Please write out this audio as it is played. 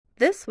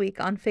This week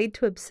on Fade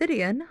to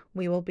Obsidian,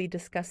 we will be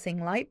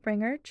discussing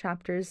Lightbringer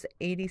chapters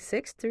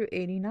 86 through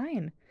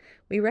 89.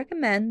 We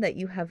recommend that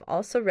you have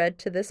also read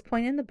to this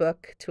point in the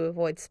book to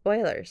avoid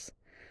spoilers.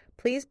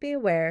 Please be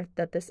aware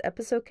that this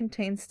episode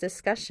contains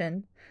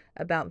discussion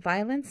about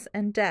violence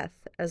and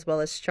death, as well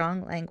as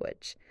strong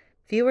language.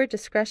 Viewer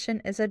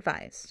discretion is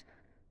advised.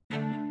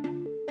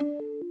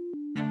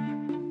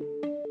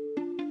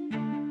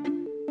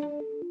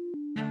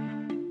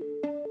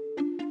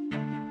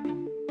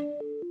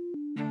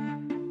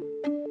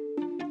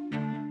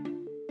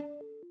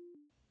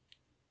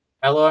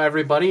 Hello,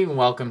 everybody, and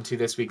welcome to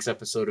this week's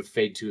episode of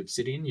Fade to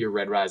Obsidian, your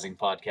Red Rising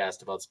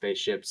podcast about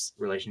spaceships,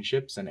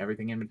 relationships, and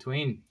everything in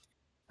between.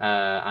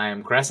 I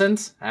am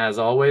Crescent, as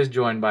always,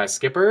 joined by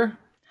Skipper.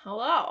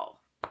 Hello.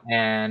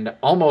 And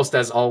almost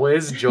as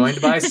always, joined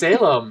by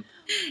Salem.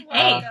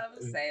 Welcome,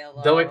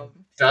 Salem. Though it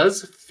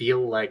does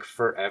feel like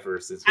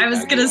forever since we I was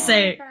going to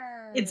say,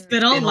 it's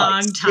been a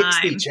long time.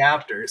 60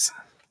 chapters.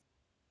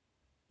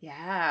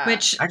 Yeah.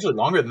 Which actually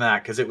longer than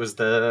that, because it was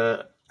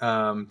the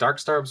Dark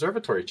Star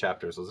Observatory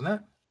chapters, wasn't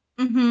it?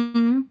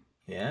 Mm-hmm.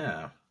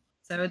 Yeah.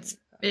 So it's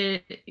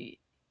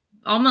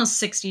almost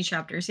 60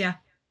 chapters, yeah.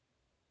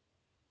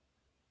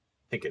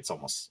 I think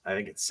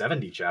it's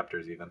 70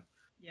 chapters even.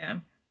 Yeah.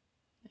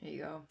 There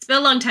you go. It's been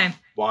a long time.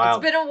 Wow.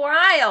 It's been a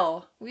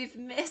while. We've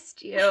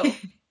missed you.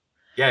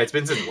 Yeah, it's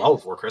been since well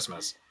before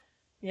Christmas.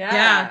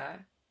 Yeah.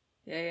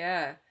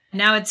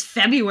 Now it's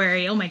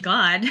February. Oh my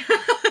God. Yep.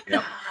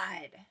 God.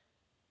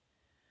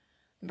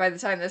 By the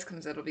time this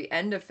comes out, it'll be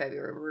end of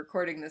February. We're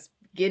recording this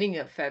beginning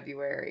of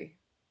February.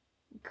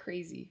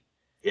 Crazy.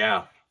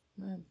 Yeah.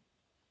 Man.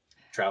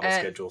 Travel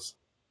schedules.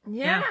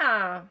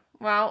 Yeah.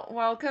 Well,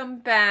 welcome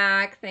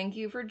back. Thank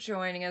you for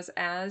joining us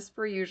as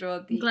per usual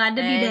at the Glad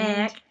to be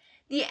back.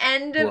 The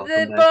end of Welcome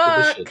the back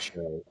book. to the shit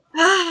show.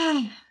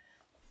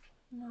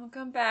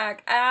 Welcome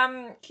back.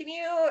 Can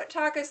you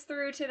talk us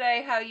through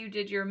today how you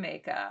did your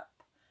makeup?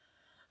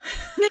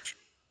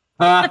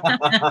 Well,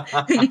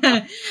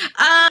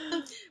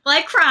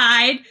 I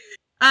cried.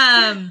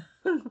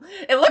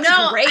 It looks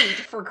great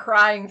for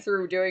crying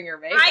through doing your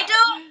makeup.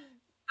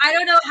 I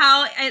don't know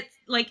how it,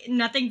 like,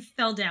 nothing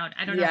fell down.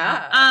 I don't know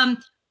how.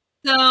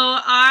 So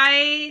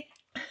I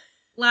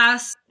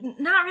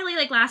not really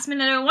like last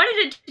minute, I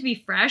wanted it to be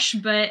fresh,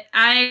 but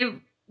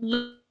I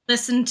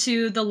listened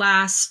to the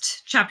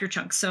last chapter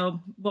chunk.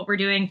 So what we're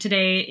doing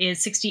today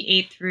is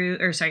 86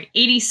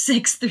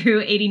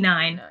 through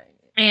 89.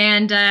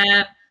 And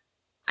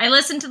I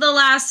listened to the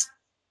last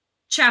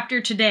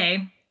chapter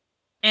today,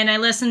 and I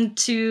listened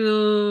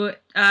to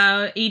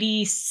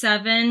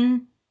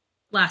 87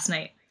 last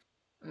night.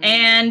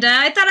 And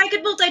I thought I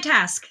could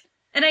multitask.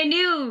 And I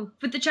knew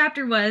what the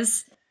chapter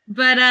was,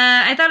 but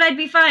I thought I'd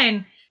be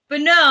fine.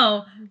 But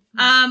no,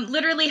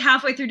 literally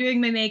halfway through doing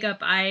my makeup,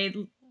 I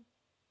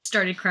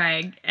started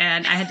crying,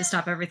 and I had to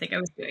stop everything I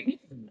was doing.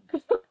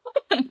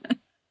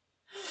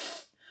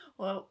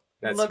 Well,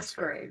 it looks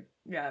great.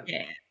 Yeah.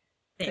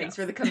 Thanks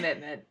for the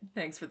commitment.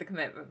 Thanks for the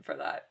commitment for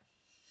that.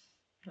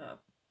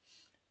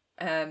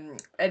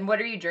 And what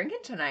are you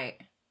drinking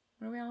tonight?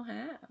 What do we all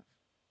have?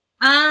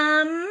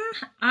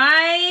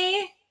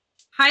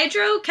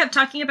 Hydro kept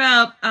talking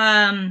about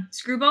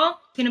Screwball,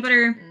 peanut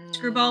butter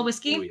Screwball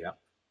whiskey. Oh, yeah.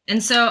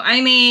 And so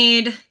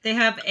they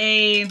have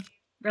a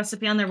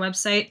recipe on their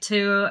website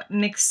to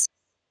mix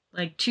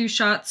like 2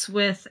 shots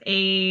with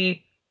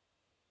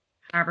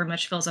however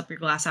much fills up your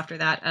glass after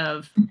that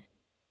of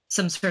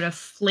some sort of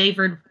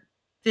flavored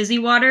fizzy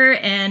water,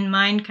 and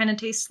mine kind of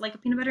tastes like a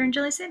peanut butter and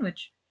jelly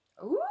sandwich.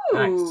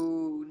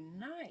 Ooh,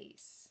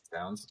 nice.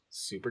 Sounds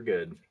super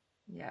good.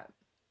 Yeah,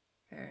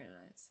 very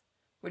nice.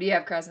 What do you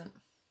have, Crescent?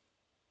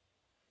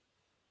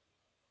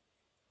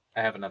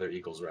 I have another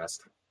Eagles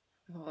Rest.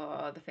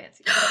 Oh, the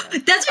fancy.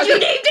 That's what you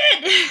named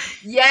it!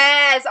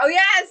 Yes! Oh,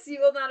 yes!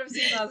 You will not have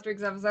seen last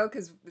week's episode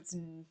because it's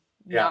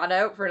not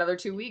out for another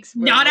 2 weeks.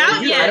 Not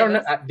out yet! I don't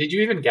know. Did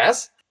you even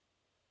guess?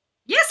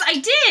 Yes, I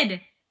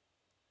did!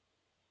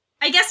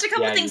 I guessed a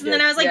couple things, and then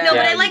I was like, no,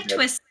 but I like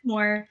twists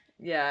more.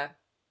 Yeah.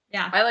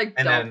 Yeah. I like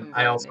And then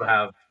I also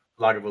have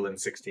Lagavulin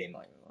 16.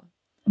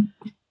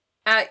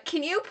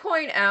 Can you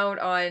point out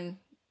on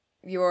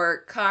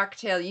your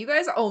cocktail, you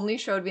guys only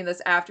showed me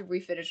this after we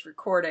finished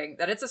recording,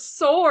 that it's a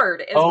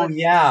sword.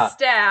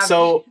 Stab.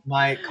 So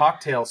my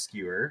cocktail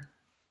skewer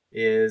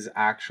is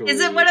actually... Is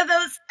it one of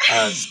those?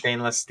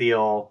 Stainless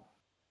steel...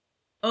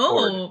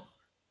 Oh.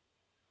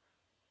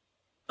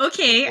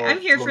 Okay,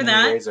 I'm here for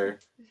that. Razor.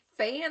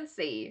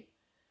 Fancy.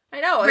 I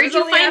know. Where'd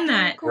you find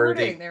that?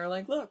 Recording. They were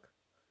like, look.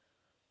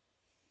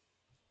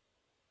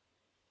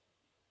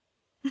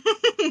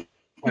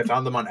 I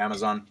found them on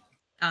Amazon.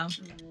 Oh.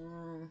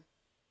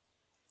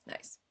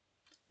 Nice.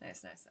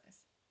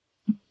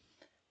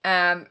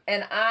 And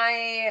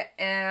I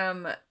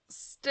am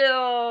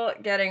still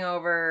getting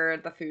over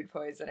the food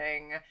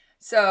poisoning.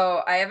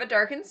 So I have a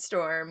Dark and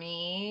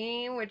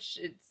Stormy, which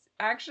it's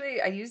actually,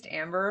 I used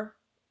amber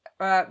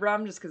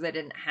rum just because I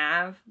didn't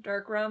have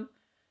dark rum.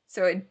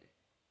 So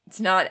It's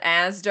not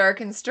as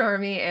dark and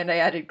stormy, and I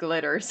added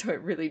glitter, so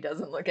it really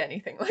doesn't look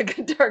anything like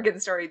a dark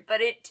and stormy,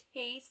 but it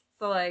tastes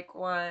like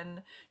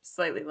one,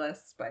 slightly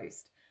less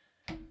spiced.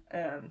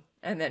 And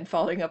then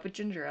following up with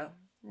ginger ale.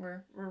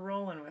 We're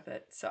rolling with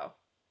it. So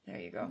there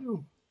you go.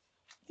 Ooh.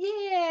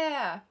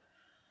 Yeah.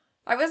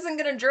 I wasn't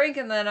gonna drink,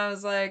 and then I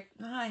was like,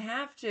 oh, I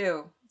have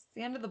to. It's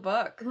the end of the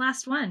book. The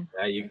last one.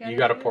 Yeah, I you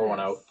got to do pour one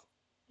this. out.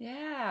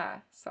 Yeah.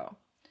 So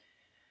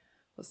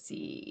we'll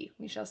see.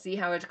 We shall see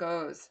how it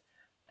goes.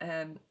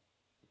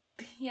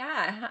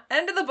 Yeah.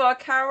 End of the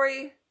book. How are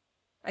we?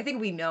 I think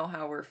we know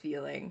how we're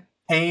feeling.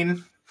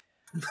 Pain.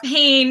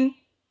 Pain.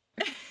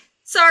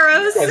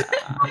 Sorrows. Yeah.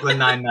 Brooklyn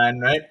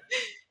Nine-Nine, right?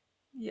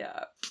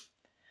 Yeah.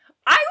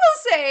 I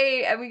will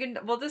say, and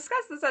we'll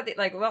discuss this at the,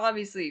 like, we'll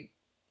obviously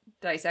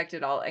dissect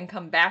it all and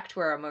come back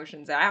to our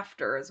emotions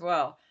after as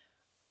well.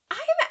 I'm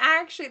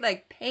actually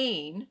like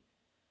pain,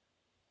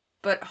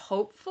 but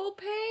hopeful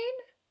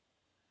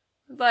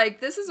pain.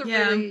 Like, this is a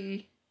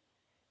really,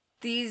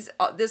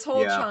 this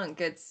whole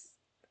chunk, it's,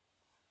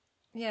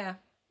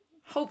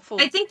 hopeful.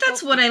 I think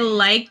that's what I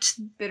liked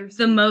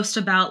the most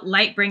about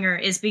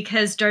Lightbringer, is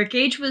because Dark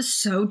Age was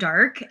so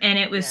dark and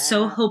it was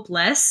so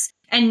hopeless.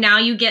 And now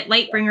you get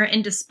Lightbringer,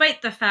 and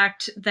despite the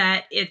fact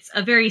that it's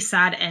a very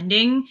sad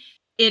ending,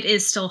 it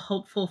is still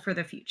hopeful for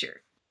the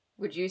future.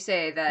 Would you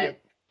say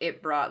that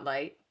it brought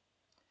light?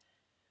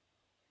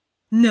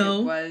 No.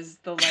 It was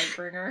the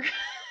Lightbringer?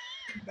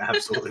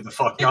 Absolutely the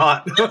fuck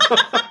not.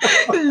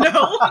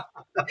 No.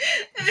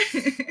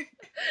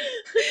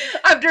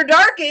 After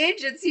Dark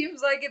Age, it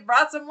seems like it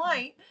brought some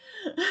light.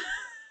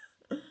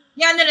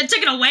 Yeah, and then it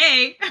took it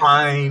away.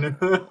 Fine.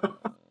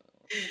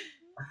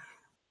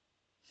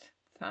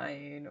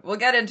 Fine. We'll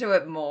get into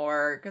it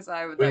more, because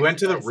I would. We like went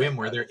to the dissect rim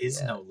where that there a is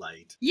bit. no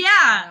light.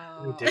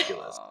 Yeah.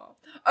 Ridiculous.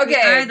 Okay. We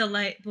are the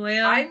light,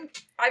 boyo.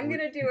 I'm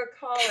gonna do a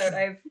call out.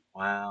 I have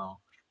Wow.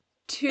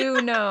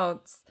 two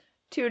notes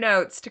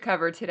to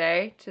cover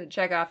today to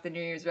check off the New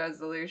Year's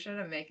resolution.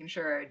 I'm making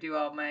sure I do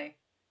all my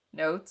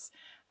notes.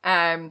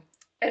 And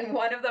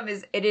one of them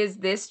is, it is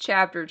this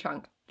chapter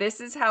chunk.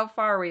 This is how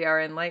far we are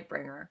in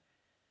Lightbringer,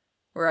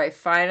 where I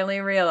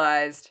finally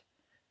realized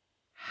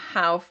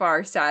how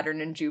far Saturn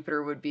and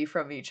Jupiter would be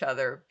from each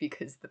other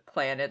because the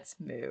planets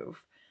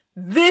move.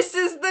 This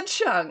is the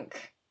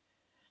chunk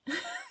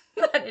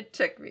that it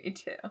took me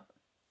to.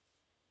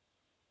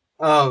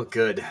 Oh,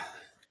 good.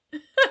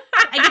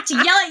 I get to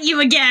yell at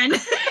you again.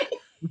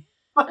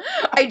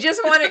 I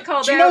just want it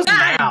called She out knows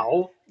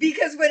now.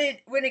 because when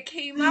it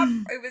came up,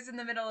 it was in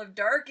the middle of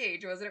Dark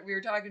Age, wasn't it? We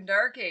were talking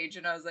Dark Age,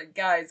 and I was like,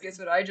 guys, guess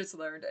what I just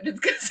learned? And it's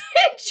because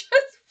I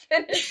just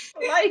finished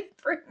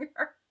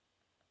Lightbringer.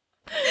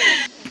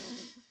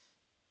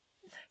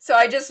 So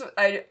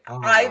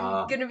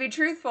I'm gonna be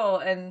truthful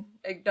and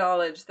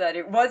acknowledge that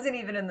it wasn't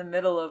even in the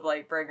middle of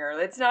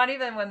Lightbringer. It's not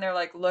even when they're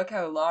like, look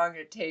how long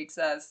it takes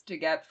us to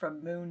get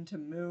from moon to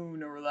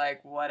moon, or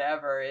like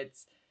whatever.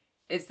 It's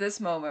this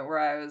moment where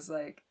I was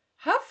like,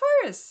 how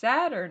far is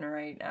Saturn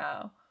right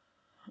now?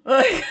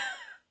 Like,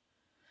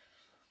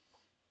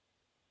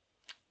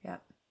 yeah.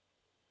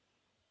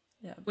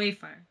 Way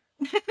far.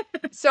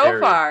 So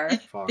Very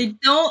far.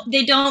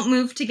 They don't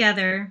move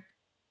together.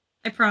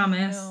 I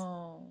promise.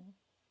 No.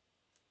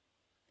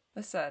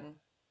 Listen.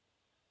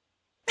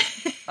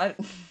 I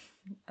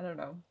don't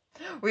know.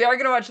 We are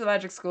gonna watch The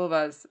Magic School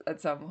Bus at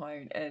some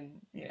point,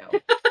 and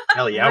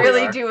Hell yeah,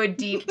 really do a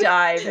deep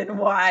dive in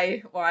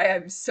why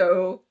I'm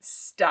so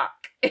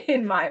stuck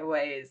in my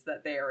ways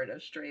that they are in a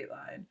straight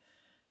line,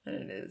 and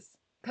it is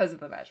because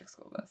of The Magic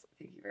School Bus.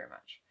 Thank you very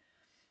much.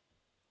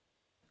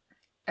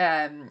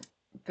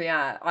 But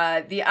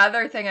yeah, the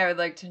other thing I would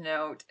like to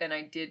note, and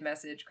I did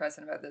message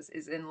Crescent about this,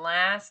 is in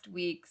last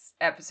week's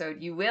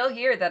episode, you will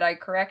hear that I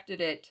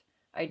corrected it.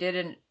 I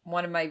did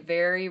one of my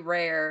very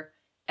rare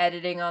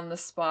editing on the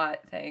spot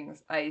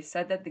things. I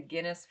said that the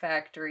Guinness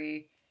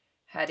factory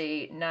had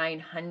a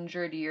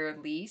 900-year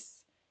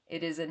lease.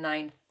 It is a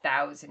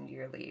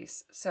 9,000-year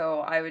lease. So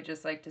I would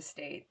just like to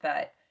state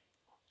that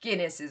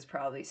Guinness is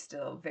probably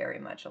still very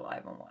much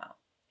alive and well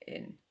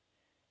in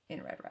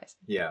Red Rising.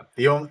 Yeah.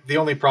 The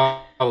only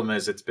problem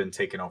is it's been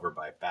taken over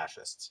by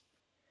fascists.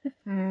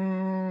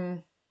 Yeah.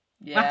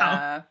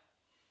 Wow.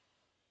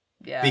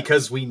 Yeah.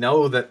 Because we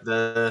know that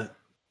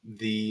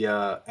the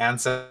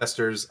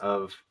ancestors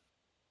of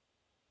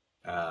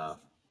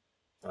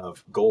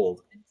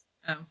gold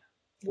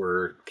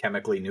were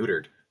chemically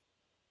neutered.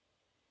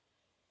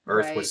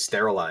 Earth was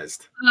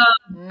sterilized.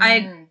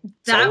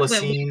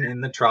 Solacene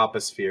in the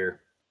troposphere.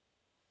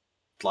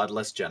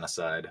 Bloodless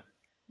genocide.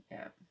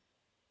 Yeah.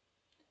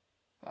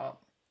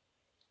 Well,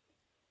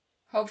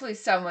 hopefully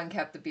someone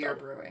kept the beer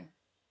brewing.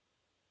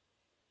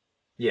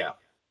 Yeah.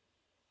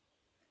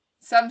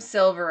 Some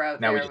silver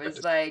out now there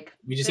was like...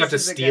 We just have to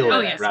steal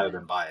it rather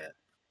than buy it.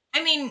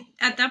 I mean,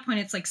 at that point,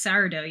 it's like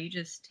sourdough. You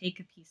just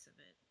take a piece of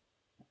it.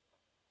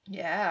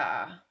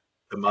 Yeah.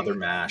 The mother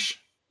mash.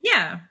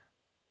 Yeah.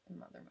 The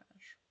mother mash.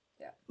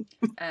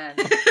 Yeah.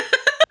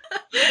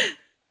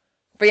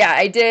 But yeah,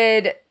 I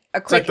did a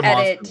quick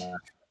edit.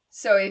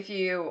 So if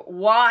you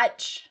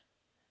watch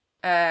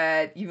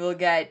you will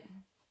get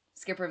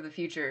Skipper of the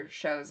Future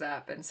shows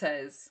up and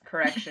says,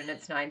 correction,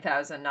 it's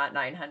 9,000, not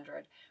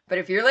 900. But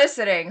if you're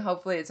listening,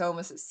 hopefully it's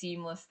almost a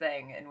seamless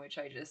thing in which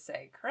I just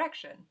say,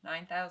 correction,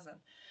 9,000.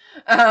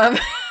 And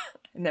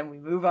then we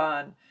move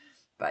on.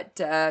 But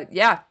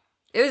yeah,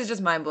 it was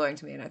just mind-blowing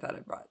to me, and I thought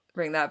I'd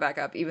bring that back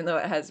up, even though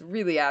it has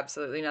really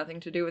absolutely nothing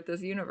to do with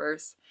this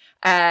universe.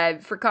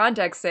 For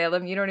context,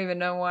 Salem, you don't even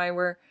know why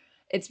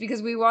it's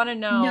because we want to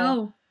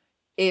know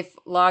if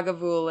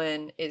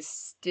Lagavulin is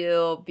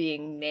still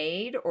being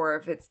made or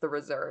if it's the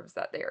reserves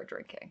that they are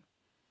drinking.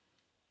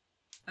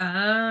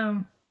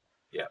 Yeah.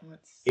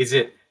 Is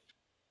it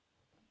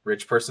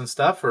rich person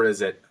stuff or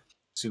is it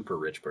super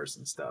rich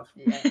person stuff?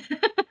 Yeah.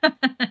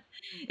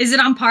 Is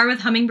it on par with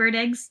hummingbird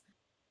eggs?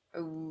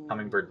 Ooh.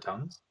 Hummingbird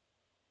tongues?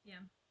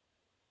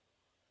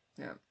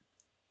 Yeah.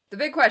 The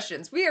big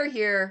questions. We are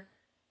here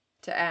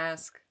to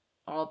ask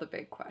all the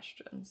big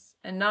questions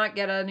and not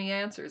get any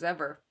answers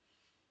ever.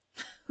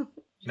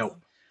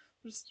 Nope.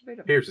 Just debate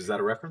them. Pierce, is that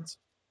a reference?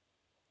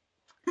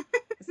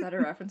 Is that a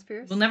reference,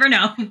 Pierce? We'll never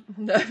know.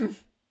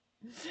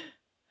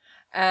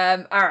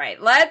 All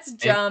right, let's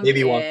jump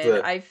maybe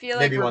in. I feel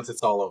like once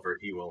it's all over,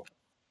 he will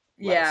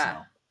let us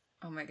know.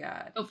 Oh my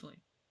god. Hopefully.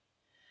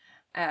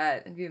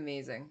 It'd be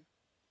amazing.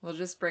 We'll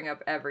just bring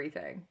up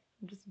everything.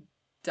 Just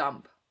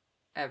dump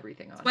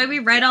everything on. That's why we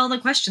write all the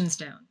questions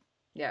down.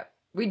 Yeah.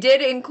 We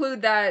did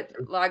include that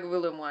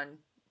Lagavulin one.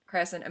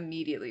 Crescent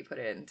immediately put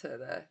it into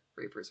the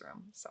Reaper's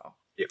room, so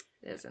yep.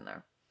 It is in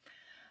there.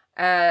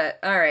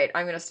 All right,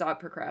 I'm gonna stop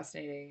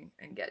procrastinating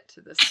and get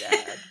to the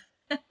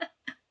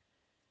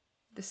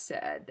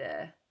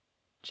sad,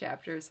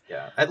 chapters.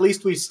 Yeah, at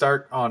least we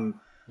start on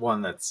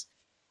one that's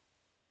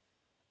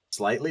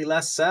slightly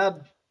less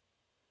sad.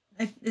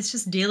 It's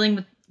just dealing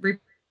with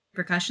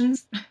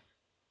repercussions.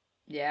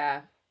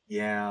 Yeah.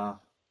 Yeah.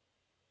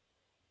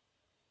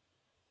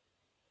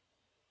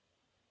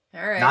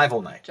 All right.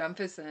 Nival night.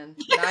 Jump us in.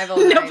 Nival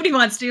night. Nobody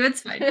wants to.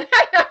 It's fine.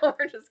 I know.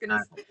 We're just gonna.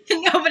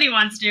 Nobody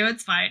wants to.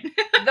 It's fine.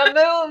 The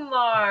Moon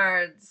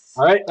Lords.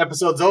 All right,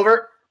 episode's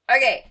over.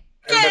 Okay.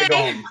 Everybody go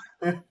home.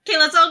 Okay,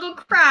 let's all go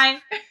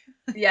cry.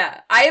 Yeah,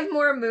 I have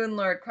more Moon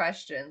Lord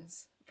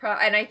questions,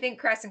 and I think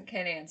Crescent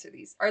can answer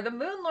these. Are the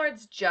Moon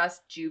Lords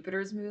just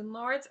Jupiter's Moon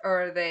Lords,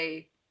 or are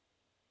they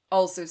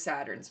also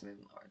Saturn's Moon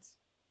Lords?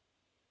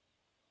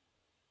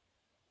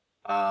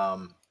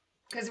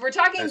 Because we're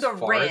talking the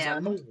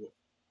ram.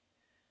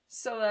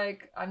 So,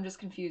 like, I'm just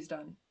confused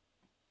on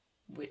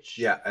which.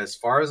 Yeah, as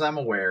far as I'm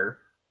aware,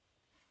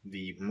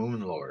 the Moon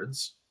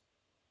Lords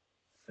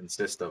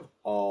consist of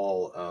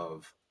all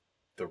of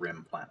the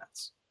rim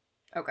planets.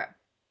 Okay.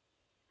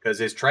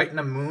 Because is Triton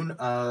a moon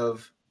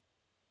of...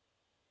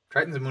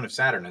 Triton's a moon of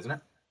Saturn, isn't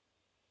it?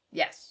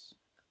 Yes.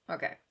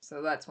 Okay,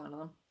 so that's one of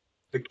them.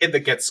 The kid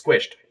that gets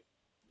squished.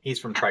 He's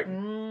from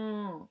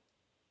Triton.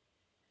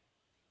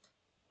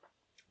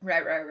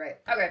 Right.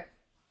 Okay.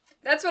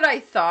 That's what I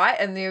thought,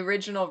 and the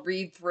original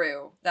read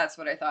through, that's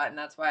what I thought, and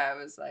that's why I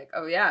was like,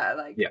 oh yeah,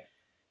 like,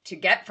 to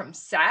get from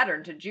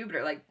Saturn to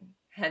Jupiter, like,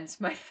 hence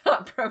my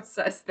thought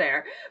process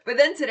there. But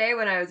then today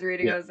when I was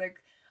reading, I was like,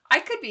 I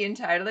could be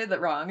entirely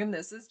wrong, and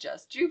this is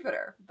just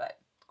Jupiter, but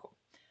cool.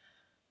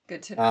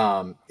 Good to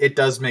know. It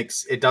does make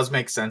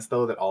sense,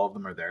 though, that all of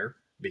them are there,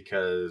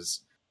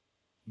 because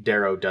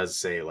Darrow does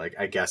say, like,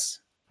 I guess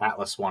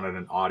Atlas wanted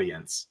an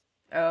audience.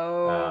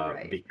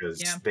 Right.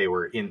 Because they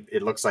were in.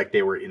 It looks like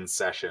they were in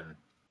session.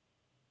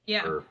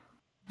 Yeah. For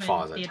when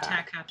Faw's the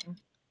attack happened.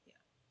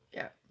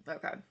 Yeah.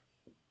 Okay.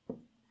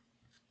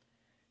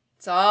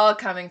 It's all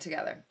coming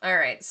together. All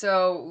right.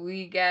 So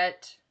we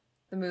get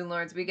the Moon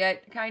Lords. We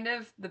get kind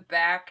of the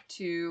back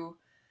to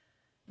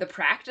the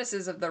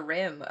practices of the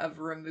rim of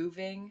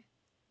removing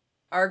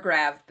our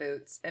grav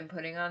boots and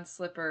putting on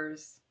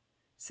slippers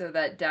so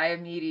that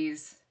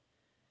Diomedes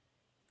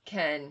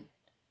can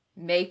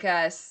make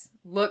us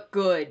look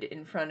good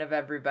in front of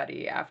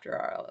everybody after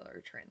all our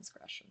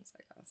transgressions,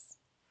 I guess.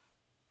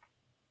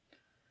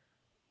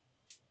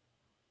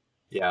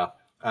 Yeah.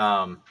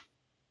 I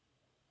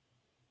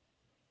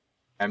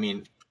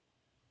mean,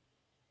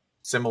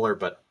 similar,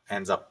 but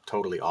ends up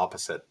totally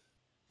opposite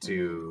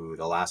to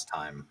the last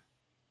time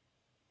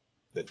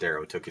that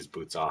Darrow took his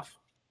boots off.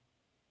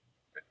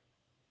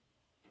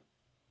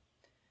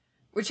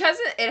 Which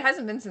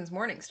hasn't been since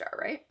Morningstar,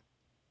 right?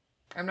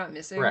 I'm not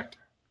missing. Correct.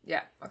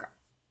 Yeah. Okay.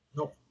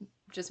 Nope.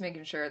 Just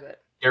making sure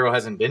that Darrow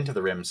hasn't been to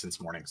the rim since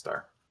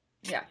Morningstar.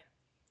 Yeah.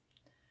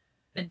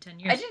 Been 10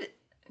 years. I did.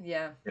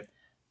 Yeah.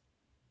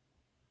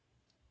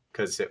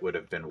 Because it would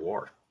have been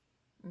war.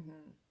 Mm-hmm.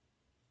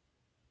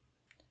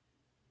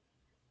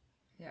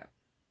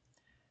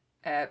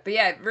 Yeah. But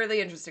yeah,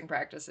 really interesting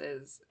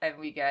practices, and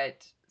we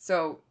get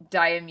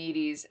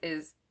Diomedes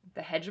is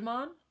the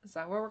hegemon. Is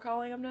that what we're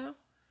calling him now?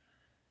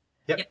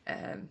 Yep.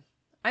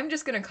 I'm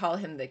just going to call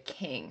him the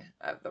king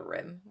of the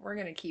rim. We're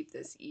going to keep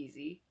this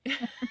easy.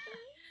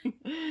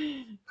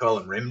 Call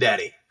him Rim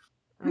Daddy.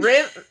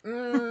 Rim.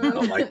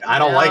 I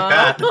don't like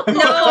that.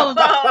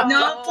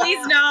 No,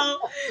 please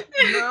no.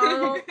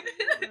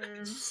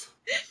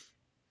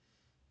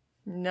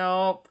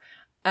 Nope.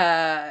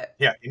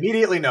 Yeah,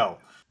 immediately no.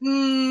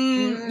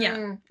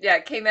 Yeah. Yeah,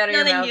 it came out of No,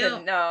 your thank mouth you.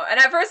 and no. And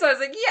at first I was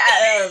like,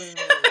 yeah.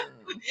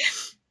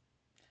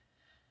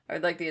 I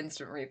would like the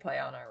instant replay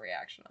on our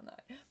reaction on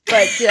that.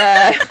 But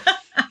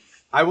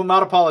I will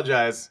not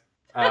apologize.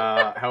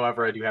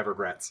 However, I do have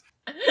regrets.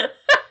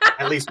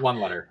 At least one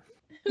letter.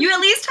 You at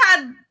least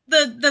had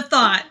the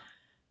thought.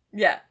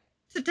 Yeah.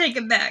 To take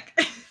it back.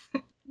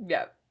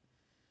 Yeah.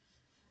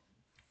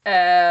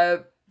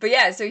 But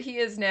yeah, so he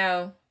is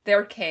now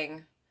their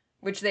king,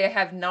 which they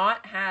have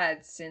not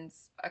had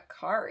since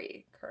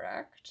Akari,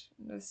 correct?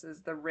 This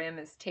is the Rim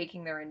is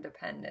taking their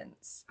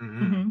independence.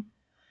 Mm-hmm.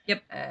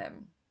 Yep.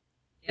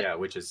 Yeah,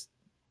 which is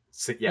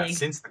Big.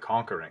 since the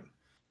conquering.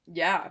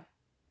 Yeah.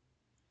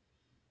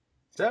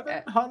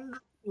 700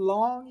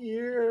 long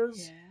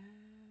years.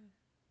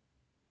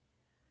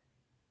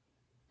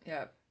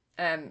 Yeah.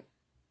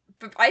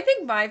 But I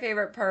think my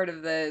favorite part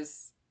of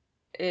this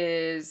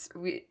is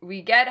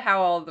we get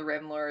how all the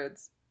Rim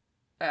Lords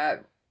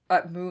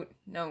Moon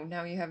no,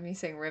 now you have me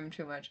saying Rim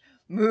too much.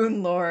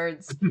 Moon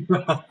Lords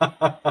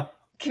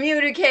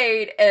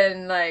communicate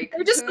and like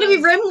they're just gonna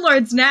be Rim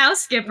Lords now,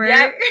 Skipper.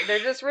 Yep, they're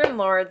just Rim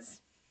Lords.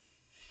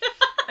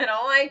 I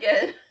don't like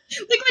it.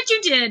 Look what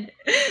you did.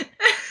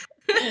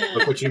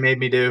 Look what you made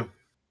me do.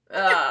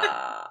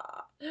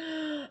 But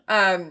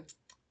I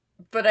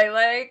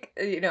like,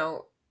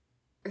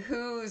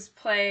 who's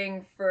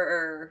playing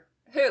for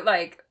who,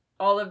 like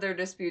all of their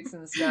disputes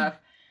and stuff.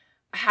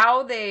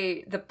 How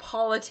the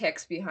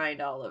politics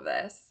behind all of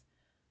this,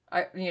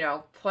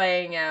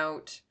 playing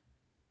out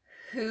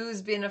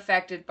who's been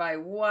affected by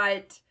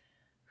what,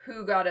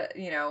 who got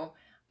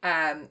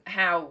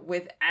how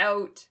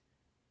without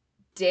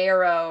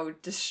Darrow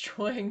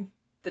destroying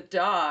the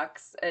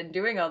docks and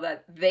doing all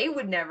that, they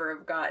would never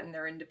have gotten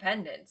their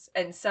independence.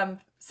 And some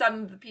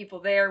of the people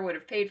there would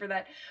have paid for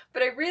that.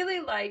 But I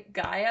really like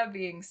Gaia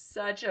being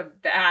such a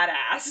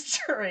badass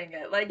during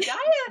it. Like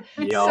Gaia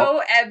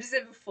so ebbs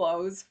and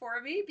flows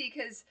for me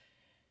because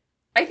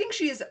I think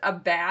she's a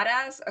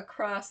badass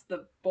across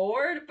the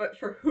board, but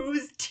for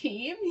whose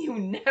team, you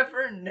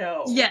never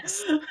know.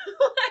 Yes.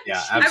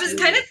 Yeah, absolutely. I was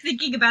kind of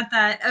thinking about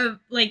that, of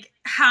like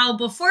how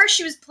before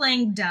she was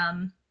playing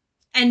dumb,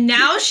 and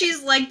now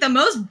she's like the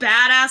most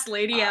badass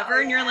lady ever,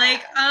 and you're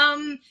like,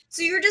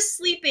 so you're just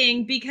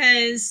sleeping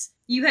because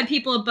you had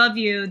people above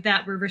you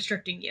that were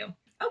restricting you.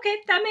 Okay,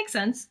 that makes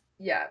sense.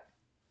 Yeah.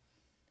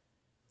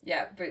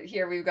 Yeah, but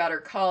here we've got her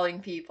calling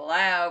people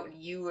out.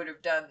 You would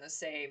have done the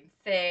same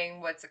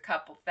thing. What's a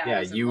couple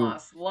thousand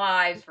lost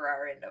lives for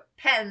our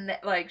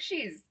independent? Like,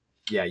 she's...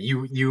 Yeah,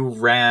 you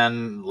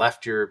ran,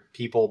 left your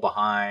people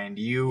behind.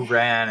 You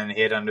ran and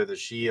hid under the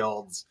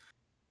shields.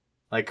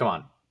 Like, come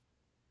on.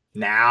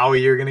 Now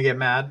you're going to get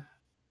mad?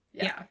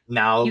 Yeah.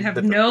 Now you have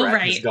that no the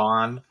threat right. is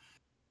gone?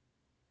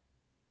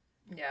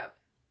 Yeah.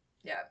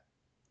 Yeah.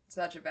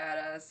 Such a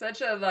badass.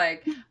 Such a,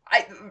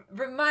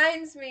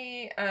 reminds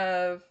me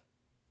of...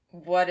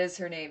 What is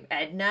her name?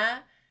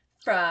 Edna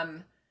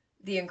from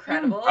The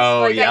Incredibles.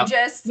 Oh, I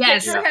just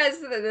picture her as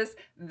this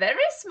very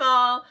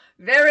small,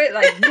 very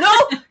no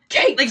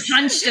capes, like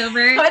hunched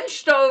over.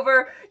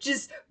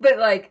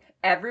 But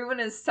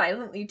everyone is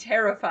silently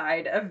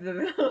terrified of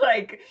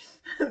the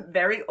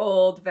very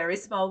old, very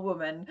small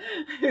woman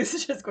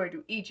who's just going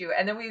to eat you.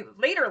 And then we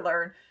later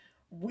learn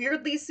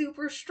weirdly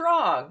super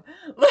strong.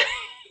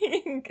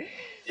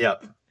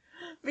 Yep.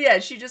 But yeah,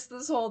 she just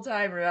this whole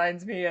time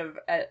reminds me of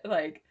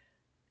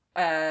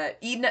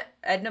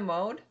Edna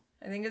Mode,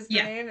 I think is the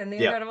name in The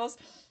Incredibles,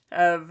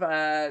 of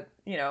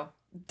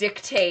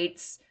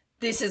dictates,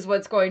 this is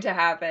what's going to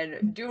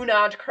happen, do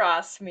not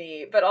cross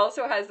me, but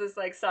also has this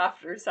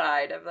softer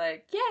side of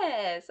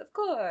yes, of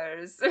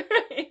course.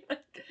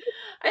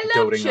 I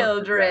love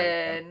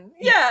children.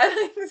 Yeah,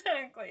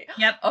 exactly.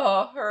 Yep.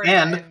 Oh, her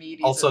and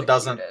also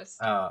doesn't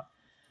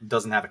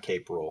have a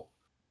cape rule.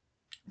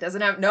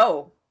 Doesn't have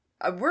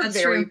we're That's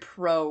very true.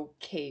 pro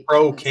cape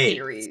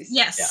series.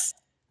 Yes. Yeah.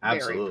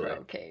 Absolutely. Very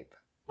pro cape.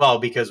 Well,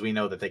 because we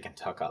know that they can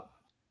tuck up.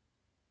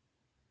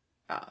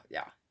 Oh,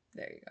 yeah.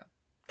 There you go.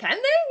 Can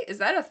they? Is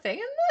that a thing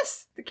in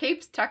this? The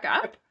capes tuck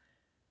up?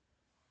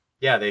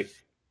 Yeah, they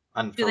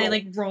unfurl. Do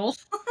they roll?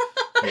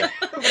 Yeah.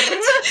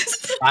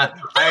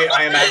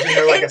 I imagine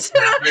they're like a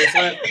snap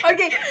bracelet.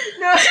 Okay,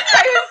 no, I was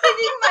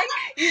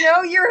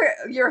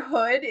thinking your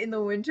hood in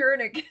the winter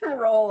and it can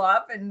roll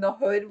up and the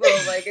hood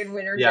will in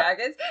winter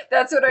jackets.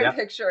 That's what I'm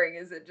picturing,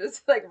 is it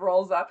just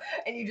rolls up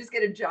and you just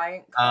get a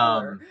giant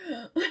collar.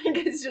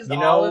 It's just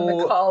all in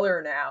the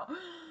collar now.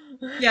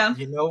 Yeah.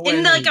 When,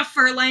 in a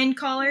fur-lined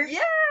collar?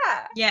 Yeah.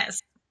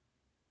 Yes.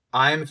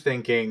 I'm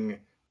thinking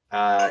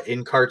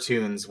in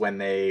cartoons when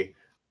they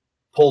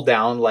pull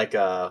down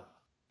the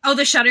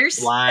shutters?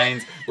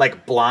 Blinds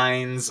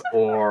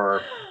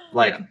or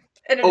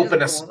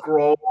open a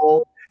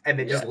scroll and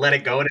they just let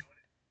it go and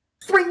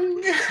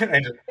swing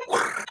and just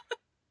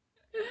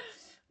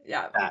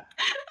yeah.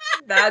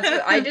 That's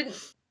what I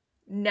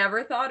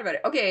never thought about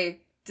it.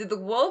 Okay, did the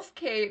wolf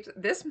capes,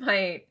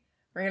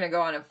 we're going to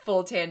go on a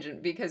full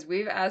tangent because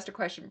we've asked a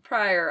question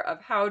prior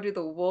of how do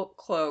the wolf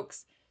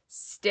cloaks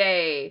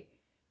stay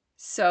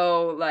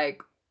So,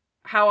 like,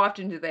 how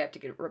often do they have to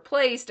get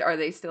replaced? Are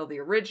they still the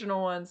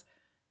original ones?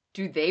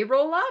 Do they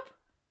roll up?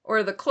 Or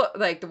are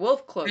the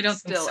wolf cloaks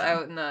still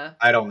out in the...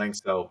 I don't think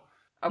so.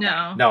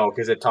 Okay. No,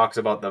 because it talks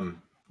about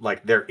them,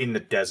 like, they're in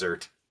the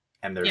desert,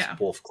 and there's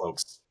wolf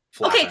cloaks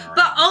flapping around.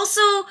 But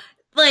also,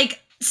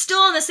 like, still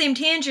on the same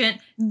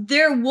tangent,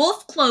 their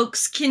wolf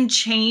cloaks can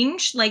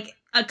change, like,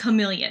 a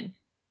chameleon.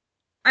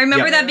 I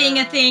remember that being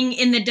a thing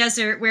in the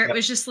desert where it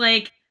was just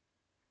like,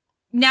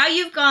 now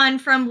you've gone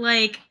from,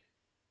 like,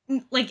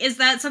 is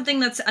that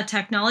something that's a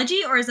technology,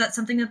 or is that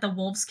something that the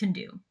wolves can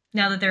do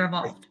now that they're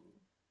evolved?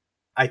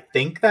 I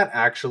think that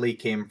actually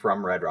came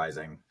from Red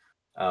Rising.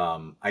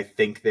 I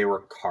think they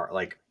were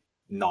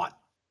not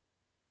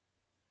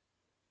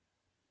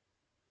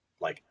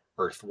like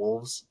earth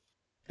wolves.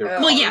 They were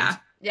yeah,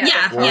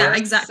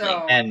 exactly.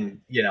 So,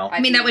 and I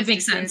mean, that would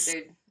make sense.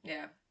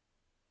 Yeah.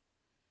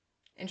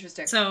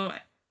 Interesting. So,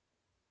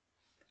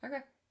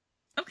 okay.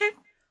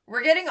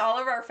 We're getting all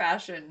of our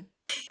fashion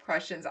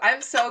questions.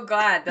 I'm so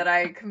glad that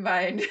I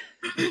combined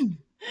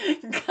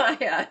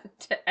Gaia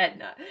to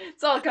Edna.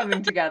 It's all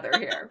coming together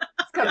here.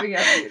 It's coming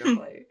out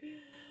beautifully.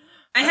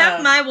 I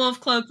have my wolf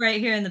cloak right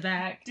here in the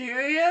back. Do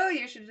you?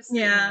 You should just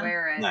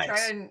wear it. Nice.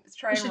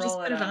 Try and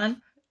roll it up.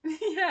 On.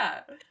 Yeah.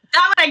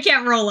 That one I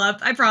can't roll up,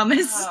 I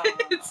promise.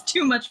 It's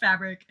too much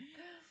fabric.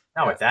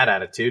 Not with that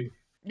attitude.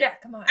 Yeah,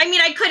 come on. I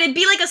mean, I could. It'd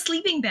be like a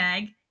sleeping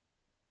bag.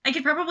 I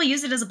could probably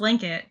use it as a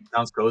blanket.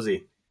 Sounds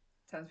cozy.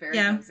 Sounds very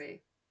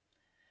cozy.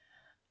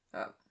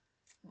 Oh,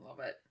 love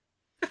it.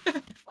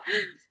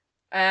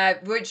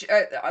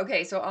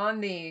 Okay, so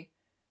on the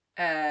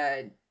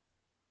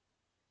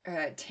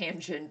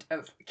tangent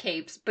of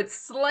capes, but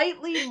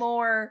slightly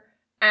more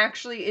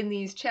actually in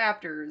these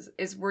chapters,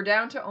 is we're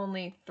down to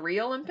only 3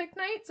 Olympic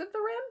Knights of the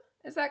Rim.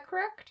 Is that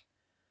correct?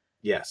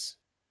 Yes.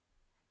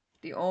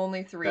 The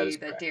only 3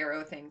 that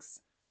Darrow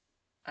thinks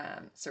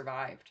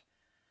survived.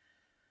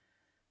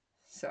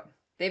 So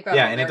they've got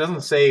and it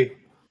doesn't say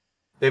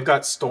they've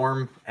got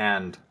Storm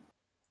and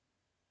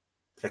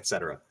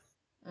etc.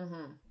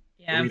 Mm-hmm.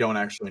 Yeah, we don't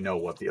actually know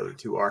what the other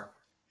 2 are.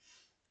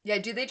 Yeah,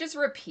 do they just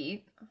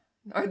repeat?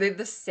 Are they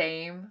the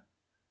same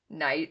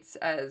knights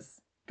as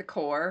the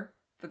core?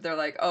 But they're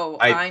like, oh,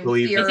 I'm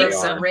Fear of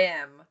the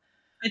Rim.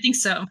 I think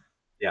so.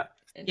 Yeah.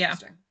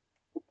 Interesting.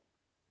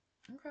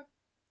 Okay.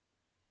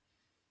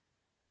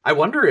 I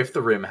wonder if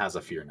the Rim has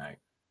a Fear Knight.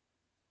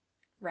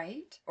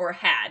 Right? Or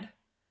had.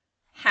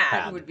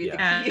 Had would be the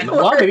key.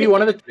 Well, maybe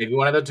one of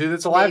the 2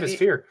 that's alive is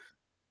Fear.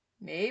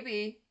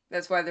 Maybe.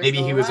 That's why they're maybe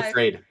still he alive. was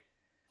afraid.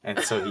 And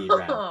so he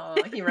ran. Oh,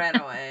 he ran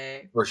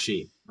away. Or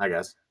she, I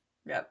guess.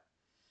 Yep.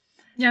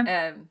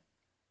 Yeah.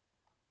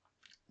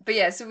 But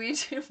yeah, so we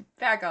do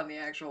back on the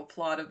actual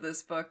plot of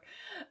this book.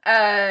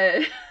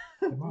 I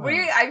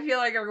feel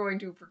like I'm going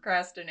to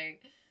procrastinate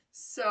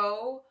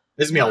so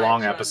this is gonna be a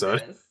long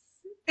episode.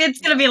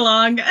 It's gonna be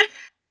long.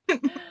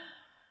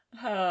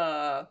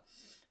 But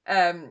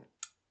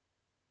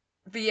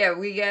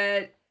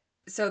yeah,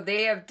 so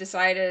they have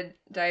decided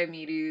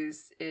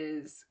Diomedes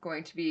is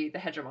going to be the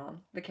hegemon,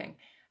 the king,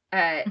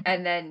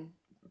 and then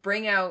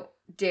bring out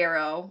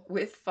Darrow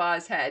with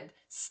Fa's head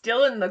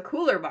still in the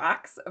cooler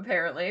box,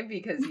 apparently,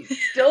 because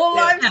he's still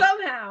alive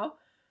somehow.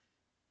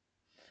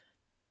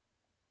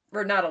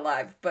 Or not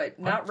alive, but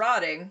not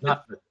rotting.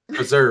 Not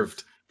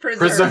preserved.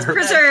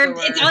 Preserved.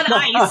 It's on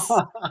ice.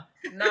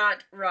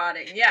 Not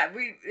rotting. Yeah,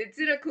 it's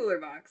in a cooler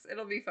box.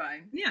 It'll be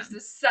fine. Yeah.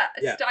 Just a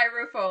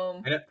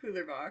styrofoam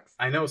cooler box.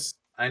 I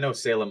know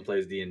Salem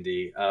plays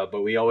D&D,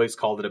 but we always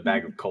called it a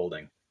bag of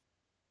colding.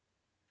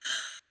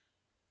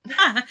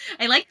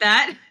 I like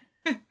that.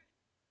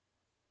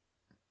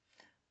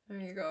 There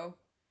you go.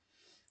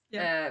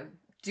 Yeah.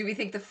 Do we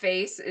think the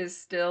face is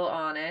still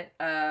on it?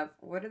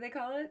 What do they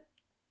call it?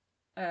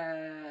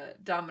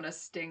 Dominus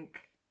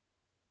Stink.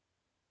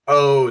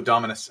 Oh,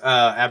 Dominus.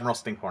 Admiral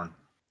Stinkhorn.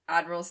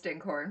 Admiral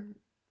Stinkhorn.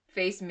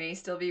 Face may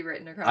still be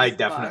written across the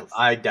box.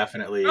 I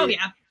definitely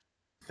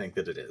think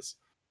that it is.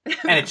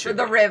 And it should For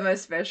the Rim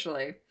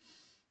especially.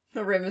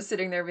 The Rim is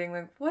sitting there being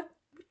like, what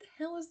the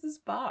hell is this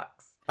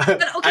box?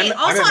 But okay, I'm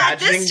also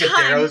imagining at this that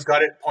time... Darrow's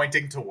got it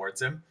pointing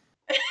towards him.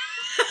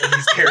 And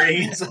he's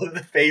carrying it so that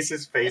the face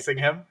is facing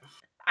him.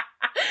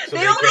 So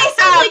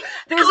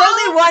there's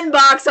only one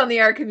box on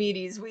the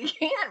Archimedes. We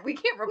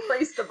can't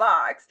replace the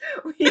box.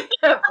 We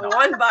have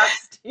one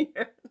box to use.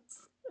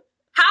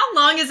 How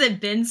long has it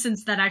been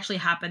since that actually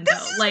happened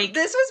though?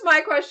 This was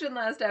my question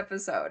last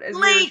episode as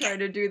we were trying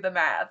to do the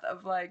math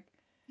of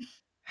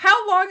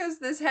how long is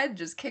this head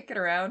just kicking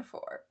around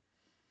for?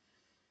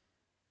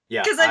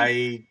 Yeah,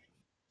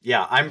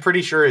 I'm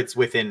pretty sure it's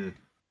within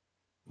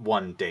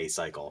 1 day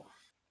cycle.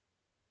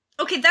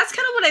 Okay, that's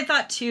kind of what I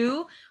thought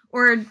too.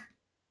 Or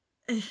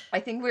I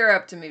think we're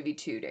up to maybe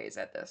 2 days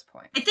at this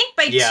point. I think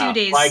by 2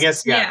 days. Well, I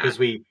guess because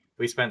we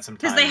spent some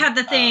time. Because they had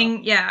the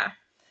thing, Yeah,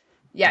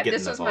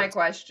 this was my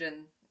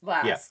question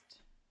last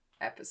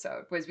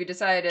episode. Was we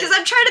decided because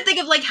I'm trying to think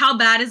of how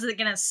bad is it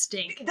gonna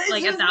stink? At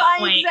that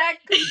point.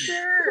 Exact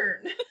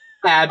concern.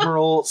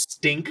 Admiral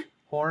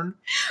Stinkhorn.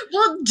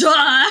 Well,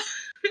 duh.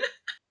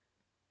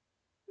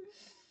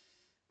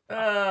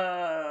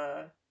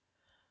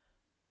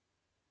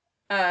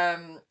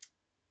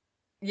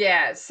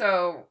 Yeah,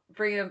 so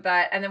bringing up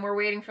that, and then we're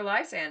waiting for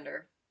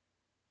Lysander.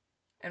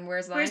 And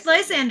where's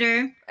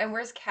Lysander? And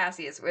where's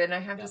Cassius? And I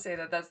have to say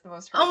that's the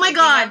most Oh my heartbreaking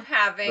God. of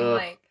having,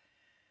 like...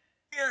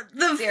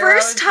 The Darrow's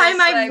first time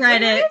just I like,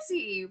 read Where it... is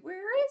he?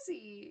 Where is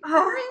he?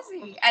 Where is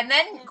he? And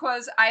then,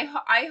 because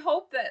I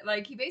hope that,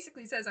 like, he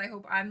basically says, I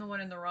hope I'm the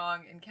one in the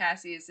wrong, and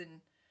Cassius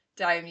and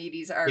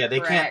Diomedes are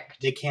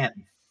correct. They can't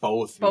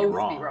both be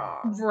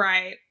wrong.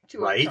 Right.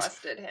 To have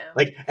trusted him.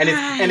 Like, and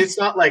it's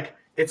not like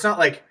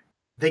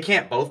they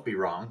can't both be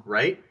wrong,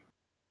 right?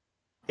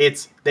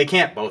 It's they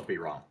can't both be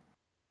wrong.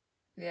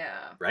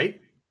 Yeah.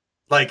 Right?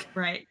 Like,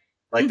 right.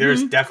 Like,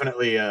 there's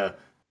definitely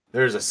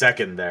there's a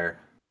second there.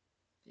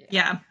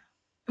 Yeah.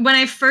 When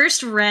I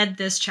first read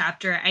this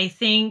chapter, I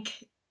think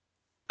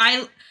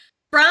from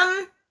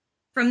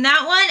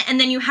that one, and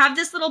then you have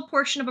this little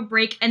portion of a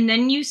break, and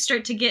then you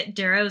start to get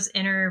Darrow's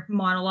inner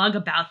monologue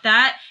about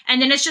that,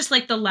 and then it's just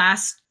like the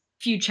last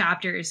few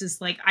chapters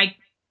is like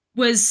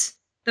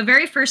the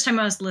very first time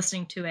I was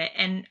listening to it,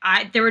 and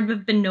there would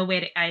have been no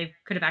way I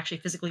could have actually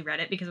physically read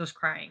it because I was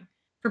crying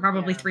for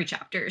probably 3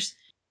 chapters.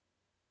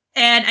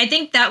 And I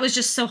think that was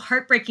just so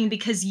heartbreaking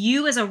because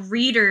you as a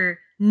reader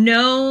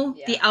know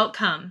the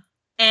outcome,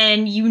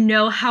 and you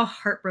know how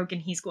heartbroken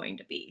he's going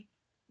to be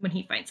when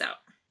he finds out.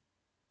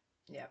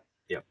 Yep.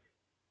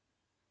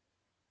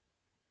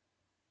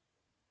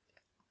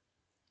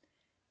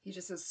 He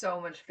just has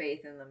so much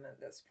faith in them at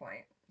this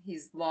point.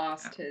 He's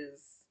lost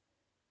his,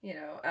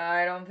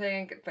 I don't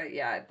think, but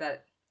yeah,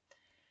 that.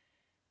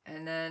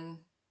 And then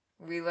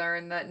we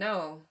learn that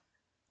no,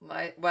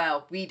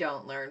 we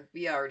don't learn.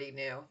 We already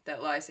knew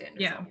that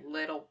Lysander's a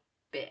little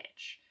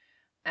bitch.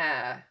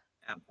 And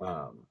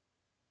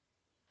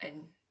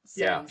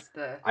sends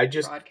the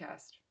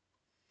broadcast.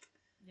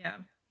 Yeah.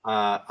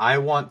 I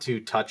want to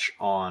touch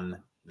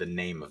on the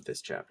name of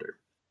this chapter.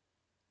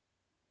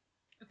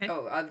 Okay.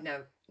 Oh, of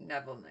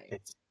Neville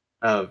Knight.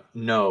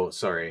 No,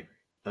 sorry.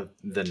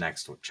 The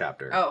next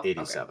chapter,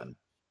 87.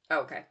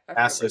 Okay.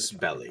 Casus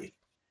Belli.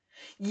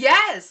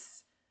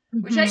 Yes!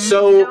 Which I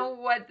didn't know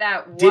what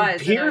that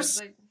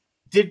was.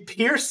 Did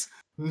Pierce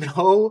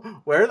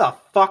know where the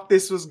fuck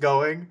this was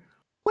going?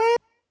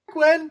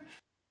 When?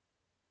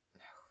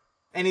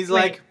 And he's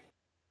like,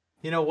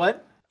 you know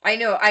what? I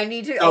know. I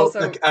need to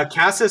also... A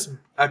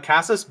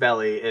Casus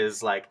Belli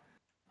is like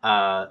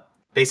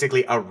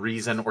basically a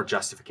reason or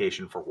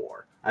justification for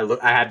war.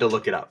 I had to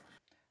look it up.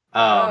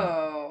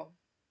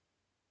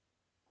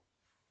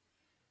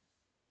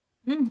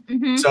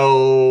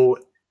 So,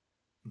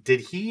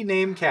 did he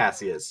name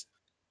Cassius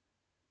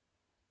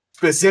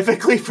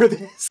specifically for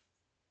this?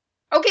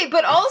 Okay,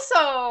 but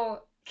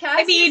also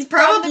Cassius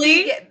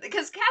probably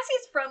because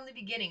Cassius from the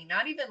beginning,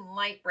 not even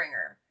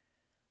Lightbringer,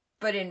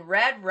 but in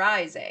Red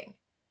Rising,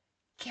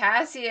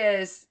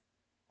 Cassius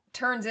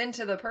turns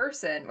into the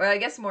person. Well, I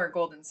guess more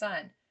Golden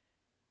Sun.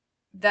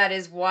 That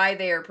is why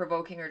they are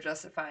provoking or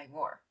justifying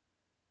war.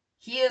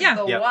 He is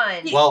the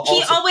one. Well,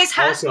 he always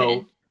has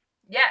been.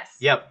 Yes.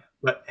 Yep.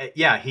 But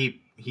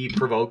he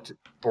provoked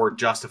or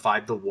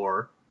justified the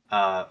war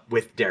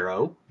with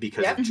Darrow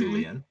because of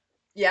Julian.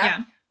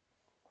 Yeah.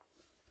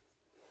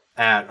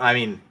 I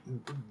mean,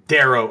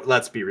 Darrow,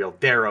 let's be real,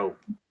 Darrow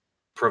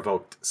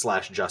provoked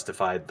 /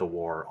 justified the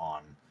war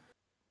on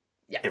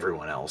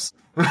everyone else.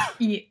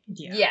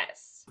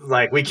 Yes.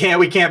 Like, we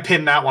can't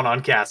pin that one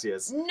on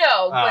Cassius.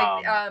 No,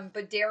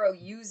 but Darrow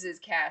uses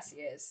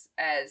Cassius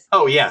as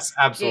yes,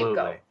 absolutely.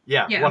 Scapegoat.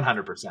 Yeah,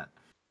 100%.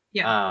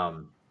 Yeah.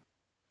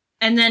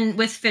 And then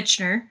with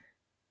Fitchner.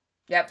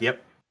 Yep.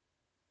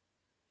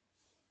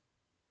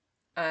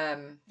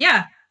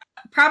 Yeah.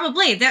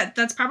 Probably.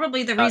 That's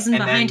probably the reason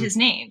behind his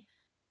name.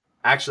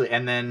 Actually,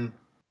 and then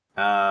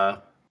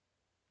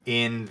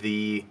in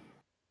the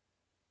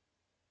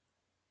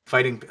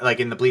fighting, like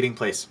in the bleeding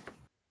place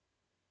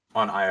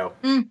on Io.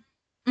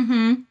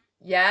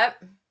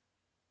 Yep.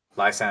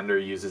 Lysander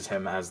uses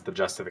him as the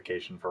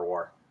justification for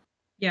war.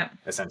 Yeah.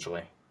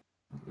 Essentially.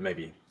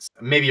 Maybe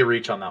a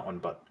reach on that one,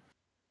 but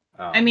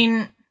I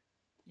mean,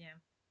 yeah.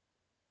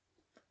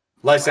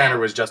 Lysander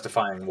was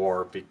justifying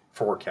war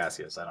for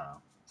Cassius. I don't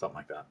know. Something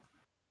like that.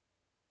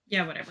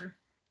 Yeah, whatever.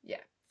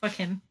 Yeah. Fuck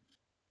him.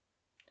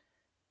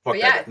 Fuck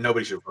that guy.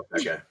 Nobody should fuck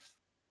that guy.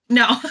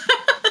 No.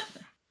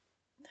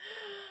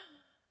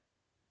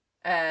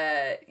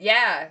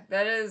 Yeah,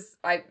 that is...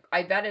 I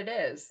bet it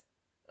is.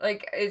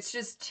 Like, it's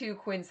just too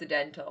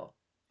coincidental.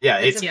 Yeah,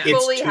 it's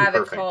fully too have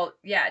perfect. It called.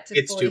 Yeah,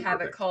 to fully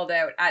have it called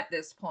out at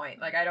this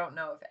point. Like, I don't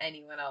know if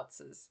anyone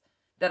else's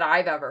that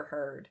I've ever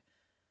heard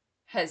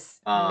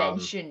has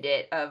mentioned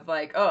it of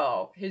like,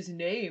 oh, his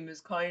name is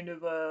kind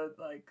of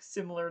like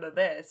similar to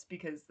this,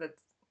 because that's,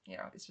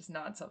 it's just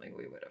not something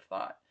we would have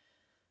thought.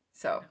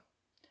 So,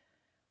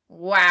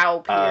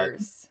 wow,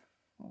 Pierce.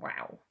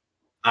 Wow.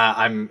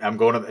 I'm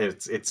going to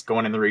it's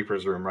going in the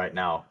Reaper's room right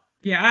now.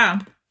 Yeah.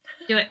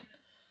 Do it.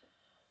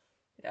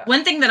 Yeah.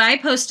 One thing that I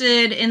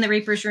posted in the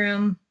Reaper's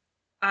room,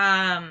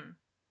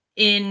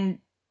 in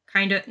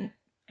kind of,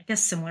 I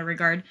guess, similar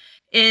regard,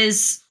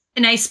 is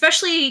and I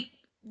especially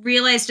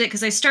realized it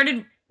because I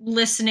started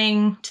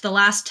listening to the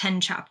last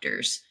 10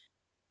 chapters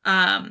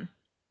to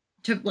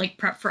like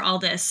prep for all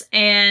this.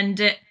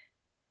 And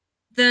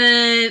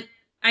I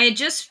had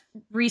just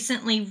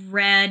recently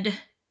read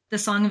The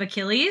Song of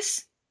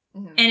Achilles,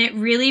 and it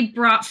really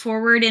brought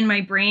forward in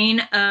my brain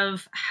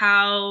of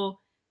how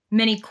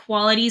many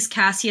qualities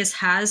Cassius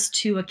has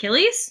to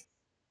Achilles.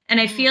 And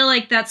I feel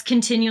like that's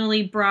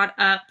continually brought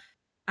up,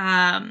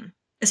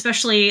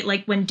 especially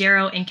like when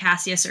Darrow and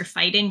Cassius are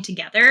fighting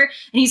together.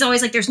 And he's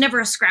always like, there's never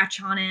a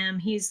scratch on him.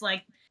 He's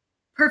like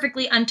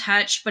perfectly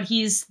untouched, but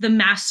he's the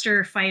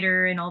master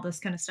fighter and all this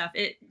kind of stuff.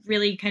 It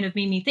really kind of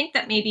made me think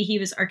that maybe he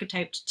was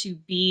archetyped to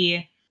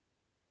be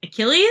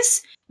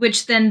Achilles,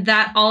 which then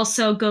that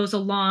also goes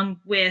along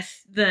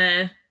with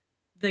the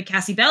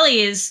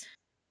Cassibelli's,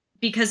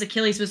 because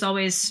Achilles was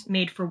always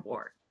made for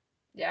war.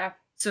 Yeah.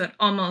 So it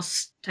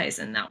almost ties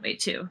in that way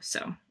too.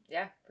 So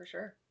yeah, for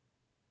sure.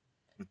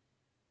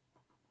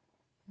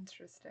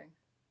 Interesting.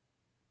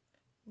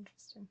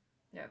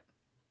 Yep.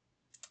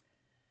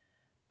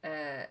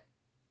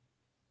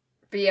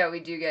 But yeah, we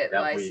do get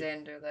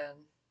Lysander then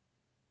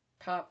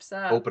pops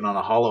up. Open on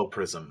a hollow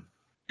prism.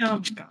 Oh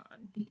god.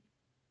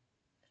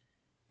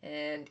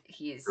 And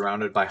he's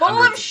surrounded by full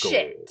hundreds of gold.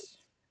 shit.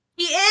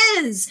 He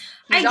is.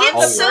 He's on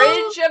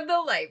the bridge of the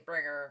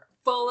Lightbringer,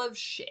 full of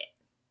shit.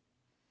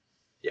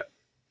 Yep.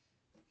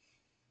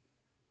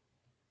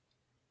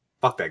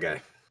 Fuck that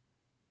guy.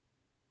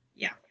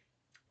 Yeah.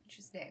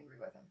 Just angry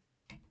with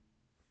him.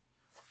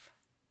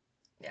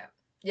 Yeah.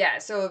 Yeah,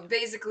 so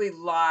basically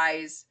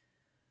lies,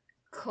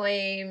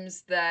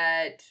 claims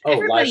that...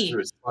 lies through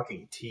his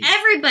fucking teeth.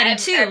 Everybody,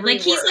 too.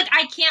 Like, he's like,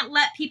 I can't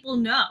let people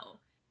know.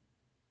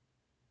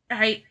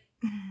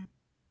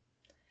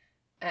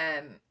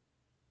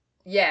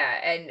 Yeah,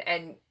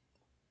 and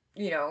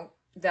you know,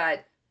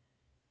 that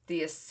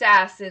the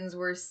assassins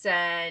were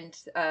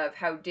sent, of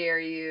how dare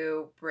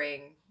you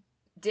bring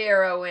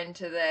Darrow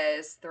into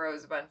this,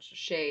 throws a bunch of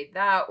shade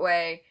that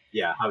way.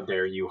 Yeah, how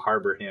dare you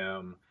harbor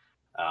him.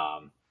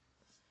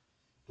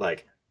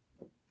 Like,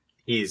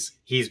 he's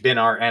been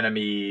our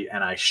enemy,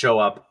 and I show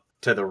up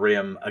to the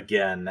Rim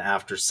again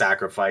after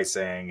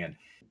sacrificing, and,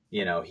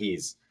 you know,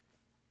 he's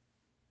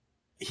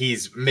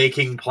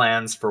making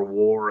plans for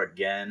war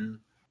again,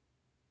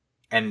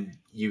 and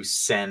you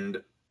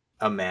send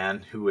a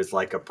man who is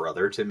like a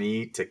brother to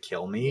me to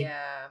kill me.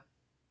 Yeah.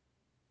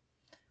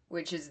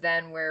 Which is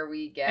then where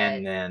we get...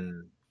 And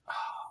then...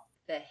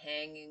 the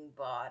hanging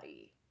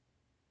body.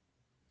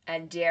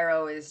 And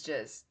Darrow is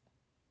just...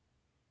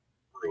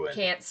 ruined.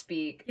 Can't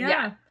speak.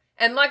 Yeah.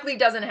 And luckily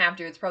doesn't have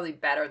to. It's probably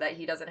better that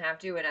he doesn't have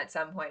to. And at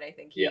some point, I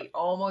think he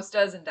almost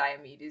does. And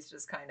Diomedes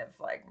just kind of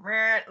like,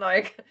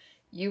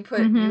 you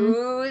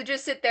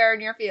just sit there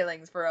in your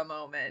feelings for a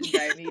moment.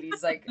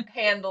 Diomedes like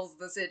handles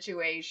the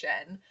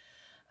situation.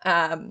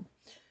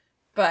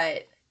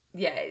 But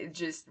yeah, it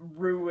just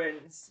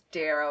ruins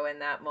Darrow in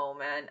that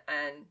moment.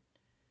 And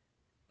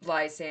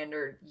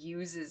Lysander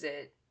uses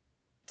it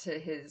to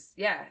his,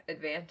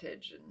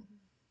 advantage.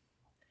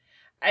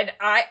 And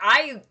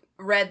I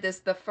read this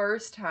the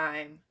first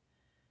time,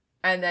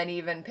 and then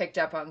even picked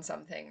up on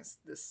some things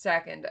the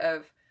second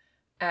of,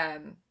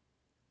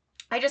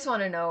 I just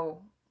want to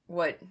know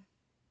what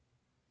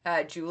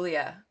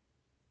Julia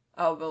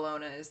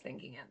Albalona is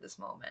thinking at this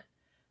moment.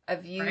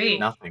 Of you... Right.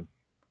 Nothing.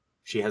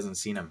 She hasn't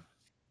seen him.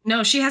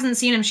 No, she hasn't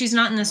seen him. She's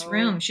not in this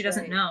room. She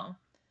doesn't know.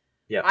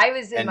 Yeah. I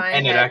was in my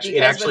head,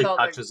 it actually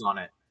touches on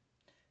it.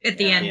 At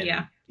the end,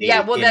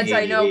 yeah, well, that's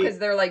I know, because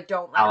they're like,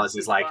 don't let Alice her see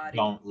is the like, body.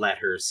 don't let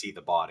her see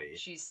the body.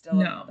 She's still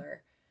a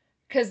mother.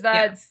 Because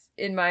that's,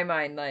 in my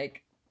mind,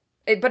 like...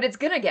 but it's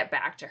gonna get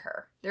back to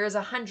her. There's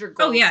 100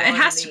 gold. Oh, yeah, it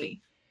has to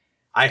be.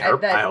 I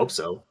hope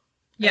so.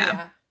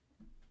 Yeah.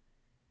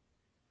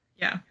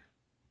 Yeah.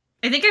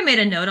 I think I made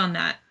a note on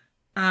that.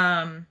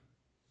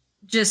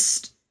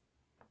 Just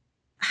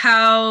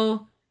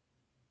how...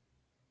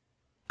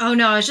 Oh,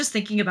 no, I was just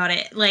thinking about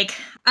it. Like,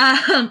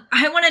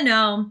 I want to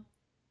know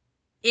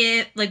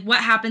what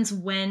happens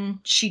when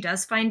she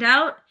does find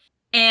out,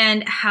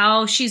 and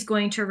how she's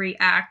going to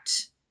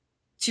react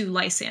to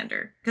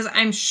Lysander, because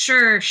I'm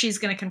sure she's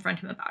going to confront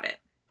him about it.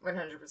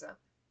 100%.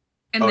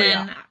 And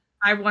then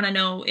I want to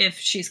know if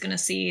she's going to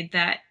see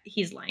that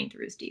he's lying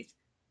through his teeth.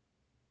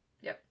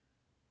 Yep.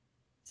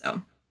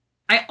 So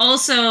I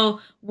also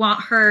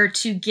want her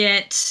to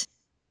get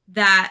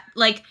that,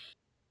 like,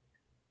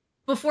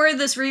 before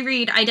this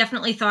reread, I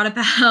definitely thought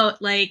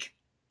about, like,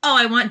 oh,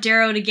 I want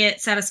Darrow to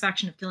get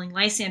satisfaction of killing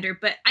Lysander,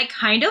 but I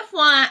kind of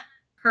want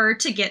her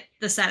to get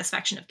the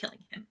satisfaction of killing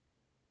him.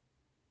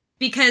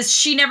 Because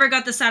she never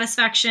got the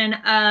satisfaction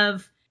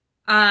of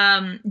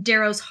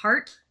Darrow's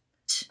heart.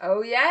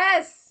 Oh,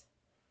 yes!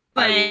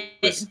 But I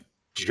was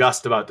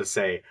just about to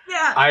say,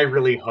 yeah. I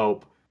really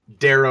hope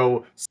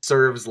Darrow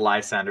serves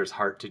Lysander's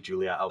heart to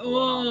Julia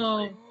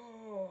Albalona.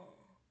 Oh,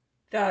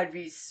 that'd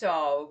be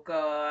so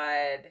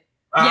good.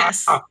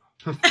 Yes.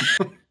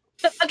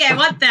 Okay, I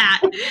want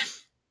that.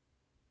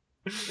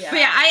 Yeah. But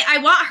yeah, I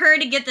want her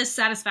to get this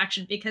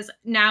satisfaction, because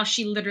now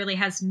she literally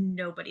has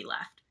nobody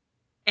left.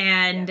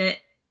 And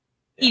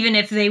even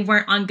if they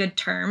weren't on good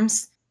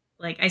terms,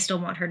 like, I still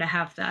want her to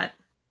have that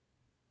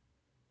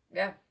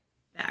back.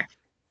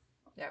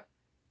 Yeah,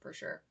 for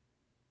sure.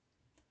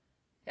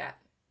 Yeah,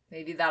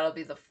 maybe that'll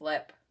be the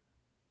flip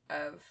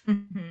of,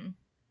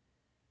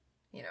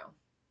 you know,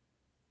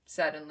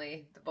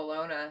 suddenly the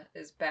Bologna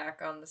is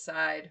back on the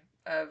side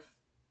of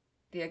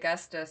the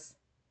Augustus.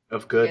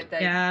 Of good.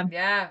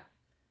 Yeah.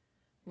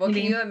 Well,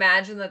 can you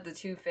imagine that the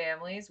two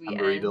families, we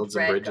end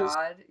Red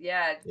God?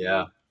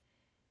 Yeah.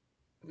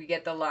 We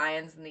get the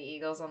Lions and the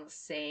Eagles on the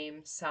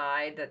same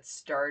side that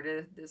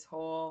started this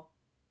whole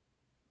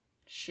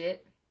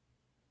shit.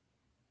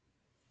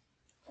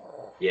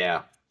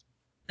 Yeah.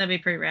 That'd be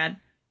pretty rad.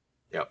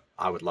 Yep.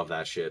 I would love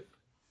that shit.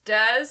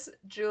 Does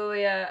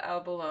Julia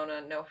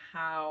Albolona know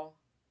how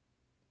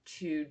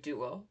to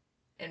duel?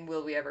 And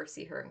will we ever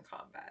see her in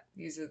combat?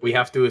 We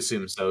have to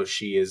assume so.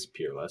 She is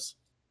peerless.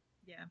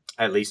 Yeah.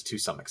 At least to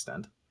some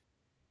extent.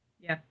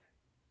 Yeah.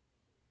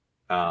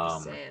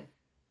 Just saying.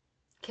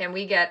 Can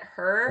we get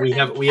her? We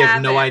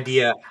have no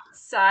idea.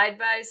 Side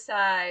by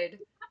side.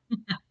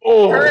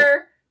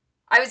 Her.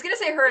 I was gonna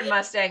say her and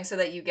Mustang so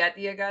that you get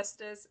the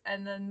Augustus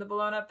and then the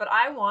Bologna, but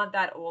I want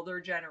that older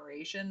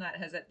generation that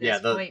has at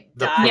this point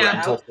died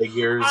parental out.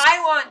 Figures.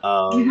 I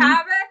want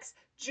Cavex,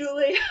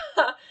 Julia,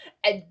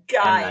 and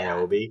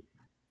Gaia.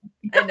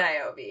 And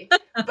Niobe.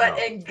 But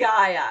and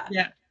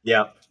Gaia.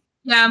 Yeah.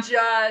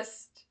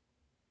 Just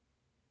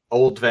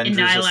old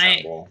Vengers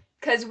assemble.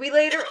 Because we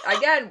later,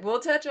 again,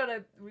 we'll touch on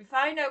it. We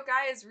find out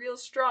Gaia's real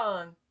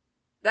strong.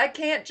 That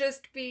can't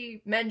just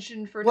be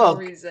mentioned for no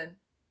reason.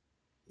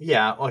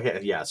 Yeah,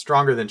 okay, yeah,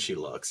 stronger than she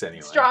looks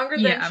anyway. Stronger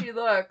than she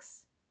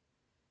looks.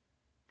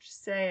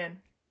 Just saying.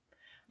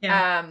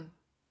 Yeah.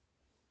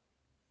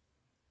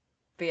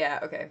 But yeah,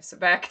 okay, so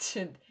back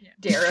to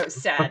Darrow's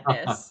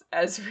sadness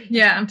as we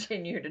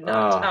continue to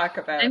not talk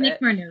about it. I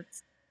make more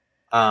notes.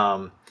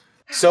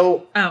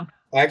 So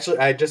actually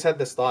I just had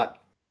this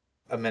thought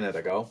a minute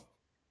ago.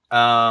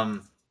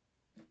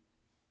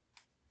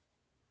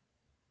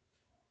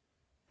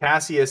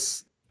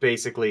 Cassius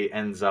basically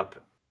ends up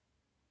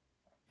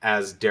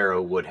as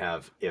Darrow would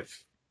have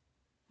if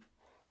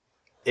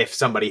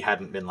somebody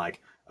hadn't been like,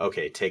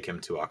 okay, take him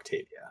to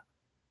Octavia.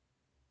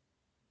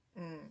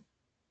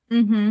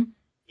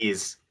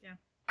 He's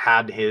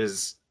had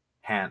his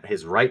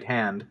right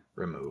hand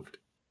removed.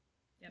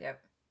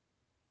 Yep.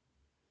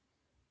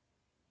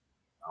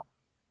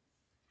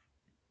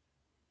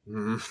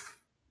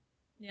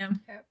 Yeah.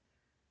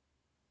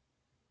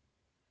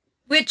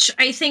 Which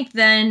I think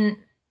then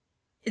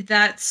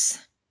that's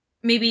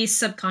maybe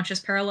subconscious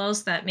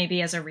parallels that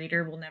maybe as a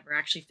reader we'll never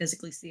actually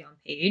physically see on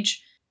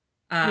page.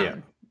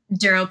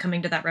 Darrow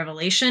coming to that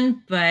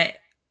revelation, but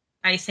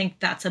I think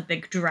that's a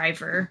big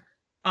driver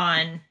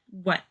on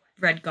what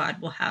Red God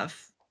will have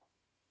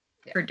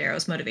for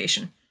Darrow's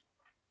motivation.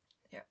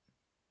 Yeah.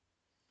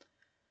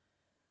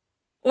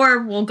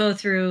 Or we'll go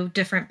through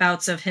different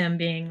bouts of him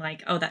being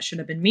like, oh, that should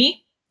have been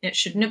me. It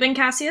shouldn't have been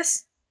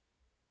Cassius.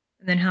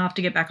 And then he'll have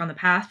to get back on the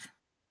path.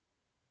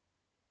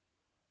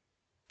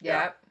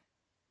 Yep.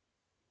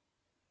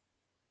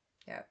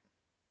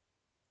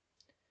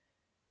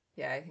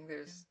 Yeah, I think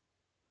there's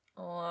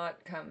a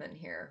lot coming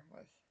here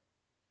with.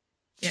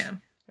 Yeah.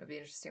 It'll be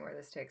interesting where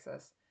this takes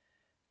us.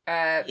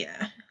 I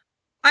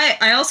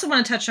also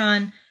want to touch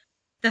on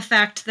the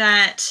fact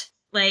that,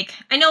 like,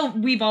 I know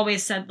we've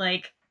always said,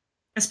 like,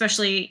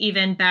 especially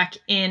even back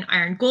in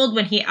Iron Gold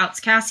when he outs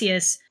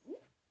Cassius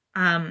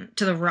to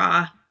the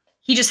Raw,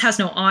 he just has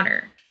no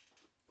honor.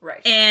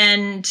 Right.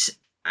 And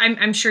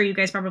I'm sure you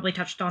guys probably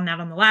touched on that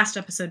on the last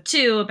episode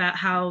too, about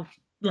how,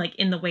 like,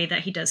 in the way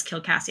that he does kill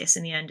Cassius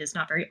in the end is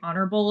not very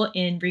honorable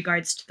in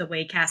regards to the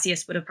way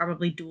Cassius would have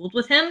probably dueled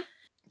with him.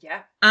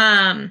 Yeah.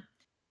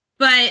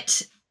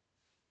 But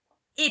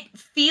it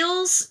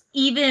feels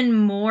even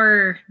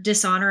more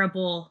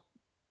dishonorable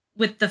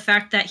with the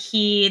fact that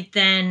he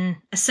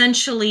then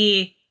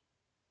essentially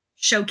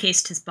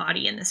showcased his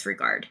body in this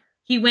regard.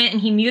 He went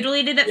and he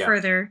mutilated it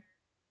further,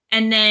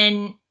 and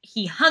then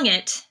he hung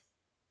it,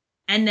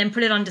 and then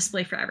put it on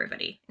display for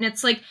everybody. And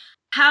it's like,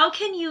 how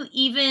can you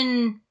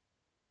even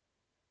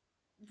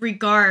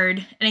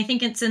regard, and I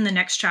think it's in the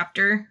next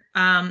chapter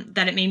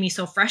that it made me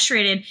so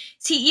frustrated,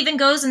 he even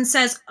goes and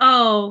says,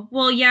 oh,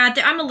 well, yeah,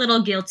 I'm a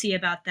little guilty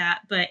about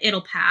that, but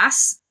it'll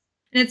pass.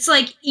 And it's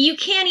like, you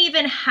can't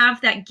even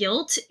have that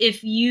guilt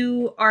if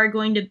you are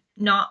going to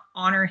not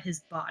honor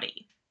his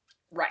body.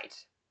 Right.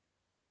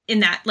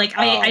 In that, like,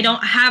 I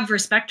don't have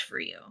respect for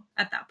you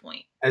at that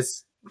point.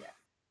 As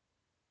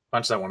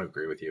much as I want to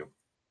agree with you,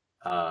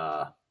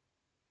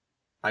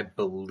 I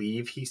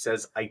believe he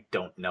says, I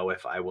don't know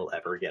if I will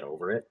ever get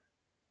over it.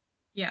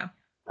 Yeah.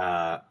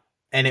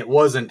 And it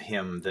wasn't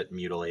him that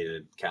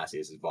mutilated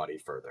Cassius's body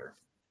further.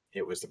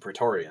 It was the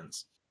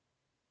Praetorians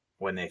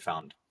when they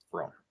found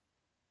Rome.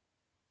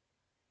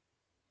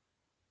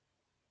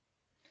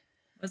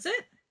 Was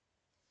it?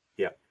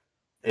 Yeah.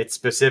 It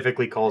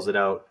specifically calls it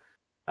out.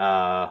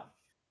 Because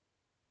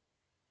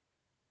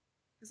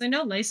I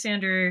know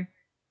Lysander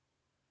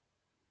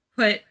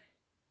put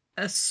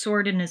a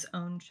sword in his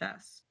own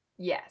chest.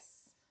 Yes.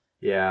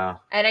 Yeah.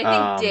 And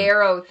I think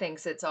Darrow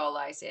thinks it's all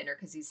Lysander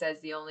because he says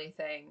the only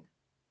thing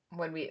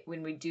when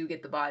we do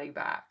get the body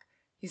back,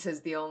 he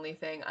says the only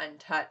thing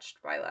untouched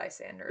by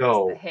Lysander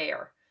is the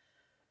hair.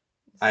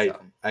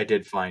 I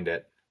did find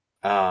it.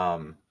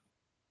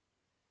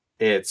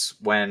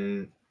 It's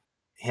when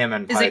him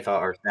and Pytha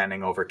are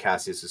standing over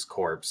Cassius's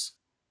corpse.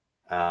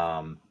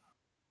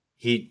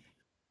 He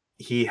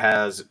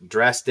has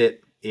dressed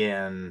it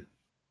in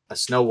a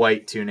snow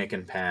white tunic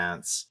and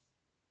pants.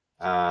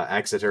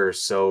 Exeter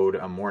sewed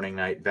a morning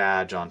night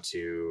badge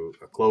onto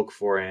a cloak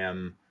for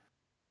him.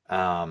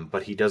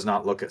 But he does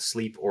not look at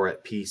sleep or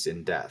at peace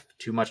in death.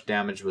 Too much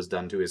damage was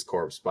done to his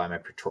corpse by my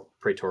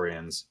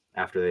Praetorians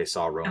after they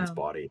saw Rome's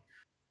body.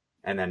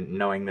 And then,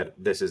 knowing that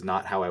this is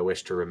not how I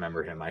wish to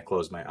remember him, I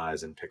close my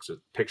eyes and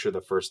picture the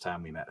first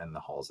time we met in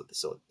the halls of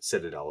the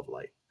Citadel of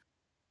Light.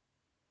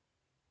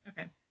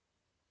 Okay.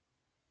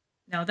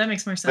 No, that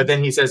makes more sense. But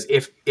then he says,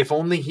 if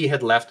only he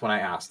had left when I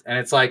asked. And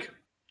it's like,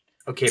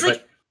 okay, it's but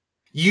like,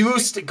 you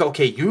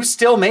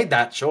still made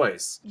that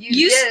choice.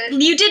 You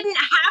didn't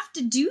have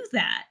to do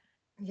that.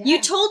 Yeah.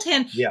 You told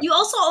him. Yeah. You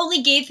also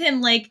only gave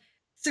him like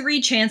 3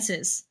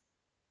 chances.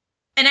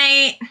 And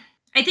I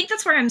think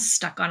that's where I'm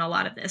stuck on a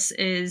lot of this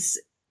is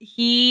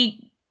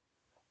he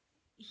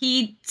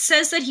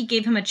says that he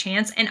gave him a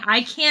chance, and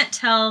I can't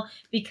tell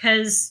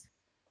because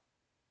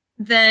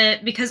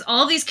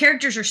all of these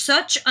characters are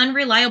such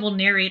unreliable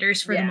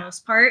narrators for the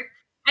most part.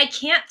 I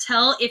can't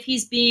tell if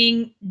he's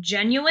being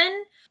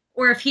genuine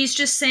or if he's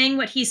just saying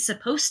what he's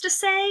supposed to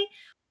say,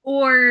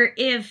 or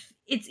if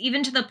it's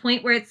even to the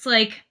point where it's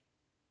like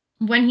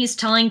when he's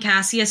telling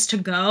Cassius to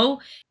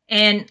go,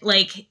 and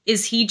like,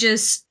 is he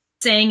just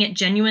saying it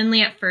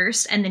genuinely at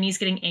first and then he's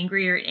getting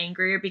angrier and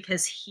angrier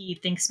because he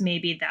thinks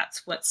maybe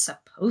that's what's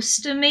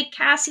supposed to make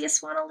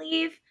Cassius want to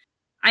leave?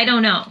 I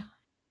don't know.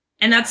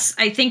 And that's,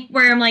 I think,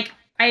 where I'm like,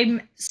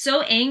 I'm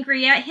so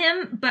angry at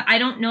him, but I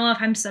don't know if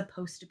I'm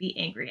supposed to be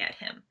angry at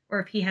him or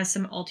if he has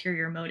some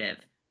ulterior motive.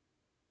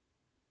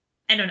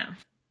 I don't know.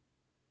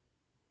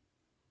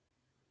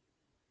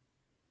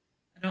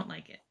 I don't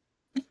like it.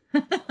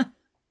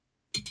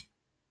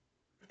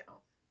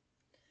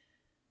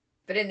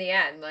 But in the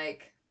end,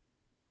 like,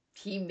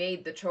 he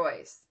made the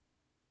choice.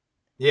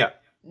 Yeah.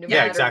 No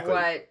matter exactly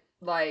what,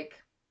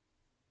 like,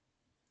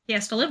 he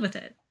has to live with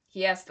it.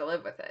 He has to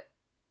live with it.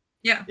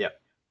 Yeah. Yep.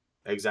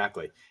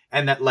 Exactly.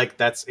 And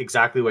that's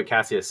exactly what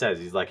Cassius says.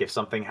 He's like, if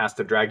something has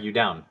to drag you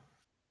down,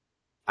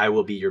 I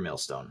will be your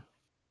millstone.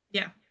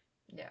 Yeah.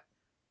 Yeah.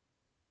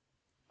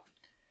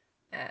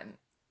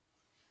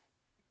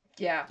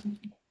 Yeah.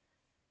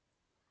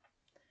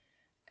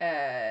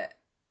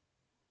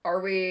 Are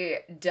we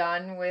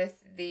done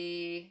with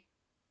the...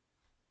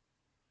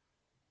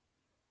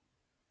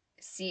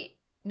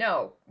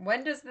 No.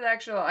 When does the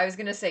actual... I was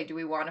going to say, do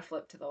we want to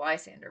flip to the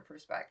Lysander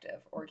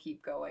perspective or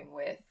keep going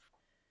with...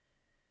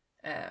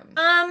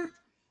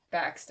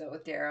 back still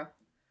with Darrow?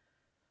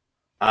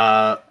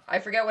 I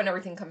forget when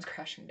everything comes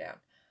crashing down.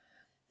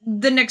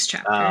 The next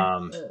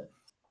chapter.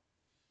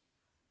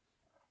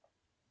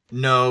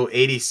 No,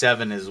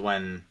 87 is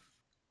when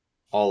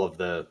all of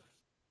the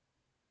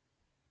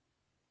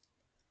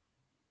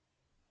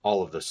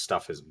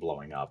stuff is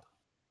blowing up.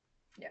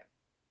 Yeah.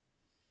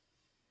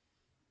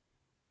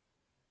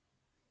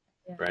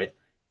 Right?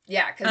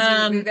 Yeah,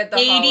 because we get the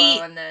 80,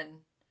 hollow and then...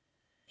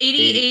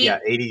 88. Yeah,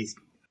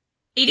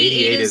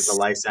 88 is the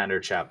Lysander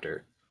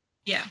chapter.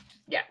 Yeah.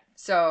 Yeah.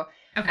 So...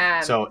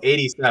 so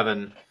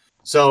 87.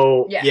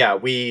 So, yeah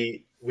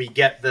we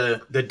get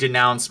the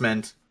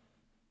denouncement,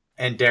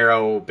 and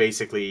Darrow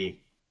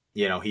basically,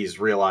 he's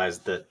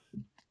realized that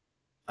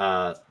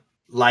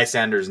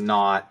Lysander's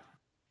not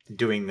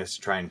doing this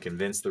to try and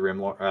convince the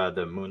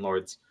Moon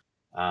Lords.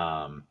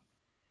 And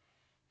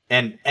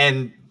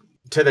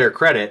to their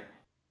credit,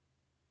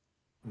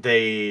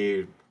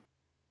 they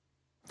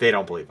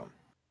don't believe him.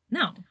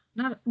 No,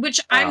 not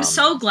which I'm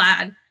so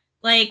glad.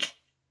 Like,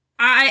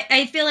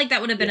 I feel like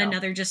that would have been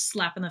another just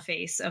slap in the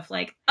face of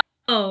like,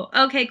 oh,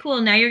 okay, cool.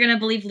 Now you're gonna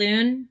believe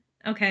Loon.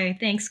 Okay,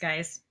 thanks,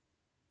 guys.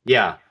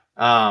 Yeah.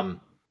 I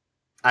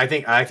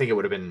think it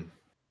would have been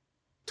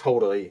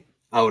totally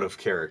out of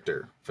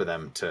character for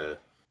them to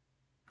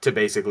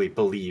basically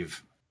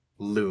believe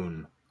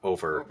Loon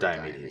over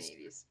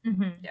Diomedes.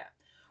 Mm-hmm. Yeah.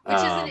 Which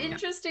is an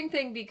interesting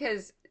thing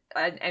because,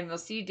 and we'll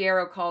see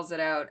Darrow calls it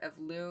out, of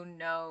Loon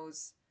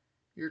knows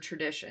your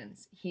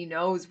traditions. He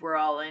knows we're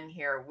all in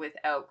here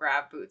without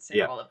grab boots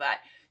and all of that.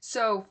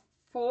 So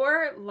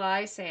for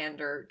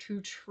Lysander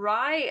to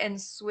try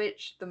and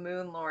switch the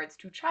Moon Lords,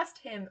 to trust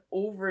him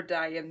over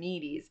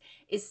Diomedes,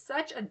 is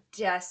such a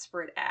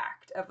desperate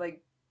act of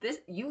like, this,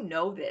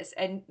 this.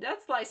 And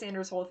that's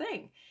Lysander's whole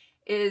thing,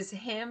 is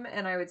him,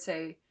 and I would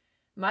say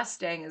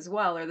Mustang as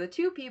well, are the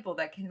two people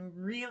that can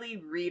really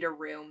read a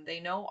room. They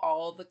know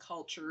all the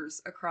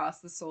cultures across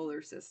the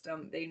solar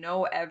system. They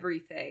know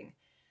everything.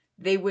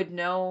 They would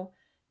know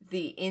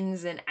the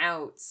ins and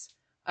outs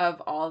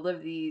of all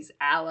of these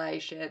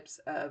allyships,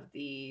 of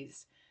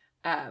these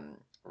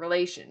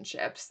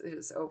relationships,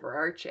 is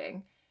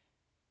overarching.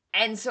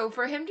 And so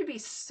for him to be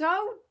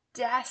so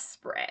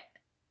desperate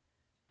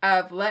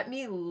of, let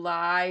me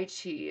lie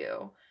to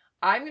you,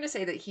 I'm going to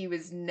say that he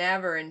was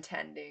never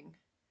intending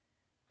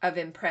of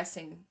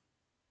impressing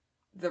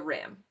the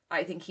Rim.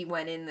 I think he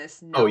went in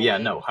this knowing. Oh yeah,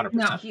 no,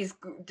 100%. He's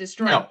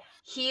destroying. No.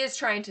 He is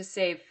trying to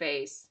save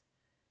face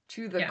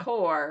to the Yeah.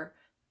 core,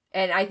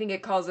 and I think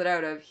it calls it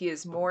out of, he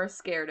is more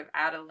scared of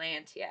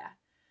Atalantia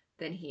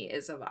than he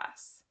is of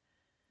us.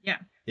 Yeah.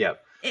 Yeah.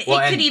 It Well,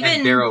 could and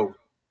even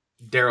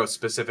Darrow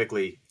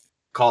specifically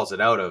calls it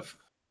out of,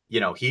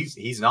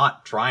 he's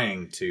not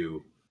trying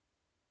to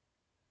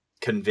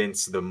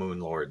convince the Moon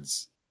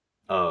Lords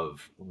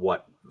of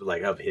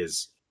of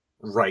his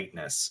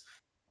rightness,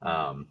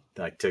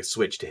 like to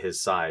switch to his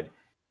side.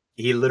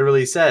 He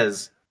literally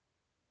says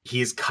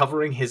he's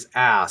covering his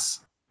ass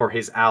for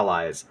his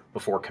allies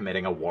before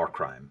committing a war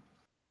crime.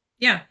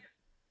 Yeah.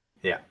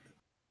 Yeah.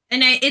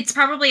 And it's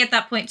probably at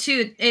that point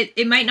too,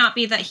 it might not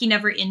be that he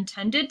never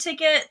intended to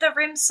get the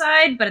Rim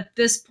side, but at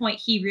this point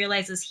he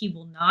realizes he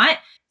will not.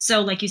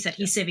 So like you said,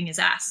 he's saving his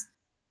ass.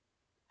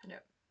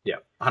 Yeah,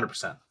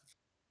 100%.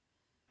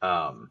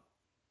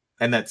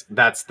 And that's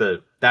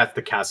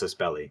the casus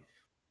belli.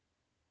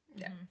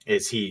 Yeah.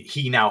 Is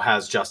he now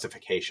has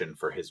justification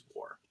for his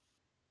war.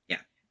 Yeah.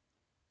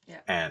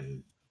 Yeah.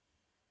 And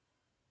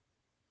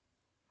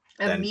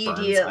then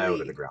immediately burns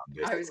out of the ground,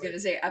 basically. I was going to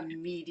say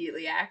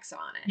immediately acts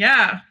on it.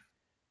 Yeah.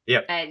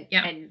 Yep.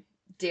 And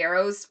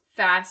Darrow's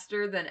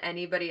faster than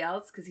anybody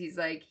else, because he's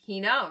like, he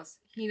knows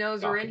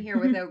we're in here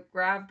without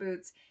grav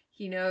boots.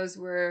 He knows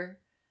we're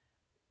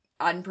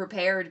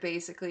unprepared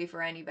basically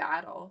for any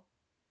battle.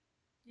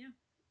 Yeah.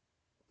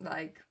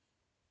 Like,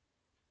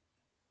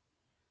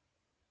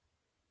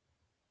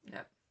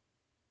 yeah.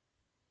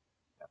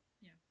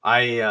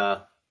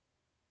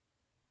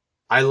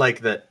 I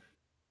like that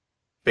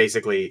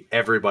basically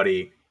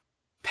everybody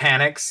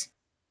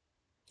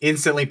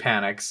instantly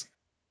panics,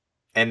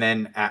 and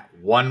then at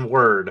one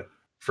word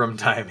from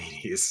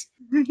Diomedes,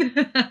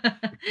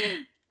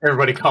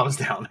 everybody calms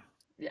down.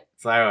 Yeah.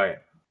 It's like, all right.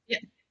 Yeah.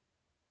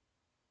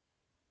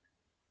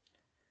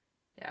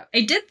 Yeah.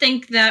 I did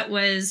think that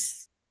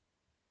was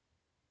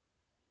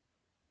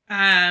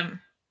I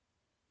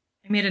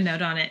made a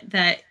note on it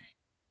that,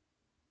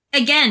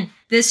 again,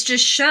 this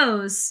just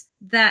shows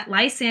that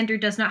Lysander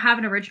does not have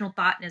an original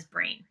thought in his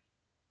brain.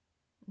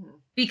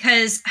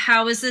 Because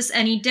how is this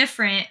any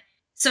different?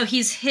 So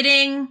he's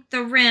hitting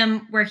the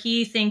Rim where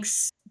he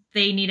thinks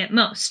they need it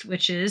most,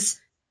 which is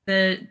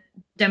the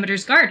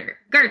Demeter's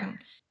garden.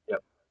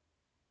 Yep.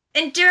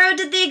 And Darrow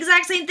did the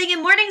exact same thing in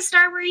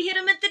Morningstar where he hit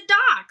him at the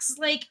docks.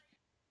 Like,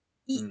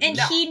 and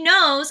he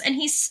knows, and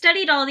he's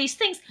studied all these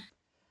things.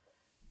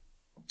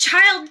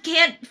 Child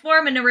can't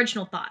form an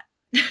original thought.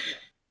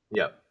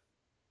 Yep.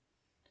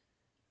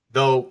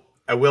 Though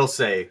I will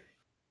say,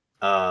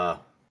 as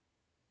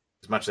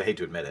much as I hate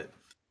to admit it,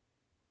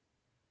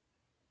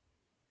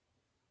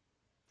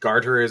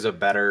 Garter is a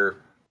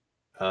better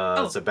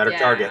it's a better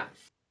target.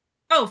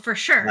 Oh, for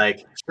sure.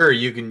 Like, sure,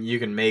 you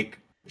can make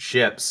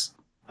ships,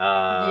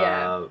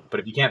 but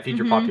if you can't feed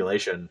your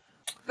population.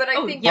 But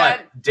I think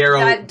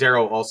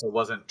Darrow also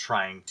wasn't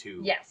trying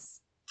to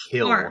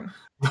kill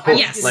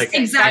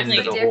exactly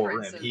end the whole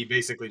Rim. He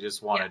basically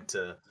just wanted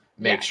to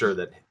make sure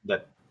that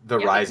the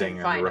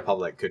Rising and the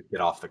Republic could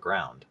get off the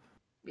ground.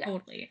 Yeah.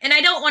 Totally. And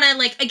I don't want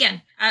to,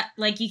 again,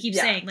 like you keep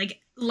saying,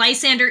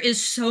 Lysander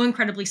is so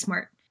incredibly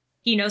smart.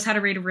 He knows how to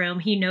read a room.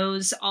 He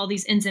knows all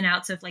these ins and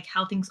outs of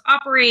how things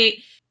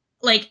operate.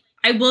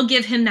 I will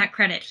give him that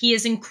credit. He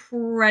is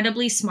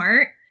incredibly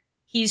smart.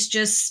 He's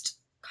just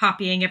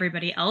copying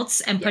everybody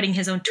else and putting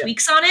his own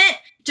tweaks on it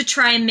to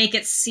try and make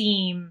it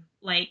seem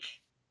like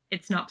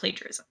it's not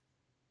plagiarism.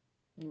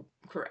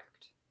 Correct.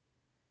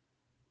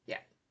 Yeah.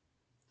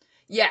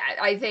 Yeah,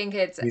 I think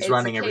he's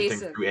running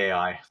everything through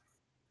AI.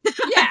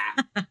 Yeah.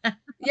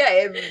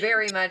 Yeah,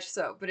 very much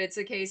so. But it's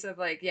a case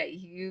of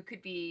you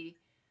could be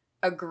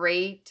a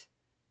great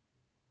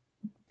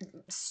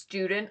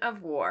student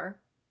of war.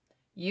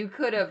 You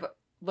could have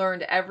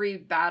learned every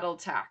battle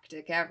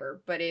tactic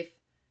ever, but if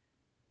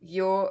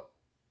you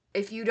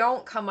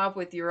don't come up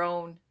with your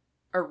own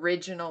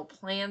original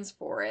plans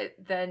for it,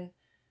 then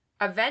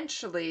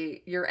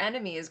eventually your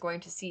enemy is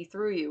going to see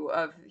through you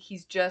of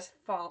he's just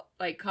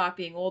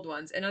copying old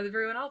ones, and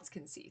everyone else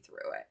can see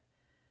through it.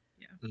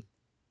 Yeah.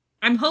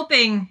 I'm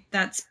hoping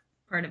that's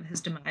part of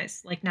his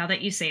demise. Now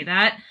that you say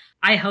that,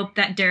 I hope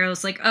that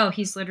Darrow's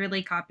he's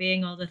literally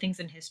copying all the things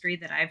in history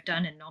that I've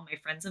done and all my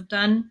friends have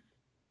done.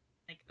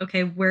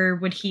 Okay, where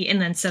would he,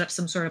 and then set up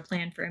some sort of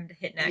plan for him to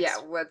hit next. Yeah,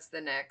 what's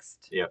the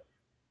next? Yep.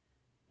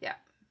 Yeah.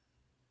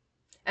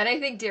 And I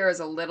think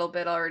Darrow's a little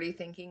bit already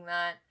thinking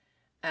that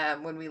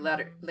when we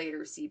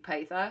later see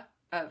Pytha,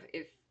 of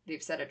if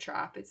they've set a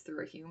trap, it's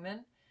through a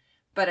human.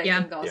 But I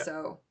think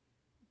also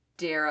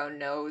Darrow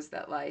knows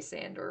that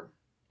Lysander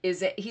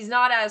he's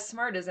not as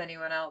smart as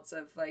anyone else.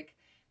 Of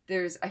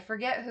there's, I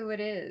forget who it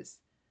is,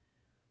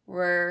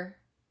 where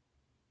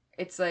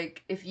it's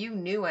if you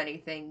knew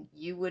anything,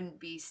 you wouldn't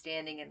be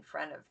standing in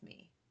front of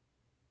me.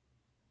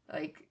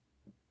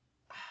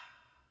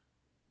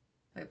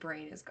 My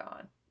brain is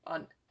gone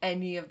on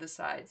any of the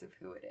sides of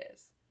who it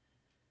is.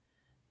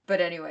 But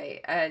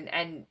anyway,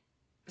 and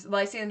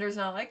Lysander's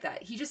not like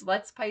that. He just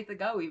lets Pytha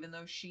go, even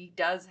though she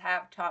does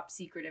have top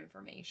secret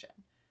information.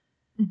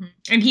 Mm-hmm.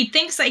 And he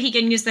thinks that he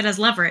can use that as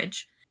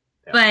leverage.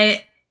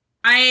 Yeah.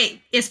 But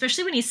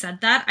especially when he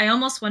said that, I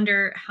almost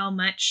wonder how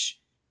much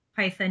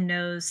Pytha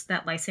knows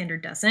that Lysander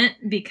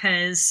doesn't,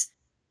 because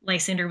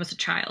Lysander was a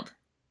child.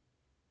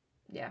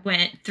 Yeah.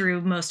 Went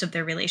through most of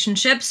their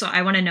relationship. So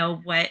I want to know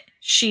what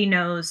she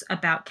knows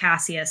about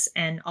Cassius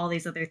and all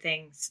these other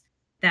things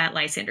that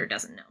Lysander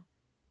doesn't know.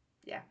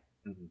 Yeah.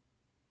 Mm-hmm.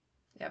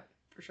 Yep,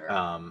 for sure.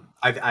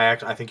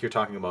 I think you're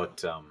talking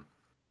about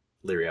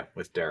Lyria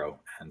with Darrow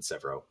and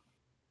Severo.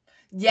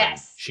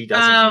 Yes. She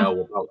doesn't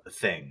know about the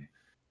thing.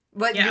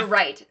 But yeah.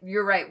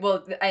 You're right.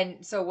 Well, and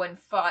so when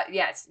Fa,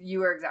 yes,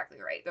 you are exactly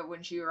right. That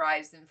when she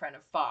arrives in front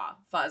of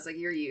Fa's like,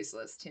 you're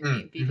useless to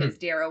me because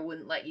Darrow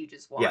wouldn't let you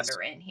just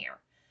wander in here.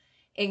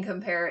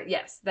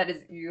 Yes, that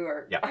is, you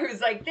are. Yeah. I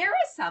was like, there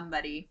is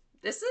somebody.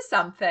 This is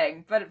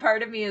something. But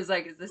part of me is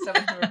like, is this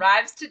someone who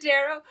arrives to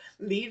Darrow,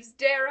 leaves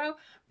Darrow?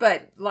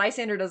 But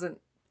Lysander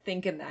doesn't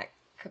think in that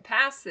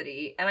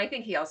capacity. And I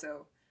think he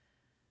also,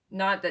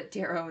 not that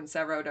Darrow and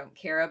Severo don't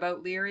care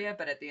about Lyria,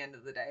 but at the end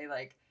of the day,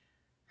 like,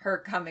 her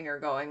coming or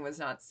going was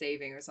not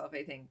saving herself.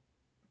 I think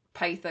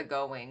Pytha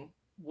going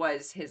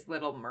was his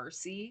little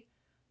mercy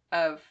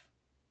of,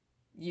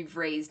 you've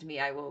raised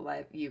me, I will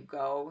let you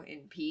go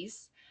in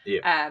peace.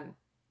 Yeah.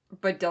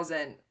 But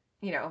doesn't,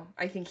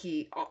 I think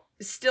he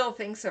still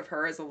thinks of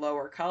her as a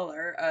lower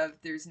color of,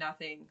 there's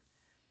nothing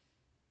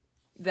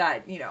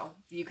that,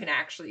 you can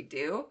actually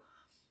do.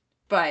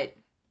 But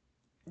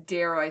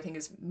Darrow, I think,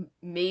 is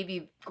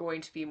maybe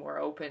going to be more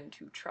open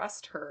to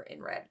trust her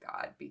in Red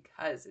God,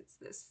 because it's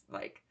this,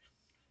 like,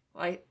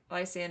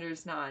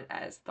 Lysander's not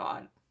as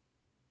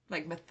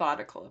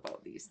methodical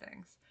about these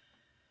things.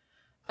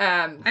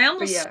 I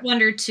almost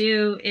wonder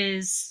too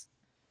is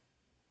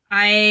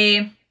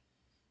I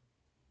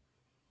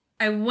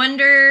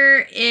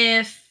wonder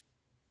if,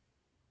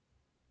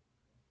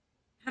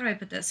 how do I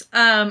put this?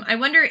 I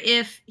wonder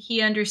if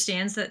he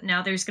understands that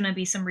now there's going to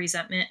be some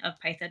resentment of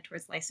Pytha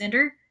towards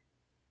Lysander.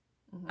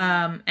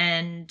 Mm-hmm.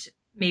 And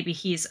maybe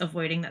he's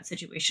avoiding that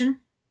situation.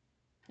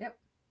 Yep.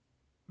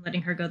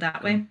 Letting her go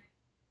that way.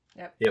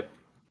 Yep.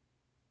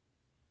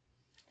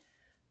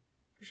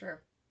 For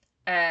sure.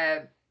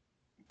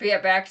 But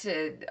yeah, back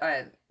to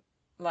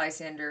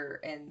Lysander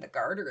and the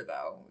Garter,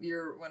 though.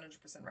 You're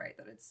 100% right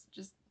that it's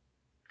just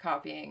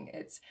copying.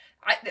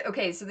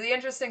 Okay, so the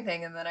interesting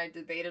thing, and then I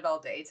debated all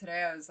day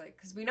today, I was like,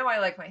 because we know I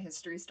like my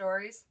history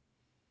stories.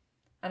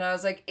 And I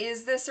was like,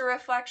 is this a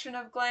reflection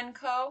of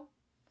Glencoe?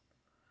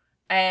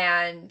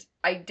 And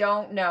I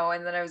don't know.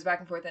 And then I was back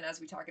and forth, and as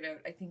we talk it out,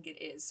 I think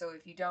it is. So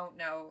if you don't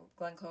know,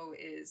 Glencoe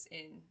is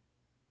in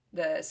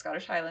the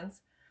Scottish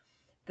Highlands.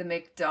 The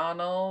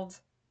MacDonald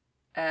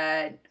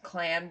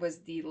clan was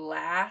the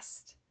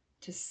last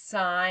to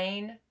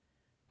sign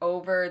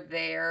over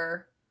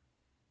their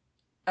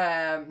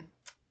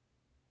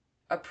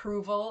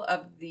approval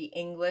of the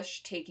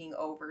English taking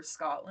over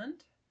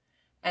Scotland.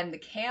 And the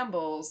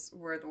Campbells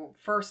were the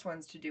first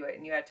ones to do it,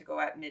 and you had to go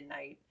at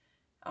midnight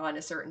on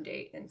a certain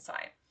date and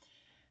sign.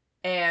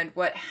 And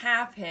what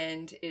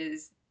happened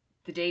is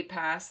the date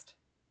passed,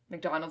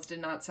 MacDonald's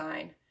did not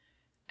sign,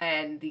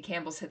 and the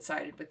Campbells had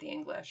sided with the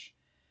English.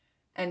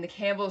 And the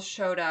Campbells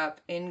showed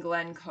up in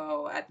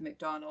Glencoe at the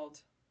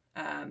MacDonald.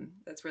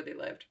 That's where they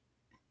lived.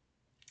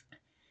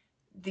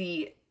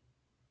 The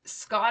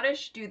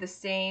Scottish do the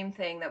same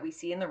thing that we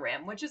see in the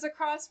Rim, which is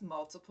across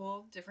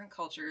multiple different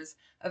cultures,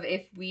 of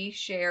if we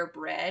share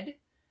bread,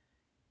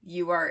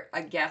 you are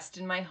a guest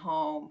in my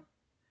home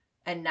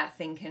and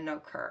nothing can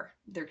occur.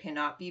 There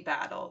cannot be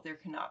battle. There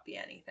cannot be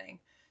anything.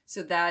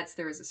 So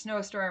there is a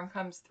snowstorm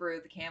comes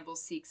through. The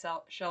Campbells seek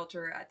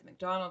shelter at the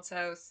MacDonald's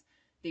house.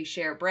 They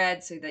share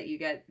bread so that you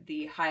get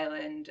the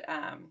Highland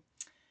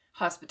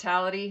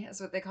hospitality,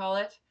 is what they call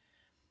it.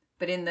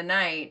 But in the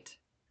night,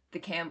 the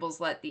Campbells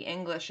let the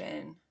English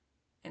in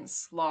and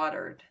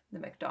slaughtered the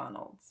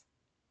MacDonald's.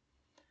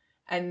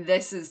 And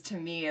this is, to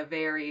me, a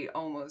very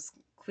almost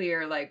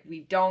clear, like, we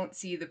don't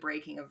see the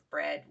breaking of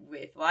bread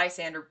with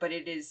Lysander, but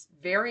it is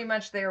very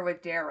much there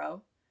with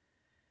Darrow.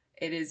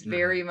 It is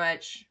very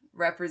much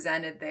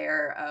represented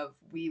there of,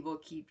 we will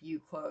keep you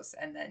close.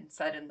 And then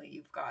suddenly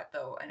you've got,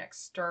 though, an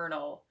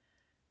external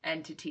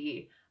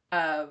entity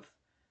of,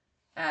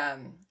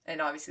 and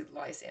obviously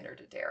Lysander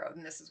to Darrow.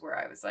 And this is where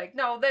I was like,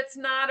 no, that's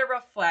not a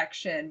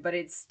reflection, but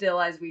it's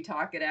still, as we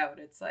talk it out,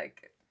 it's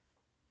like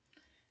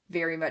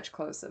very much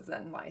closer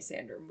than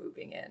Lysander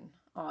moving in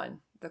on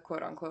the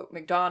quote-unquote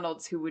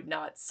MacDonald's, who would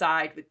not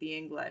side with the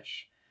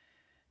English,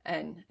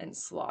 and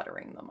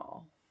slaughtering them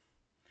all.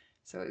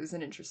 So it was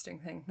an interesting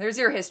thing. There's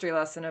your history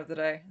lesson of the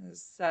day. It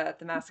was the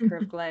Massacre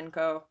of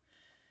Glencoe.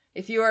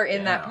 If you are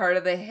in that part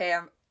of the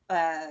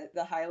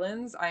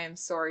Highlands, I am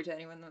sorry to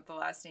anyone with the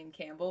last name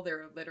Campbell.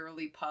 There are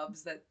literally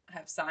pubs that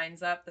have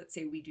signs up that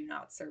say, we do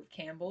not serve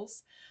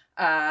Campbells.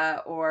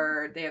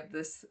 Or they have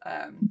this,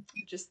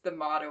 just the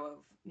motto of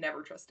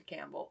never trust a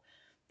Campbell.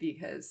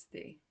 because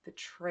they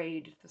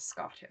betrayed the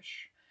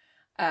Scottish.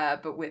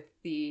 But with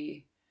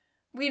we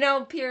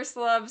know Pierce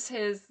loves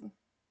his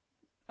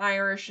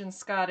Irish and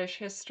Scottish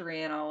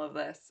history and all of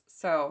this.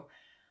 So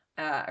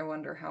I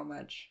wonder how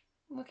much,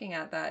 looking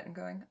at that and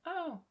going,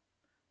 oh,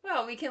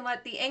 well, we can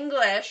let the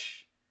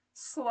English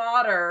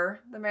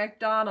slaughter the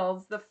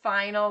MacDonalds, the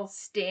final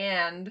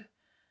stand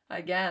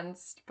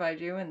against, by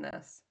doing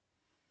this.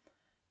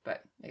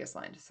 But I guess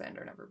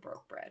Lysander never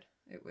broke bread.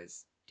 It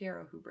was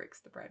Darrow who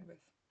breaks the bread with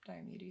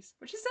Diomedes,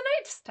 which is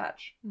a nice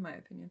touch, in my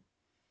opinion.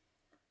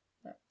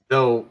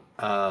 Though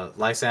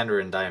Lysander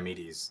and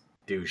Diomedes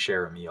do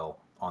share a meal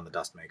on the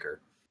Dustmaker.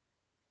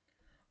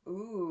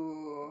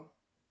 Ooh,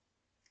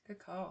 good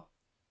call.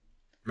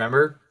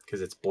 Remember?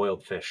 Because it's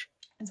boiled fish.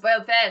 It's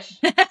boiled fish.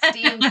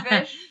 Steamed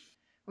fish.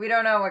 We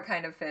don't know what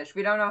kind of fish.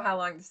 We don't know how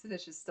long this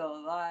fish is still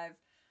alive.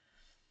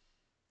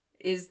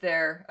 Is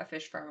there a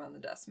fish farm on the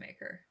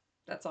Dustmaker?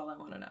 That's all I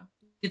want to know.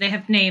 Do they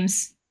have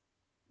names?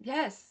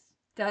 Yes.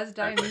 Does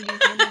Diomedes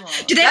name them all?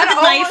 Do they have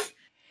a knife?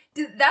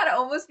 That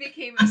almost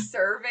became a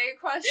survey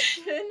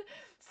question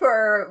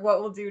for what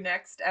we'll do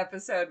next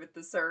episode with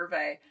the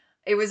survey.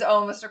 It was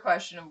almost a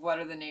question of what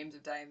are the names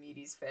of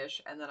Diomedes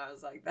fish, and then I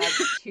was like,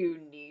 that's too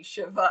niche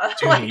of a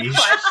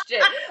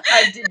question.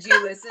 Did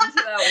you listen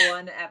to that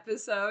one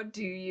episode?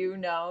 Do you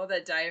know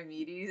that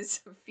Diomedes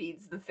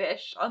feeds the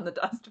fish on the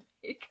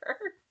Dustmaker?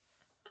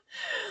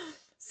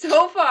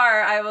 So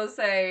far, I will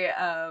say,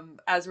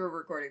 as we're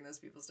recording this,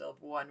 people still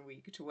have 1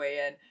 week to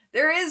weigh in.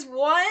 There is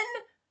one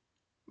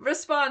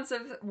response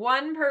of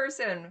one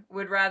person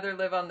would rather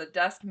live on the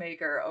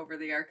Dustmaker over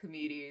the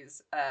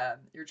Archimedes.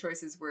 Your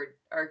choices were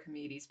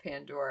Archimedes,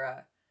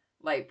 Pandora,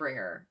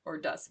 Lightbringer, or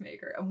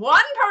Dustmaker. And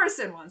one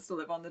person wants to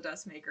live on the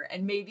Dustmaker,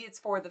 and maybe it's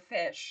for the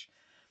fish.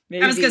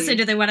 Maybe. I was gonna say,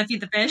 do they want to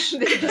feed the fish?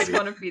 They just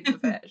want to feed the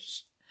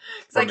fish.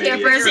 I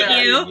can't first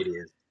at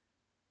you.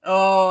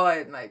 Oh,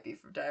 it might be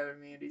for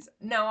Diomedes.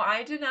 No,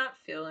 I did not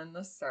fill in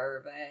the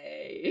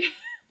survey.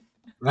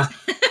 Dang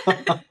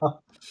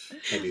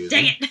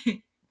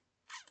it.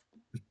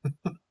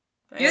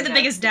 You're the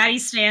biggest daddy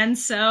stan,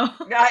 so.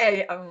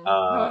 Yeah.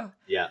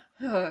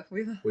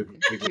 We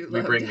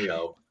bring the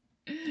O.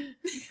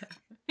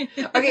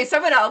 Okay,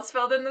 someone else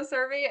filled in the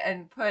survey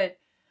and put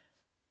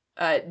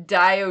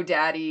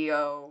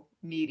Dio-Daddy-O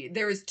needy.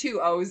 There was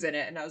 2 O's in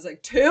it, and I was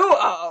like, 2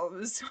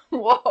 O's?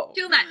 Whoa.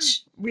 Too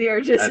much. We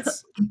are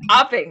just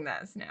upping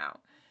this now.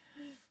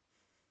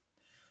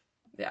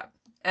 Yeah.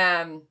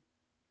 But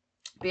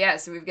yeah,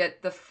 so we've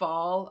got the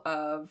fall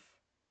of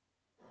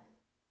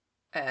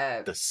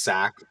the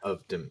sack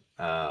of the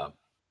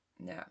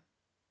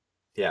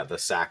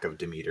sack of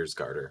Demeter's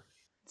Garter.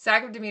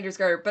 Sack of Demeter's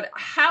Garter, but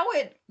how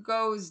it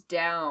goes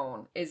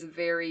down is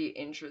very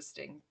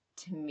interesting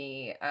to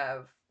me,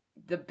 of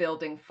the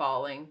building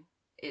falling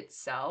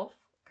itself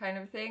kind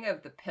of thing,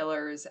 of the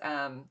pillars,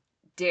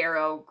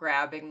 Darrow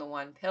grabbing the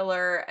one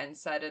pillar and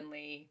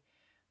suddenly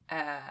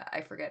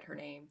I forget her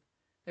name.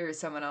 There is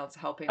someone else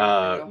helping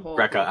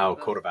Greca Au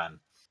Corvan.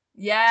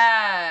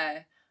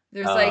 Yeah.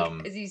 There's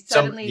is he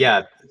suddenly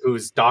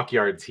whose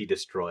dockyards he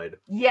destroyed.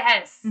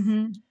 Yes.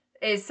 Mm-hmm.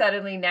 Is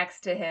suddenly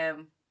next to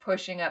him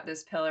pushing up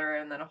this pillar,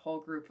 and then a whole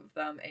group of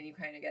them, and you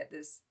kind of get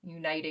this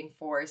uniting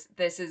force.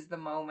 This is the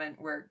moment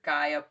where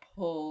Gaia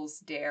pulls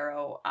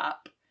Darrow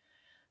up.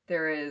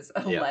 There is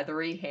a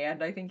leathery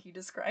hand, I think he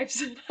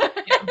describes it.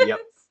 Yep.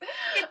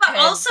 But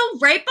also,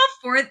 right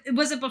before,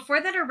 was it before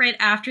that or right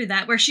after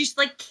that, where she's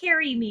like,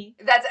 carry me?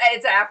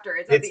 It's after.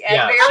 It's at the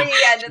very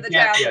end of the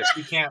chapter. Yeah,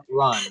 she can't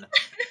run.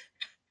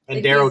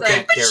 And Darrow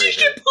can't carry her. But she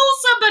can pull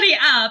somebody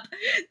up.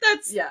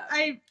 That's,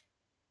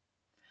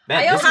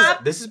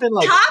 this has been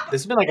like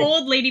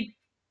old lady.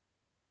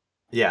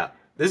 Yeah,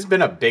 this has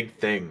been a big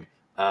thing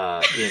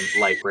in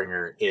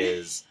Lightbringer.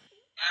 Is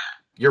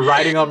you're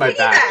riding on my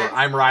back, or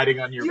I'm riding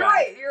on your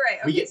back. You're right.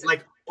 Okay, we get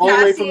like all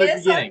the way from the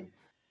beginning.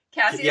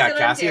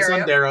 Cassius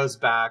on Darrow's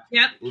back.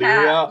 Yep.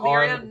 Lyria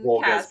on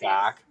Volga's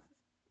back.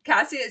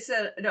 Cassius.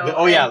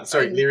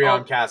 Lyria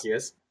on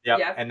Cassius.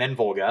 Yep. And then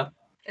Volga.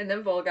 And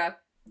then Volga.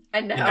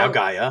 And now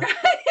Gaia.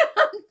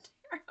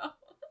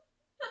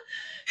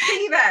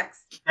 Piggybacks.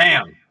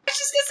 Damn. I was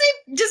just gonna say,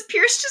 does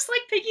Pierce just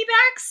like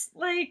piggybacks?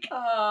 Like,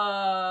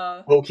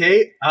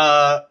 okay,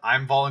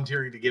 I'm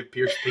volunteering to give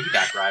Pierce a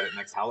piggyback ride at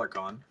next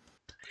HowlerCon.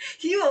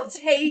 He will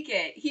take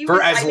it.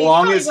 As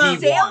long as he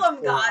Salem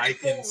wants, got I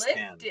can lifted.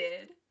 stand.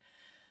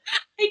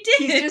 I did.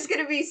 He's just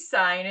gonna be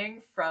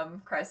signing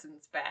from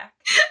Crescent's back.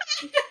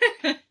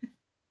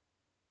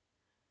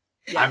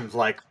 I'm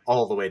like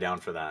all the way down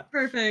for that.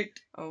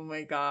 Perfect. Oh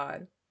my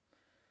god.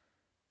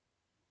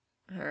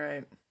 All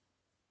right.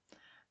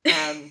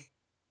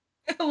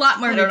 A lot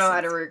more. I don't know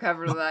how to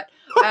recover that.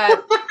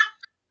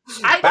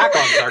 Back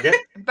on target.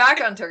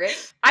 Back on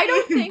target. I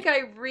don't think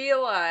I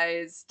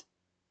realized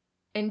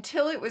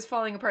until it was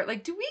falling apart.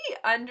 Like, do we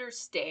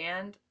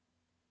understand?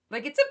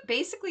 Like, it's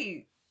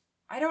basically.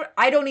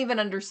 I don't even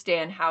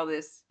understand how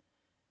this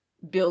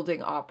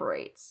building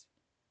operates.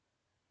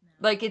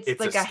 Like, it's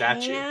like a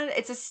statue. hand.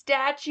 It's a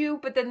statue,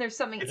 but then there's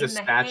something in the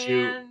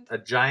statue, hand. a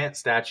giant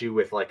statue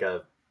with like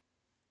a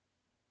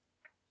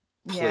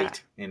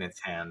plate in its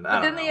hand.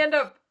 But then they end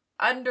up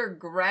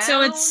underground.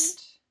 So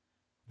it's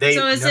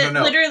No.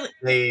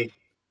 literally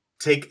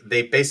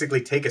They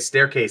basically take a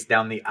staircase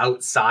down the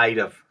outside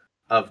of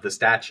the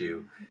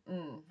statue,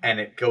 and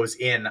it goes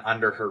in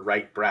under her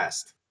right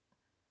breast.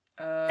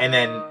 And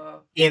then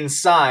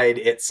inside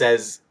it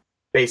says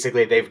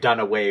basically they've done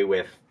away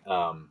with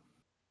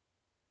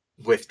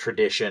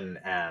tradition,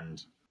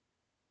 and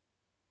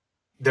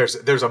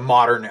there's a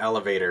modern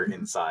elevator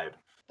inside.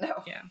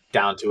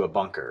 Down to a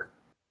bunker.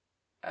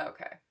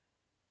 Okay.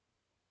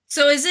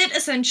 So is it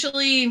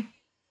essentially,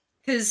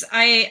 because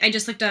I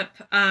just looked up,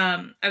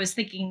 I was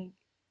thinking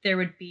there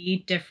would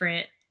be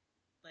different,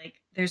 like,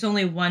 there's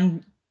only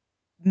one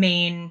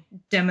main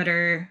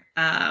Demeter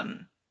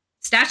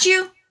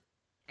statue,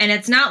 and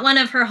it's not one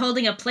of her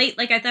holding a plate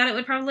like I thought it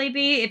would probably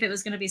be if it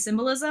was going to be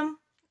symbolism.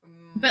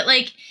 But,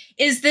 like,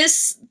 is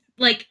this,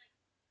 like,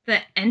 the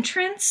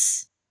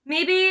entrance,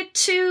 maybe,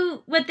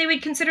 to what they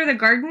would consider the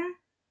garden?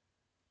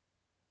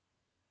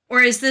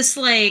 Or is this,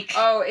 like...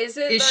 Oh, is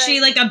it... Is she,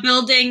 like, a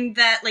building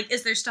that, like,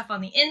 is there stuff on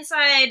the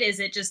inside?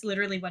 Is it just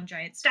literally one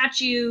giant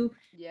statue?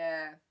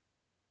 Yeah.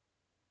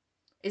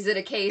 Is it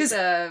a case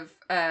of,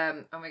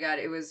 oh my god,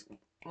 it was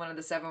one of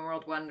the 7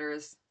 world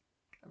wonders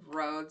of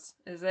roads,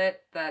 is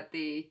it? That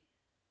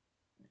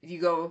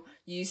you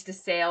used to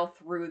sail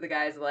through the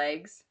guy's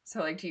legs.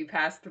 So, like, do you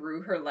pass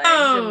through her legs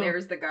and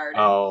there's the garden?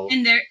 Oh.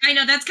 And there, I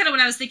know, that's kind of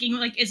what I was thinking.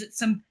 Like, is it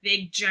some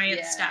big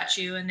giant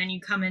statue and then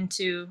you come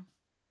into...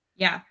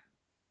 Yeah.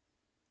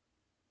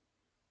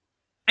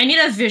 I need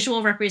a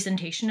visual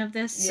representation of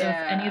this. So if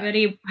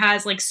anybody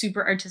has, like,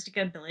 super artistic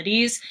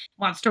abilities,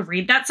 wants to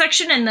read that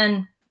section and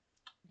then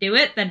do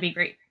it, that'd be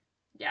great.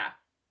 Yeah.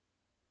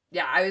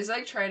 Yeah, I was,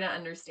 like, trying to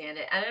understand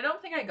it. And I don't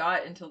think I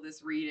got until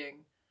this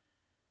reading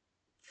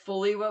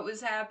fully what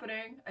was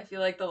happening. I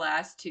feel like the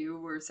last 2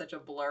 were such a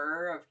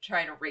blur of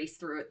trying to race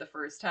through it the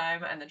first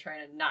time and then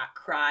trying to not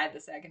cry the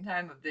second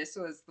time. Of this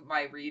was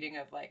my reading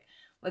of, like,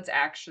 let's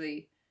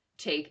actually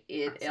take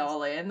it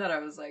all in, that I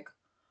was like,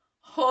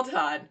 hold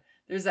on.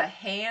 There's a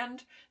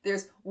hand.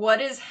 There's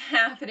what is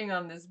happening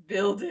on this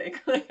building.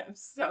 Like, I'm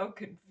so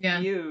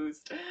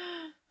confused. Yeah.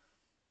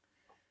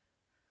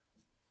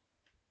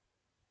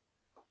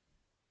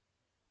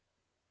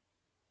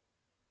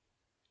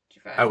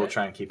 I will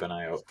try and keep an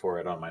eye out for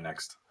it on my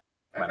next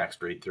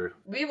read through.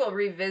 We will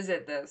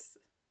revisit this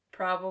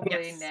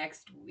probably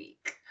next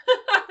week.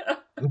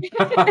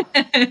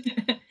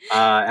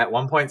 At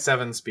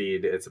 1.7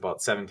 speed, it's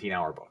about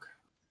 17-hour book.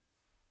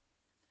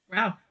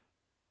 Wow.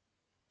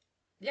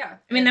 Yeah.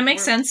 I mean, that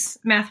makes sense,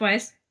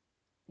 math-wise.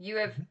 You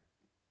have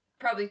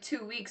probably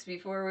 2 weeks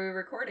before we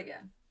record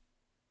again.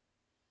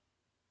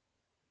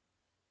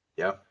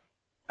 Yeah.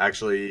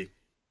 Actually,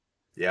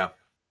 yeah.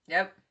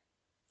 Yep.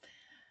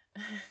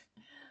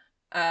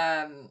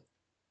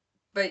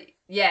 But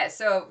yeah,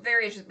 so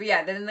very interesting. But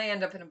yeah, then they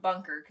end up in a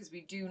bunker because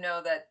we do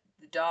know that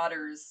the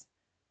daughters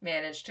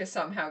managed to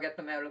somehow get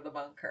them out of the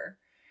bunker.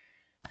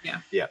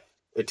 Yeah. Yeah.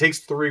 It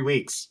takes 3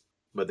 weeks,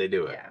 but they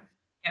do it. Yeah.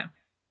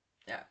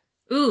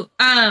 Ooh,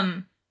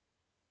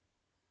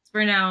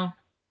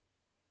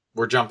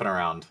 we're jumping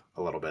around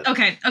a little bit.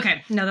 Okay.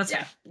 No, that's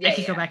fine. I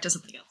can go back to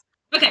something else.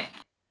 Okay.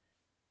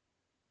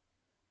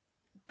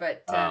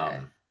 But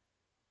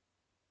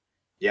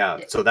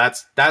so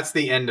that's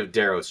the end of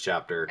Darrow's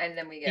chapter. And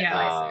then we get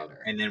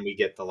Lysander. And then we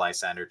get the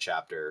Lysander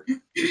chapter.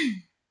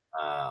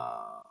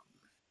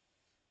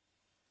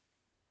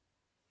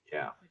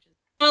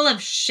 Full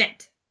of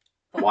shit.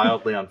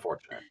 Wildly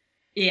unfortunate.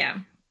 Yeah.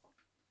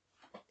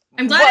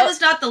 I'm glad it was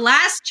not the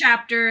last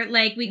chapter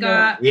like we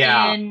got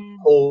in...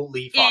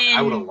 Holy fuck. I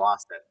would have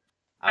lost it.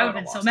 I would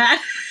have been so mad.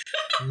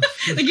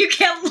 Like, you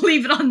can't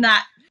leave it on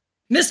that,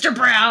 Mr.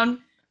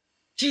 Brown.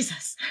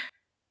 Jesus.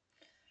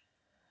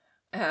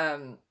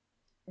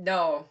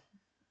 No.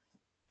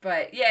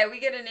 But, yeah,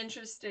 we get an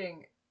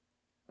interesting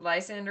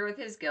Lysander with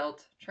his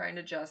guilt, trying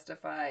to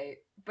justify...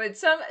 But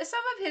some of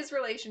his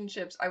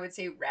relationships, I would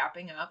say,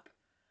 wrapping up,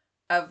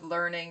 of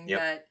learning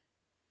that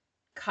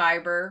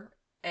Kyber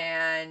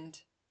and...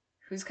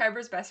 Who's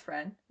Kyber's best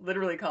friend?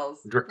 Literally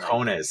calls...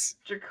 Draconis.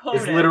 Draconis.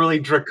 It's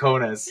literally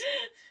Draconis.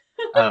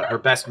 Her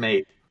best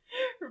mate.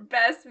 Her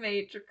best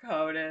mate,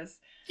 Draconis.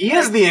 He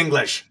is the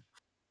English.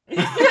 See?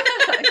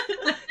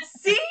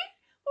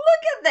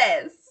 Look at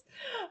this.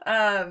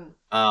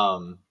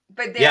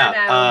 But they're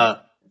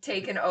now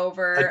taken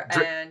over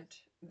and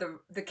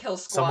the kill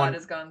squad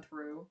has gone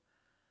through.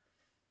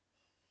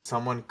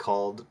 Someone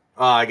called...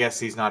 I guess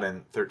he's not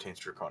in 13th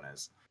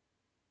Draconis.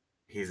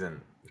 He's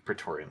in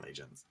Praetorian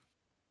Legions.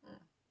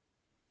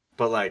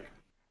 But, like...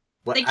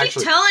 They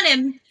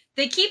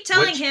keep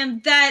telling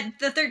him that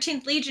the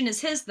 13th Legion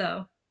is his,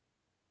 though.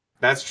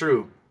 That's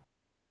true.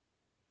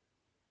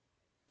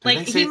 Like,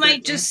 he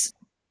might just...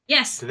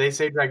 Yes. Do they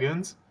say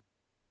Dragoons?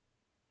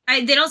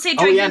 They don't say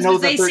Dragoons, but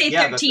they say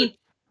 13th.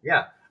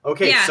 Yeah.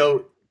 Okay,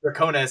 so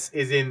Draconis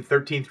is in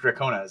 13th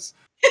Draconis.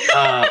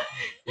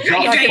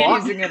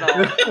 Using it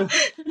all.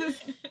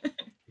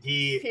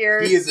 He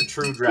is a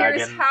true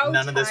dragon.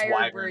 None of this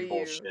wyvern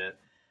bullshit.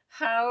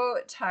 How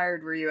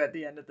tired were you at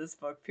the end of this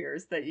book,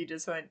 Pierce, that you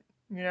just went,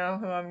 you know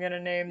who I'm going to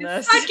name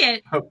this? Fuck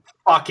it.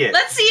 Fuck it.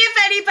 Let's see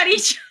if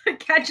anybody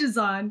catches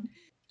on.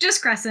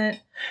 Just Crescent.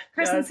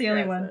 Crescent's the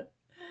only one.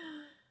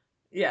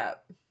 Yeah.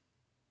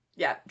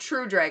 Yeah.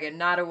 True dragon,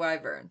 not a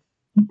wyvern.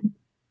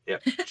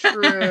 Yep.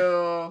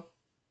 True.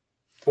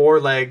 4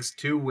 legs,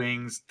 2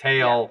 wings,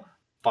 tail,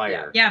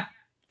 fire. Yeah.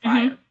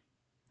 Fire. Mhm.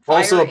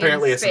 Also Fire in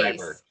apparently a space.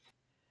 sniper.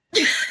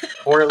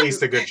 Or at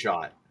least a good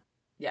shot.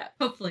 Yeah.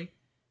 Hopefully.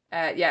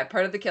 Yeah,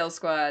 part of the kill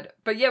squad.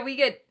 But yeah, we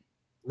get...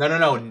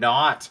 No,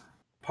 not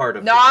part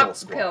of the kill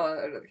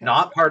squad.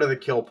 Not part of the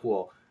kill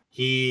pool.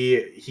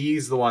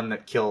 He's the one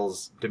that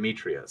kills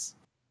Demetrius.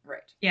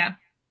 Right. Yeah.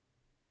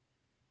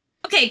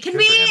 Okay, can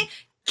Good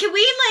for him.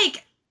 we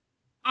like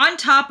on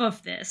top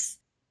of this?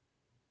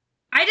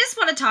 I just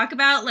want to talk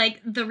about like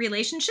the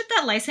relationship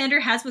that Lysander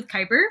has with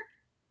Kyber.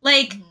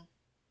 Like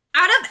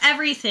out of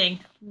everything,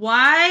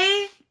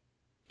 why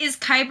is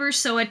Kyber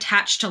so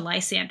attached to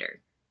Lysander?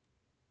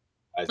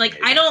 Like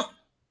I don't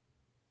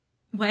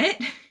What?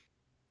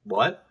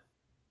 What?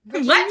 What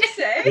did What? you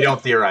say? We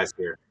don't theorize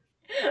here.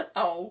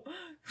 Oh.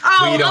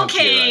 Oh, We don't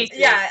okay. theorize here.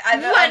 Yeah, I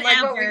like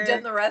what we've Whatever.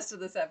 done the rest of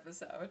this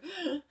episode.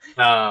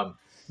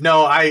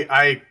 No,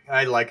 I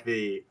like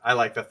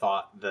the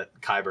thought that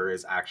Kyber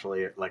is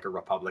actually like a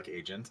Republic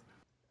agent.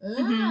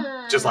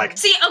 Just like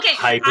See, okay,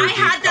 hyper I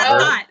had deep that cover.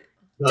 thought.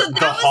 The, So that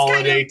the was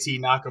Holiday kind of- T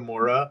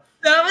Nakamura.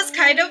 That was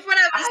kind of what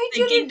I was I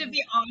thinking, didn't- to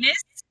be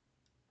honest.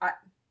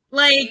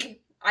 Like,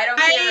 I don't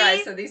I-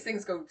 theorize, so these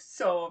things go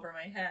so over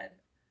my head.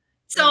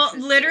 So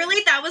Interesting. literally,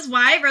 that was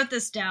why I wrote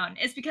this down.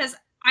 It's because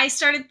I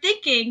started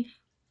thinking,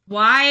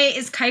 why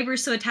is Kyber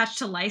so attached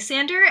to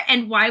Lysander,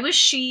 and why was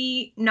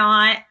she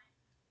not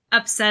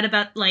upset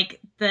about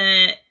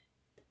why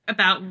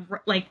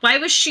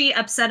was she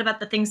upset about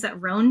the things that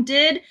Roan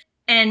did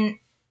and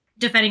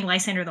defending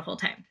Lysander the whole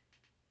time,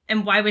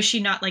 and why was she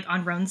not like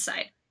on Roan's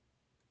side?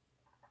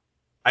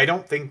 I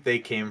don't think they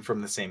came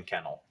from the same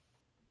kennel.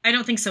 I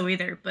don't think so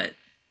either, but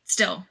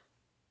still,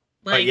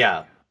 But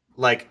yeah,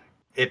 like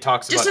it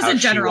talks Just about as how a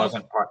general. she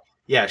wasn't part.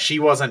 Yeah, she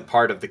wasn't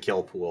part of the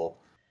kill pool.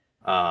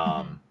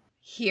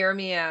 Hear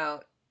me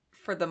out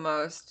for the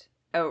most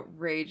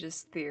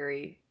outrageous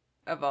theory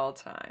of all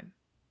time.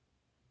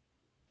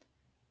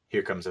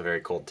 Here comes a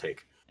very cold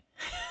take.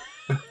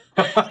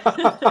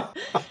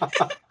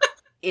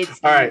 It's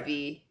All right.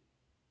 Eevee.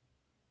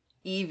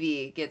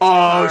 Eevee gets Oh,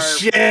 carved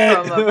shit!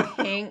 from a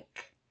pink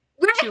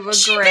to a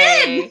She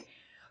gray.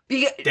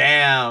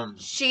 Damn.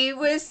 She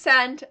was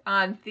sent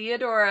on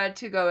Theodora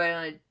to go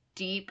on a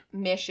deep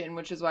mission,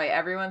 which is why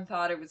everyone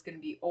thought it was going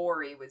to be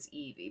Ori was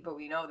Eevee, but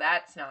we know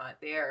that's not.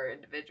 They are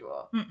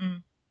individual.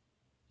 Mm-mm.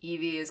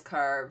 Eevee is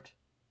carved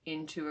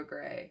into a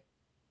gray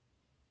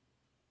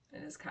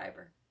and is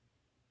Kyber.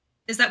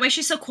 Is that why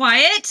she's so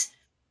quiet?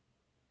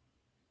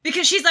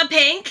 Because she's a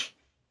pink?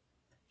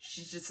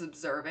 She's just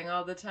observing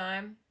all the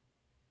time.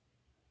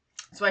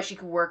 That's why she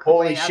could work her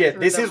Holy way up shit.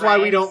 through This the is why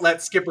we ranks. don't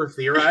let Skipper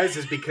theorize,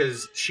 is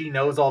because she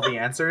knows all the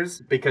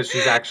answers, because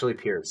she's actually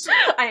Pierce.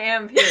 I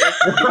am Pierce.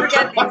 We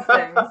forget these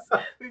things.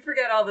 We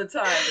forget all the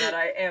time that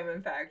I am,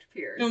 in fact,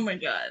 Pierce. Oh my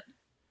god.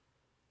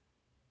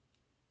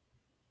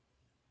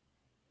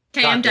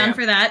 Okay, God I'm down damn.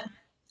 for that.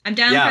 I'm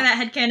down Yeah. for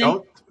that headcanon.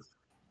 Don't.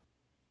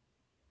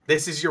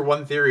 This is your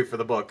one theory for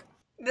the book.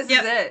 This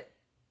Yep. is it.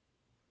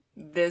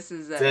 This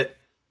is That's it. it.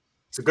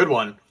 It's a good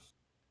one.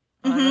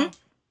 Mhm.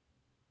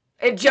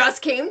 It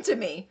just came to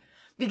me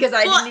because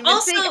I Well, didn't even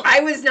also- think.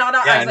 I was not. Yeah,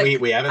 I was and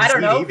like, we haven't I don't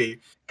seen know. Eevee.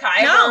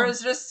 Kyber No.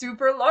 is just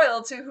super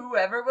loyal to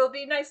whoever will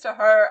be nice to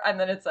her, and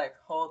then it's like,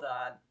 hold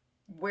on,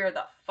 where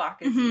the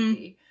fuck is Mhm.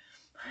 Eevee?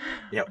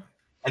 Yep.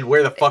 And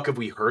where the fuck have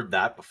we heard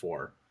that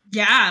before?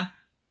 Yeah.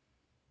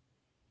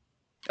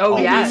 Oh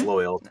Always yeah,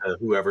 loyal to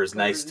whoever's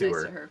nice to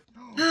Whoever's her.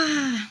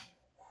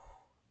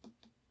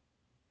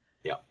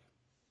 yeah.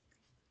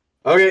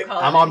 Okay,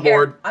 Calling I'm it on here.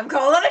 board. I'm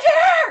calling it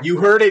here. You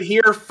heard it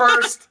here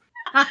first.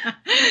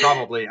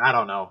 Probably. I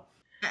don't know.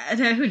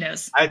 Who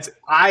knows?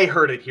 I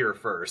heard it here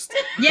first.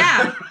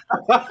 Yeah.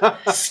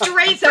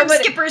 Straight from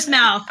Somebody- Skipper's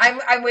mouth.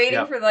 I'm waiting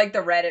Yeah. for like the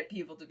Reddit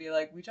people to be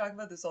like, we talk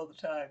about this all the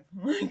time.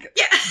 Like,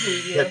 Yeah.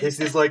 Yeah, this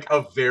is like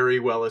a very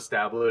well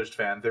established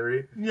fan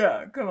theory.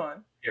 yeah, come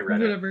on. Yeah,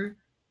 Reddit. Whatever.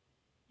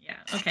 Yeah,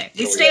 okay.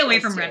 We So stay yeah, away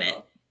This from table.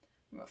 Reddit.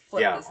 I'm gonna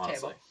flip Yeah, this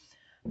honestly.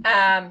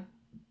 table.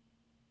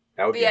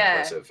 That would be Yeah.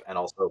 impressive and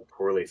also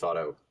poorly thought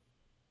out.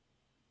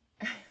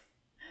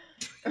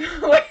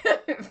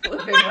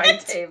 Flipping my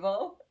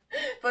table.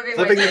 Flipping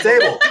the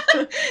table.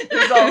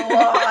 There's a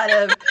lot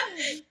of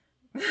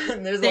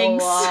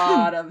Things. a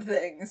lot of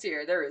things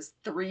here. There is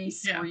 3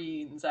 Yeah.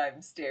 screens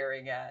I'm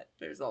staring at.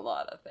 There's a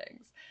lot of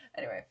things.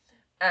 Anyway,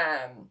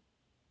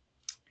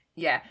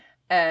 yeah.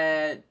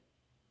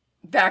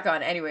 Back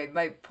on. Anyway,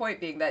 my point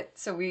being that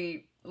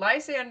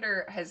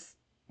Lysander has,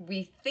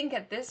 we think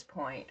at this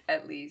point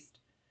at least,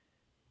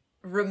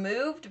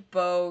 removed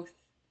both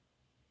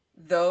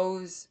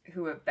those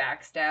who have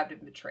backstabbed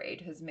and betrayed,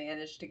 has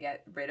managed to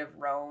get rid of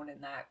Roan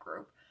and that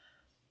group,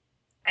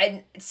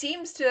 and it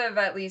seems to have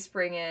at least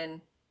bring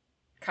in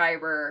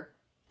Kyber,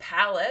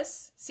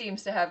 Pallas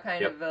seems to have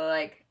kind of a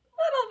like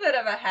little bit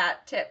of a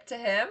hat tip to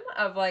him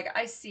of like,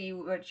 I see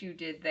what you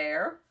did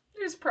there.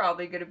 There's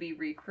probably going to be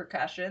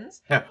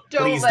repercussions.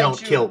 Please don't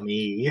kill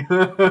me.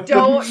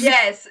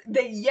 Yes.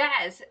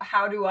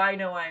 How do I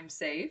know I'm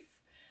safe?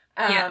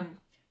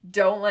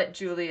 Don't let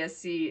Julia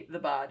see the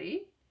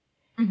body.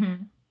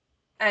 Mm-hmm.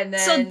 And then,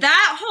 so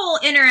that whole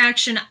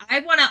interaction,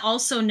 I want to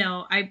also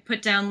know, I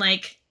put down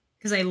like,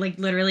 because I like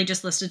literally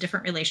just listed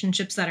different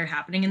relationships that are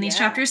happening in these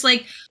chapters.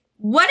 Like,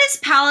 what is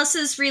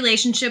Pallas's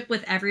relationship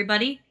with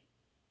everybody?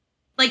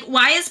 Like,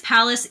 why is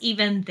Pallas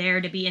even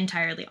there, to be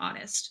entirely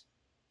honest?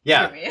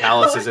 Yeah,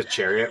 Pallas is a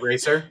chariot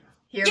racer.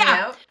 Hear me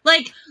out.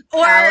 Like,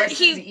 or Pallas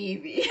is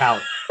Eevee.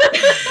 Pallas.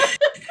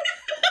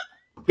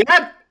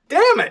 God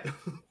damn it!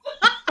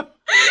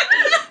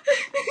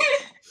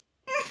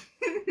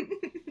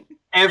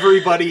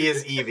 Everybody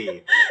is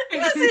Eevee.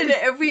 Listen,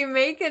 if we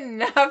make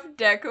enough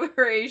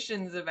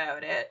declarations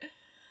about it,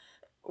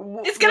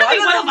 it's gonna be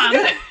one of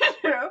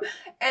them.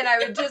 And I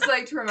would just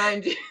like to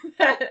remind you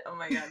that, oh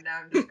my god, now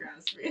I'm just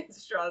grasping at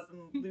straws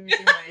and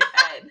losing my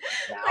head.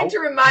 I'd like to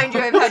remind you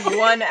I've had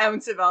 1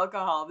 ounce of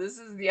alcohol. This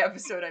is the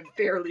episode I'm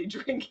barely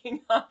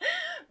drinking on.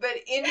 But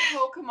in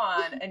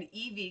Pokemon, an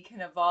Eevee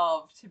can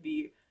evolve to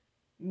be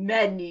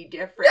many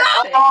different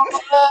things.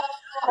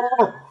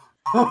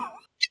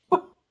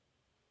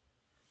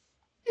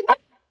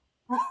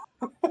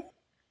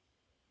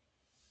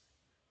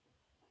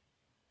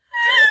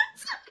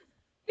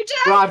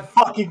 God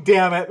fucking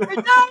damn it.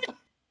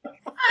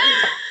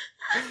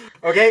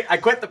 Okay, I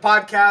quit the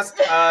podcast.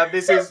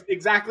 This is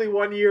exactly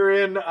 1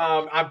 year in.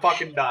 I'm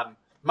fucking done.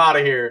 I'm out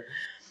of here.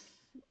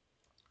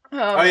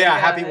 Oh yeah, God.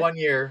 Happy 1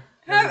 year,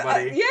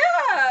 everybody.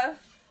 Yeah.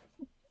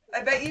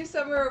 I bet you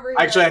somewhere over here.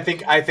 Actually,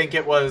 I think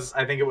it was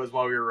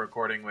while we were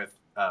recording with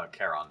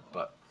Charon,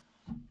 but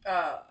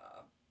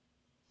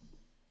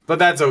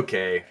that's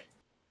okay.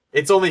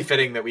 It's only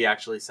fitting that we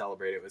actually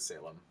celebrate it with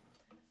Salem.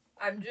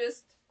 I'm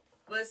just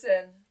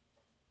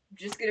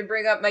gonna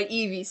bring up my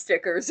Eevee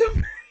stickers.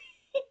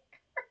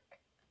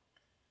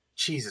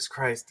 Jesus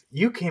Christ,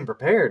 you came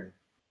prepared.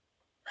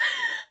 I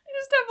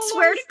just have a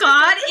swear to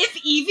God, if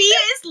Eevee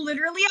is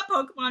literally a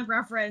Pokemon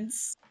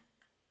reference.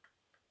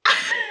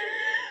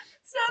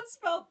 It's not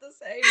spelled the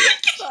same.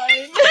 It's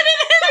fine.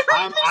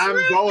 I'm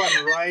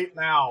going right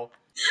now.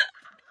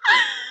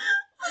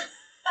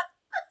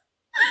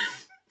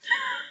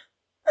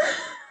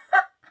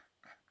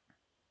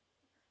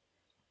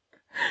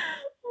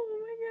 Oh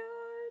my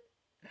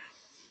god.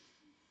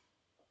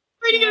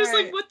 Reading it was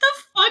like, what the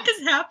fuck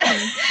is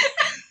happening?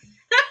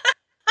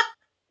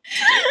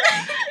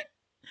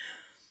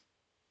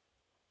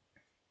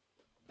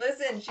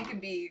 Listen, she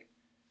could be...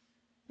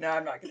 No,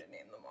 I'm not gonna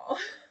name them all.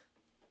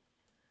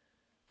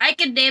 I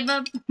could name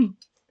them.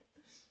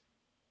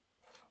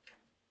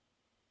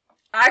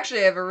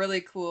 Actually, I have a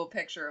really cool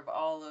picture of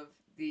all of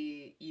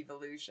the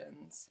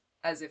Eeveelutions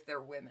as if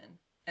they're women.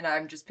 And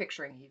I'm just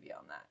picturing Eevee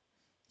on that.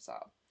 So.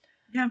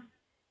 Yeah.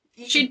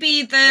 She'd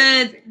be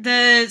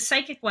the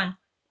psychic one.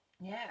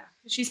 Yeah.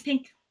 She's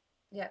pink.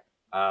 Yeah.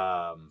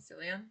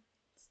 Cillian?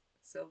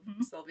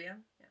 Sylvia?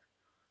 Yeah.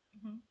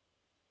 Mm-hmm.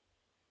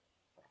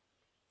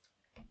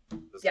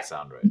 Doesn't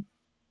sound right.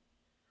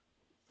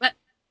 What?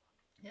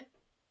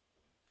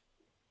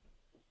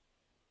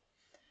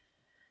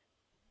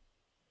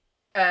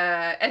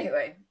 Yeah.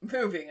 Anyway,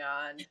 moving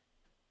on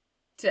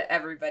to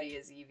Everybody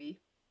is Eevee.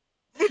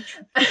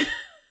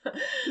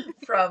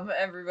 From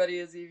Everybody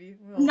is Eevee.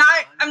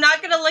 I'm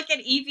not gonna look at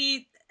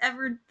Eevee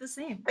ever the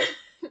same.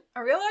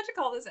 Are we allowed to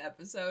call this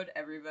episode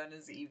Everyone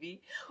is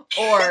Eevee?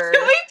 Or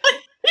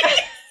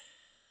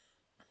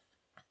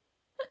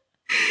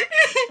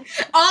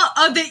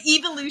all the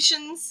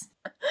Eeveelutions.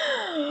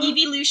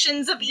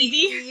 Eeveelutions of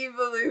Eevee.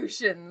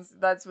 Eeveelutions.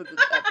 That's what the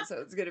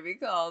episode's gonna be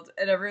called.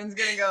 And everyone's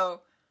gonna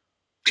go,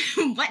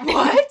 What?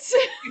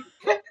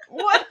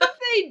 What have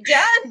they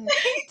done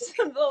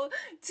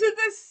to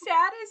the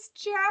saddest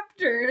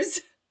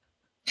chapters?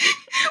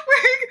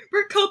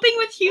 We're coping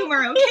with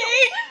humor,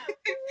 okay?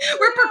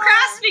 We're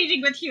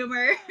procrastinating with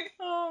humor.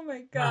 Oh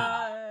my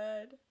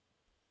god.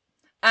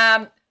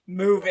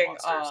 Moving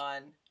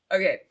on.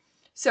 Okay.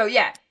 So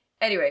yeah.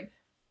 Anyway,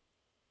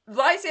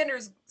 Lysander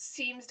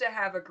seems to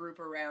have a group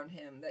around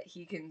him that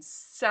he can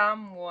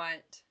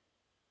somewhat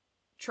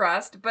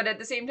trust, but at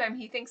the same time,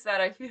 he thinks that,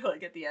 I feel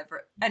like, at the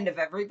end of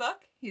every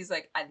book, he's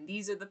like, and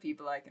these are the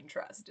people I can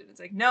trust. And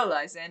it's like, no,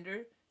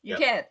 Lysander, you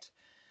can't.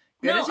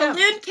 Good attempt.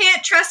 Loon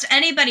can't trust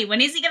anybody.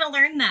 When is he going to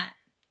learn that?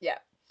 Yeah.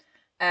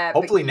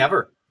 Hopefully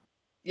never.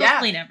 Yeah.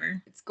 Hopefully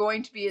never. It's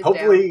going to be his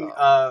Hopefully,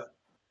 downfall.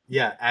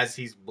 as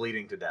he's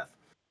bleeding to death.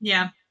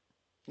 Yeah.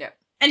 Yeah.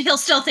 And he'll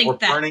still think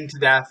that. Or burning to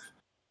death,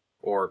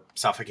 or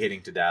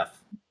suffocating to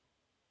death,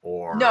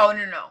 or... No.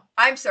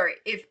 I'm sorry.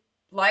 If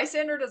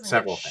Lysander doesn't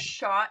get things.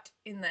 Shot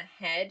in the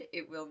head,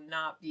 it will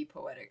not be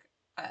poetic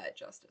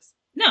justice.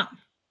 No.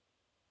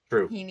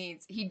 True.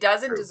 He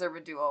doesn't deserve a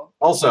duel.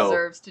 Also, he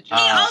deserves to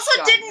just he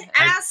also didn't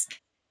ask.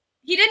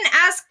 He didn't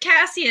ask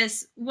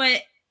Cassius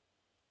what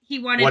he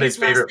wanted. What his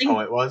favorite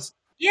poet was.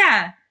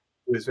 Yeah.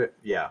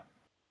 Yeah.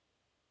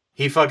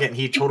 He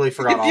totally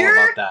forgot all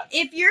about that.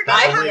 If you're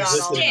That gonna only have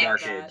existed in stick,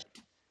 Dark Age.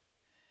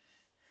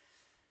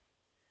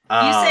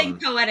 you saying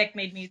poetic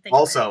made me think.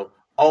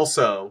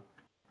 Also,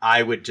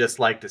 I would just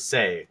like to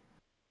say,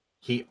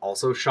 he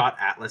also shot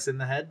Atlas in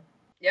the head.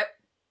 Yep.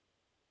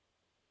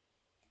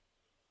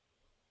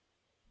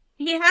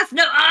 He has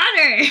no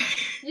honor.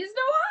 He has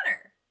no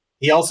honor.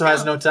 He also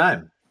has no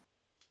time.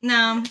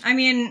 No, I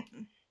mean,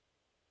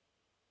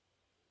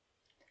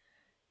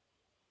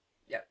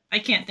 Yep. I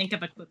can't think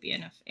of a quippy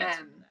enough answer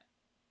for that.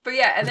 But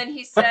yeah, and then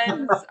he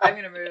sends. I'm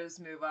gonna just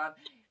move on.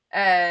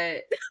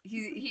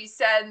 He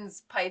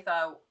sends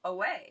Pytha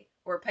away,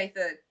 or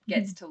Pytha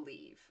gets to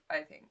leave.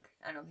 I think.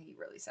 I don't think he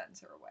really sends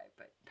her away,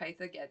 but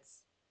Pytha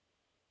gets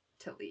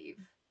to leave.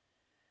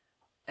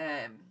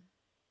 And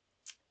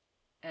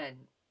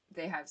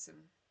they have some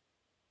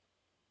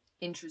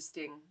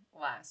interesting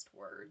last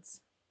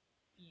words.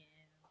 Yeah.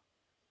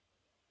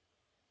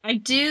 I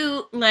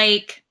do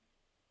like.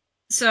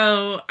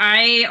 So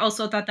I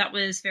also thought that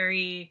was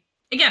very,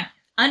 again,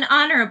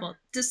 unhonorable,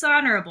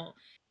 dishonorable.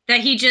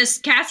 That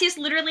Cassius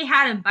literally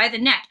had him by the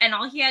neck, and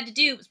all he had to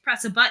do was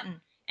press a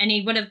button, and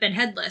he would have been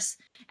headless.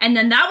 And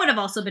then that would have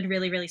also been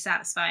really, really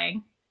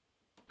satisfying.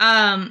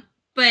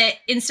 But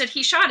instead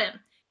he shot him.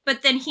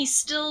 But then he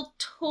still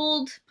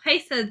told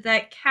Pytha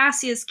that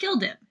Cassius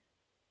killed him.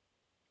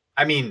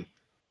 I mean,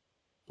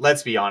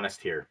 let's be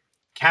honest here.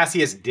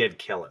 Cassius did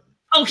kill him.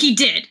 Oh, he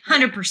did,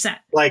 100%.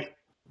 Like,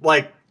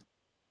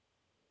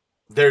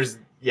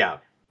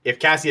 if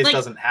Cassius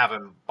doesn't have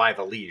him by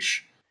the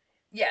leash.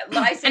 Yeah,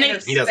 Lysander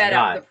sped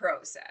up the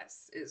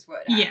process, is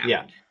what happened.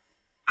 Yeah.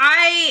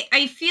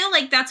 I feel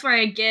like that's where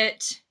I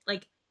get,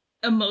 like,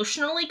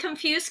 emotionally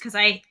confused, because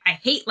I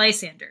hate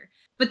Lysander.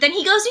 But then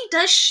he goes and he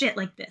does shit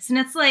like this, and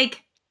it's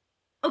like,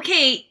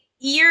 okay,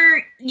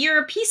 you're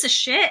a piece of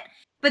shit,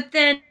 but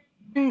then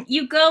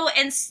you go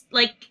and,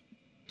 like,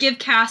 give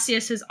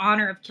Cassius his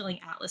honor of killing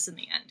Atlas in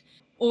the end.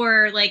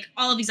 Or, like,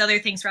 all of these other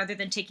things rather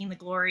than taking the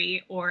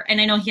glory, and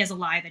I know he has a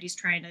lie that he's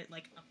trying to,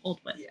 like, uphold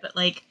with, but,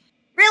 like,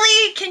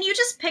 really? Can you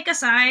just pick a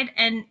side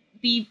and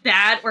be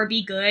bad or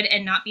be good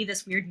and not be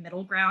this weird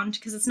middle ground?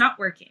 Because it's not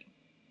working.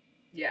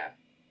 Yeah.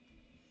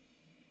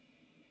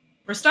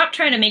 Or stop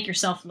trying to make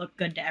yourself look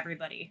good to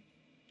everybody.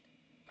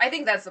 I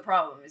think that's the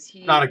problem, is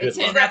not a good it's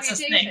his look.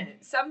 reputation.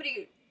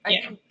 Somebody,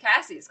 I think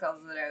Cassius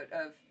calls it out,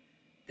 of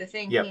the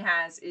thing he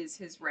has is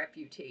his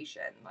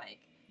reputation. Like,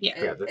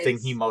 the thing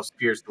he most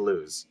fears to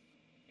lose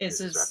is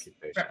his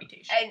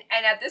reputation.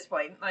 And at this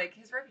point, like,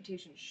 his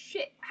reputation,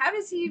 shit. How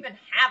does he even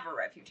have a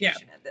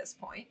reputation at this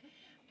point?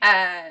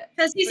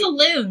 Because he's a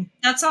loon.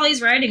 That's all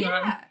he's riding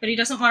on. But he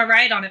doesn't want to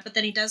ride on it, but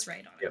then he does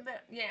ride on it.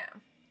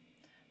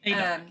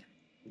 Yeah.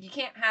 You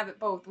can't have it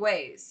both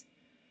ways.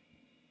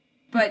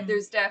 But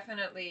there's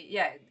definitely,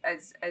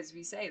 as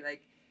we say,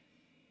 like,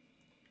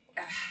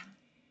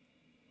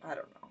 I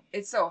don't know.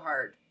 It's so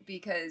hard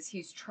because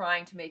he's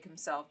trying to make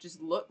himself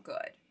just look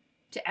good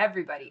to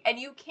everybody. And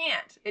you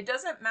can't. It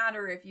doesn't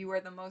matter if you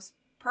are the most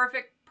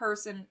perfect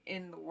person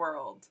in the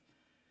world.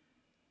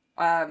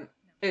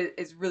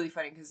 It's really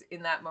funny because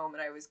in that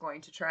moment I was going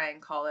to try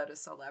and call out a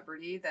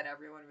celebrity that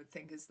everyone would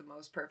think is the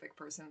most perfect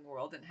person in the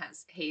world and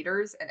has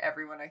haters, and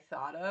everyone I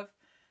thought of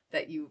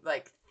that you,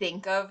 like,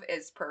 think of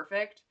as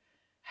perfect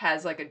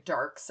has, like, a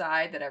dark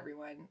side that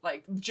everyone,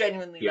 like,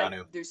 genuinely,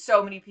 like, there's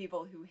so many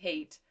people who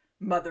hate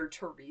Mother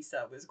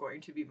Teresa was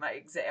going to be my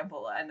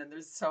example, and then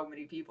there's so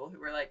many people who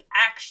were like,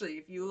 actually,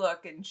 if you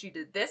look, and she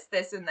did this,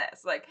 this, and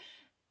this. Like,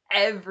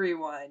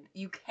 everyone,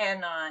 you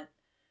cannot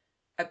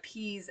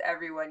appease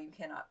everyone, you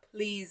cannot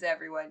please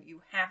everyone,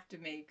 you have to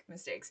make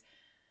mistakes.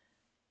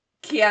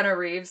 Keanu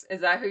Reeves,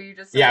 is that who you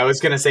just said? Yeah, I was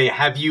gonna say,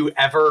 have you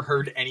ever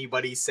heard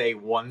anybody say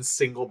one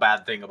single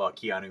bad thing about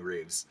Keanu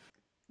Reeves?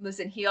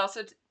 Listen, he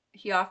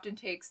often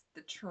takes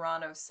the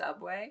Toronto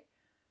subway,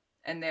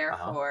 and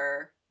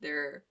therefore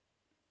there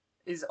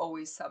is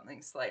always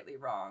something slightly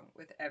wrong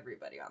with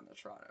everybody on the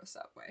Toronto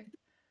subway.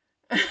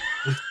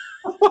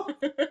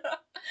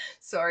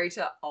 Sorry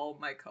to all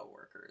my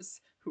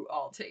coworkers who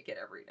all take it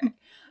every day.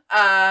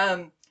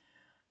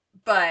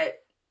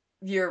 But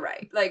you're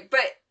right. Like, but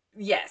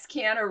yes,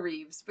 Keanu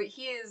Reeves, but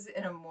he is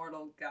an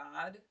immortal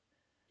god.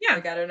 Yeah.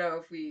 Like, I don't know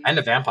if we... And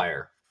a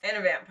vampire.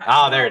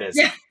 Oh, there it is.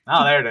 Yeah.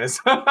 Oh, there it is.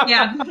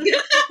 Yeah.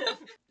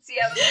 See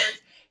how this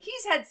works?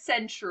 He's had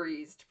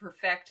centuries to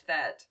perfect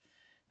that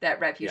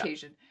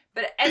reputation. Yeah.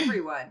 But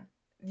everyone,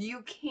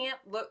 you can't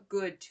look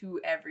good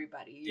to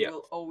everybody. You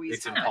will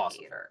always have a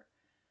hater.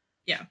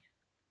 Yeah.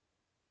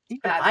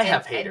 I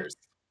have haters.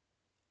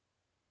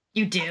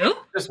 You do?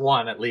 Just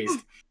one, at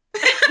least.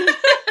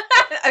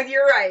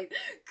 You're right.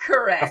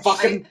 Correct. The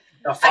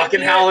fucking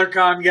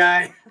HowlerCon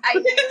guy. I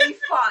nearly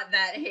fought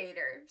that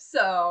hater.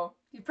 So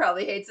he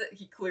probably hates it.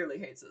 He clearly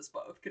hates us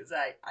both because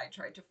I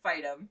tried to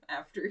fight him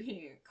after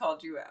he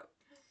called you out.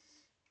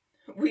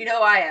 We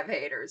know I have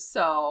haters,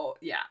 so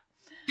yeah.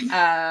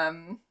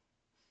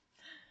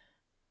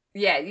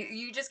 Yeah,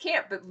 you just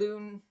can't. But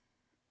Loon,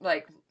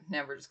 like,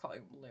 never just call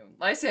him Loon.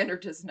 Lysander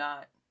does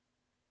not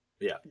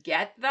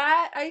get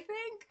that, I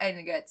think,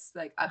 and gets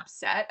like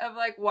upset of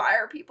like, why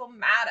are people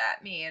mad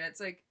at me? And it's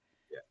like,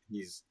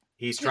 he's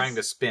trying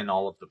to spin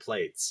all of the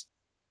plates.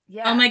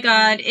 Yeah. Oh my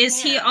god,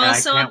 is he And I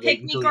also a can't wait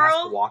pick me until he has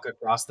to girl? walk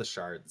across the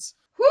shards.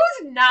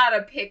 Who's not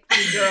a pick me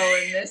girl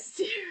in this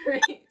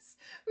series? We've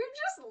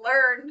just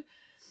learned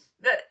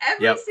that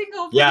every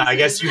single person I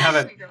guess is you a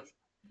haven't pick me girl.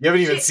 you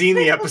haven't even seen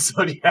the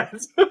episode yet.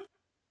 But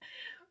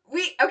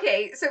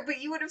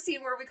you would have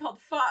seen where we called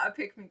Fa a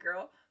pick me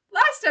girl.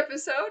 Last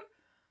episode,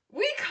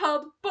 we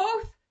called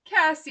both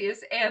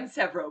Cassius and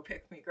Severo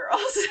pick me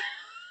girls.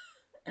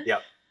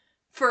 Yep.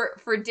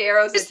 For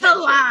Darrow's Where's attention.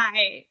 the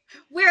lie?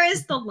 Where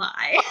is the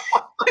lie?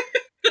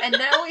 And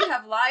now we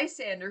have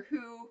Lysander,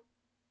 who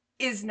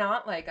is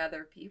not like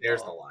other people.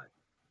 There's the lie.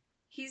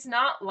 He's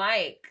not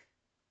like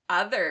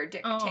other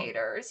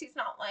dictators. He's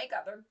not like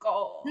other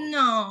gods.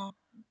 No.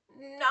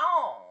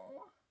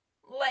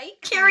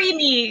 Like Carry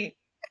me.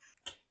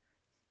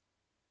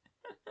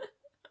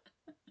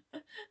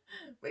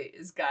 Wait,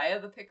 is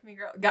Gaia the pick-me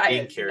girl?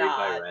 Gaia is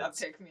not a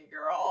pick-me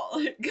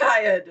girl.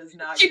 Gaia does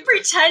not. She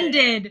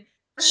pretended.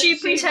 She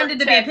pretended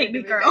to be a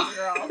pick-me girl.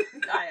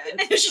 Gaia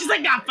she's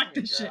like, nah, fuck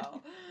this shit.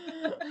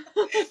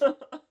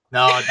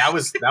 No, that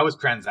was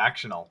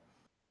transactional.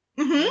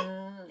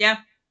 Mm-hmm. Yeah,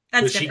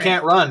 that's different. She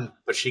can't run,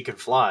 but she can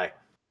fly.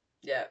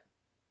 Yeah.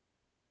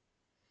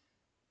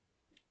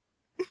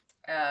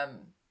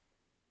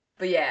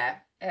 But yeah,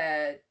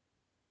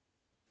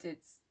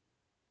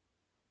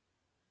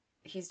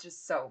 he's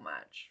just so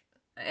much,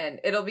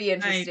 and it'll be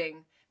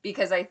interesting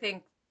because I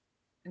think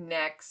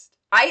next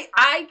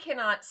I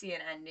cannot see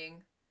an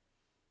ending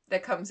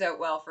that comes out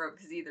well for him,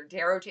 because either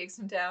Darrow takes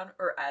him down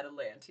or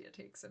Atalantia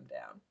takes him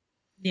down.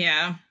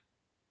 Yeah.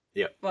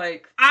 Yep.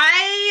 Like,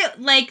 I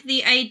like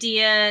the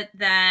idea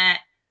that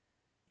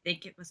I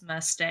think it was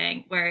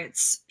Mustang, where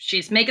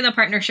she's making the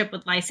partnership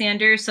with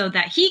Lysander so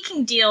that he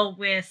can deal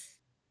with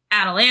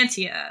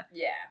Atalantia.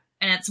 Yeah.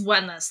 And it's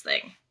one less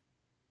thing.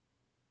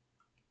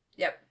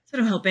 Yep. That's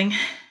what I'm hoping.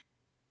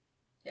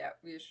 Yeah,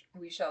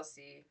 we shall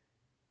see.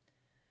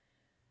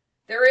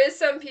 There is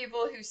some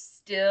people who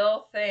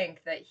still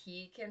think that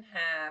he can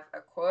have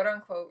a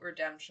quote-unquote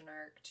redemption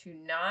arc to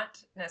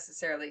not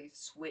necessarily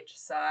switch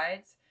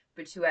sides,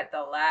 but to at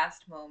the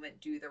last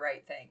moment do the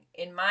right thing.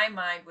 In my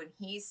mind, when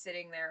he's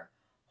sitting there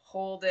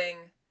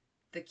holding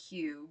the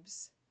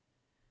cubes,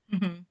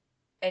 and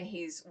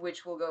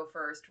which will go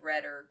first,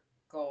 red or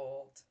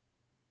gold,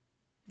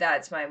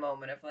 that's my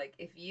moment of like,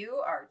 if you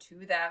are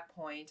to that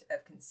point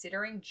of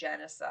considering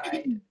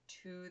genocide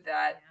to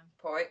that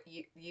point,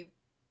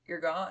 you're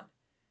gone.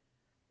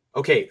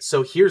 Okay,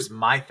 so here's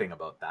my thing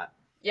about that.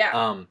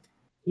 Yeah.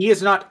 He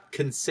is not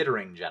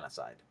considering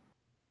genocide.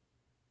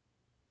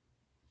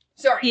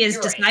 Sorry, he is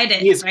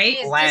decided. He is right?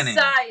 planning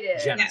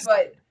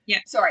genocide.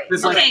 But sorry,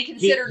 okay.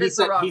 Considered is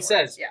the wrong word. He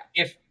says,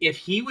 if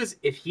he was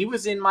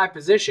in my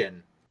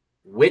position,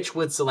 which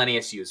would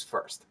Selenius use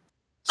first?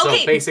 So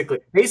basically,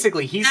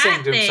 he's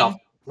saying to himself,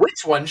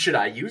 which one should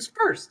I use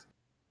first?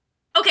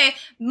 Okay,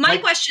 my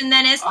question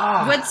then is,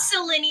 would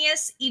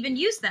Selenius even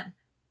use them?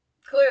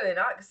 Clearly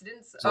not, because it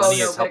didn't.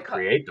 Selenius helped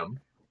create them.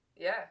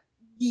 Yeah.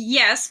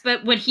 Yes,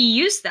 but would he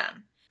use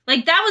them?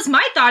 Like, that was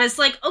my thought. Is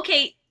like,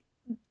 okay,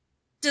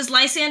 does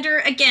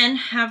Lysander again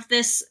have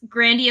this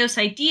grandiose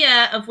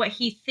idea of what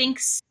he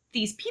thinks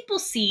these people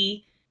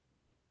see,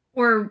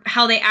 or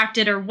how they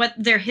acted, or what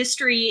their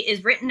history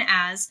is written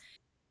as?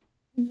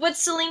 Would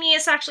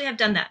Selenius actually have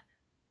done that?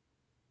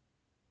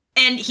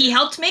 And he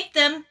helped make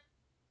them,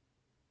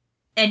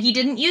 and he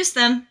didn't use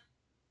them.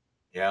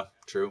 Yeah,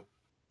 true.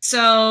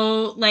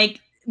 So,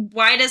 like,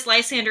 why does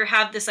Lysander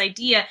have this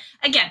idea?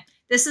 Again,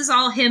 this is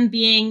all him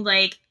being,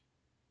 like,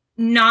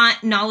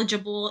 not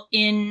knowledgeable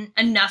in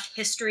enough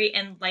history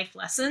and life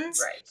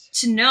lessons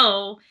to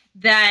know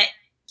that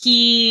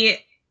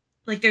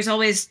there's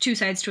always two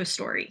sides to a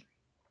story.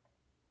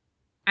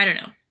 I don't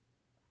know.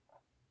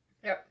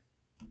 Yep.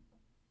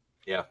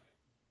 Yeah.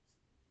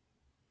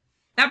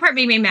 That part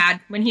made me mad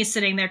when he's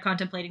sitting there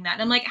contemplating that.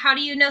 And I'm like, how do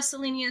you know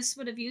Selenius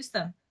would have used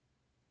them?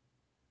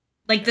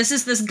 Like, this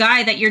is this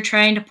guy that you're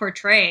trying to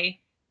portray,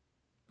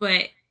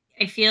 but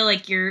I feel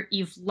like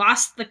you've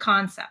lost the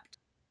concept.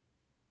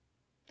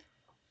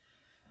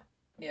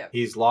 Yeah.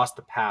 He's lost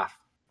the path,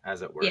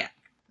 as it were. Yeah.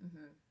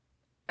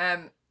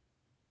 Mm-hmm.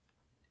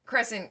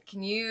 Crescent,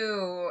 can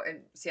you,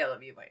 and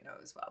CLW you might know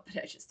as well,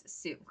 but I just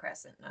assume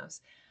Crescent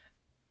knows.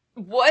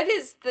 What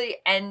is the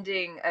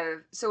ending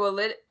of,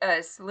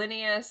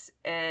 Selenius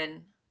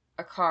and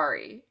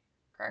Akari,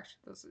 correct?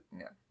 Is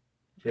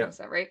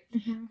that right?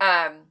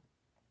 Mm-hmm.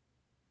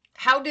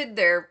 How did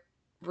their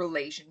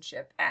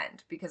relationship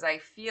end? Because I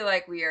feel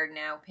like we are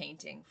now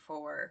painting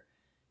for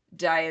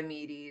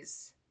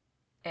Diomedes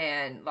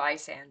and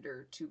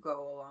Lysander to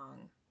go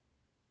along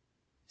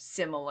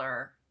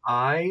similar.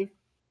 I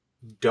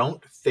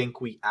don't think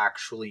we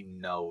actually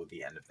know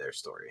the end of their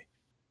story.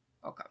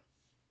 Okay.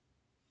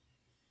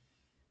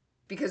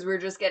 Because we're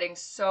just getting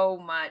so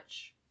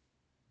much.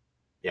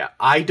 Yeah,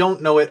 I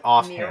don't know it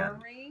offhand.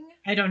 Mirroring?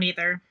 I don't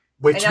either.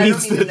 Which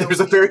means that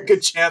there's a very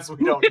good chance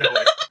we don't know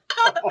it.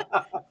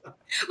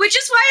 Which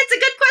is why it's a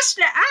good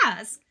question to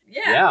ask.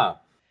 Yeah.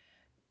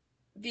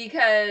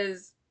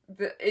 Because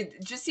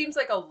it just seems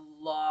like a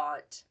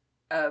lot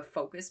of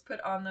focus put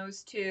on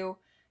those two,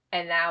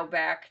 and now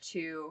back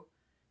to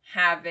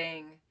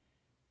having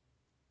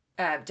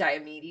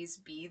Diomedes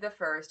be the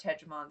first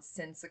hegemon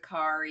since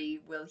Akari.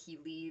 Will he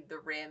lead the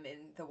Rim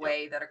in the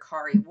way that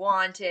Akari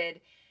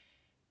wanted?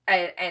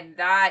 And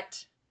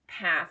that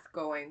path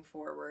going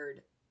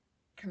forward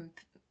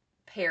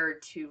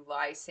compared to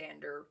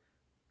Lysander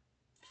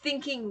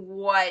thinking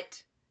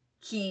what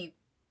he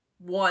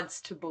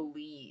wants to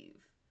believe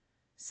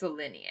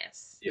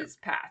Selenius'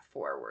 path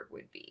forward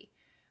would be.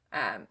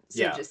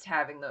 Just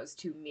having those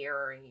two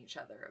mirroring each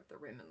other of the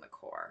Rim and the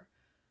core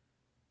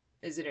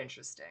is an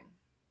interesting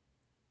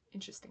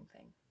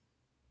thing.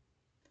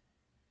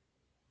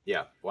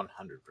 Yeah, 100%.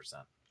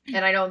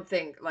 And I don't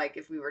think, like,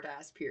 if we were to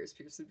ask Pierce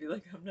would be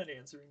like, I'm not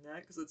answering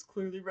that because it's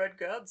clearly Red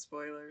God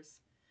spoilers.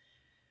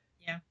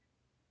 Yeah.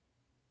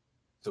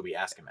 So we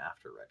ask him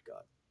after Red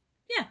God.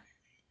 Yeah.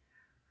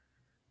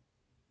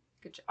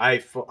 Good job. I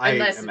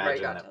imagine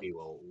that we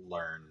will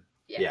learn.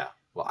 Yeah.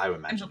 Well, I would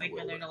imagine we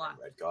will learn a lot.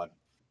 Red God.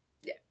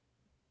 Yeah.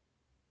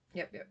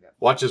 Yep.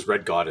 Watches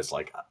Red God is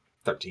like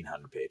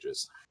 1,300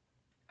 pages.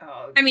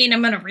 Oh. I mean,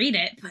 I'm gonna read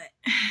it, but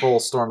full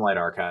Stormlight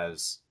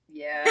Archives.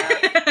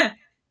 Yeah.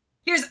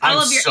 Here's all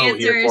of your answers. I'm so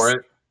here for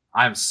it.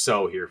 I'm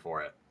so here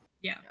for it.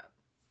 Yeah.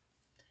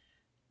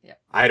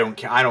 I don't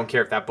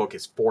care if that book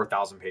is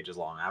 4,000 pages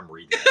long. I'm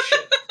reading that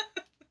shit.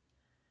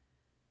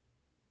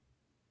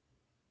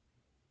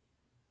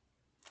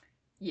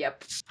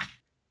 Yep.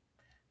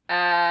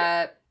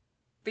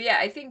 But yeah,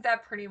 I think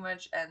that pretty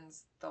much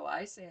ends the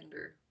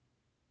Lysander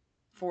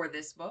for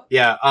this book.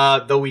 Yeah.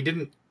 Though we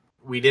didn't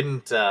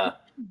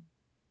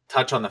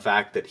touch on the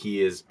fact that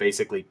he is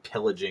basically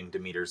pillaging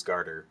Demeter's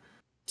Garter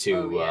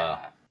to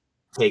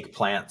take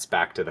plants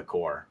back to the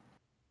core.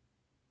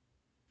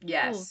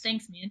 Yes. Cool.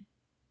 Thanks, man.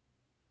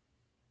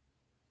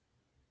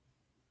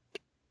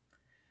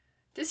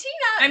 Does he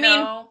not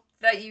know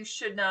that you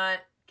should not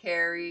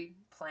carry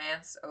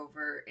plants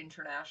over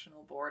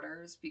international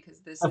borders because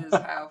this is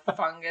how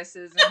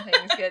funguses and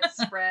things get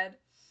spread?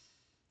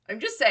 I'm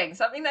just saying,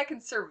 something that can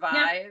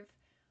survive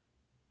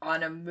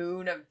on a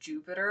moon of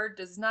Jupiter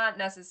does not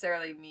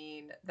necessarily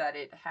mean that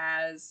it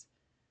has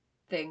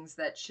things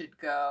that should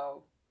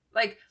go.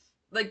 Like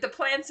the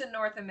plants in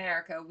North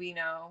America, we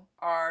know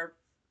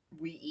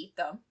we eat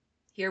them.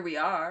 Here we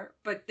are,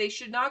 but they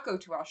should not go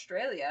to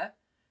Australia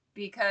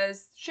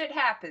because shit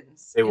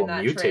happens. They will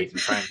mutate and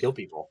try and kill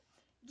people.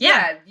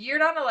 Yeah, you're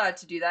not allowed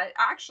to do that.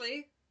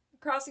 Actually,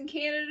 crossing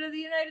Canada to the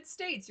United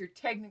States, you're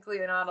technically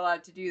not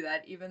allowed to do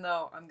that, even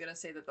though I'm going to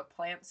say that the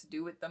plants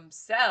do it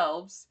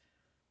themselves,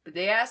 but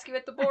they ask you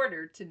at the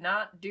border to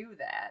not do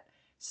that.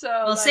 So,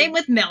 well, same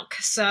with milk,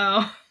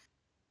 so...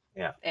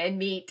 Yeah. And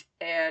meat,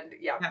 and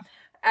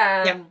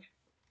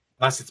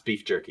Unless it's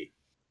beef jerky.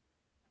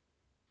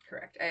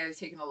 Correct. I was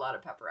taking a lot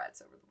of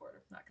pepperettes over the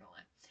border, not going to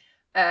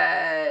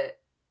lie.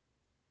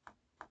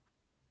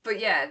 But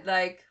yeah,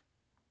 like...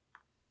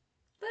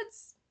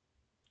 Let's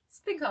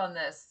think on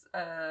this.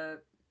 I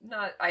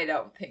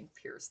don't think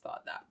Pierce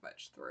thought that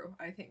much through.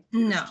 I think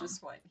Pierce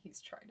just went,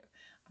 he's trying to...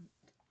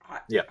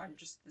 I'm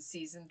just the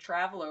seasoned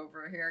travel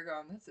over here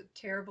going, that's a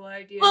terrible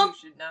idea. Well, you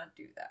should not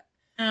do that.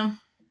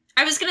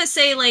 I was going to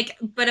say,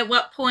 but at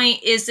what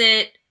point is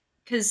it...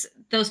 Because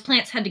those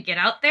plants had to get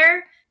out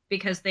there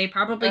because they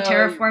probably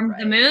terraformed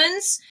the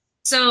moons.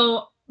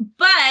 So,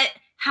 but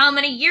how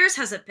many years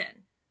has it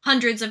been?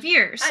 Hundreds of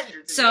years.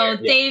 So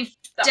they've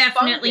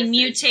definitely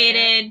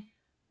mutated. Man.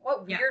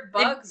 What weird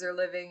bugs are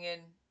living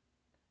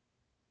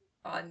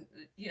on,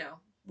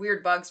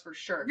 weird bugs for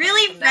sure.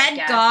 Really,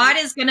 Red God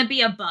is going to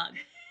be a bug.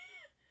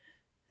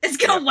 It's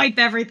going to wipe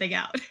everything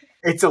out.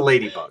 It's a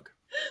ladybug.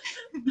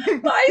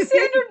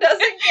 Lysander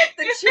doesn't get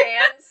the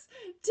chance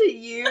to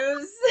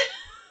use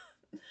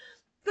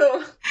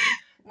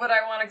what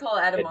I want to call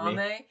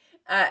edamame.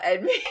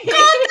 Edme. God,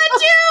 that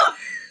too!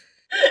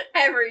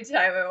 Every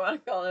time I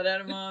want to call it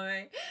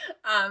edamame.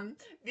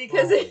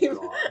 Because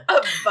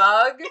a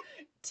bug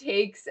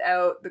takes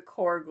out the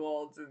core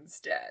golds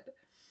instead.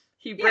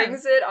 He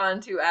brings it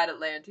onto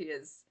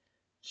Atlantea's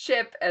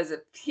ship as a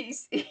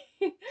peace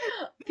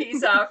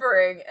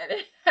offering, and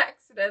it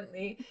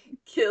accidentally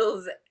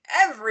kills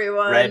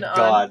everyone. Red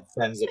God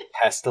sends a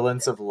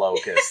pestilence of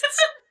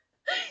locusts.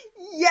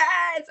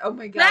 Yes! Oh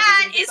my god.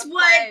 That's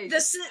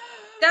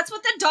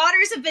what the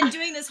daughters have been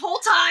doing this whole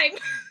time.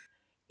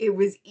 It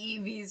was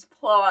Evie's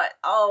plot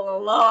all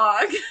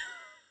along.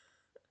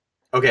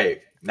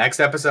 Okay, next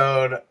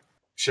episode,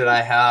 should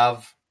I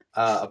have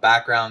a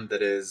background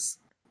that is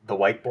the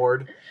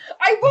whiteboard?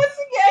 I once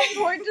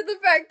again point to the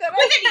fact that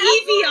with an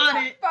Eevee on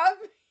it.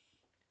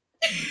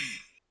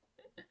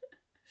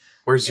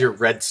 Where's your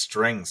red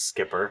string,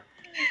 Skipper?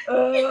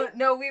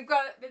 No, we've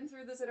been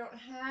through this. I don't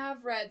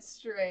have red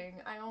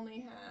string. I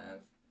only have...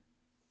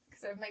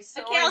 Because I have my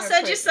sewing I'll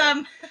send you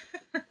some.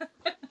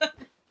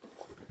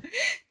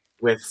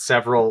 With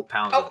several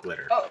pounds of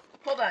glitter. Oh,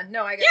 hold on.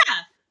 No, I got...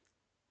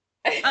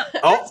 Yeah.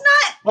 That's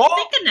not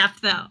thick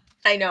enough, though.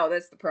 I know,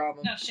 that's the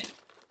problem. Oh, shit.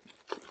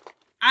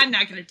 I'm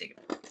not gonna dig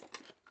it.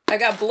 I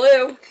got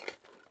blue.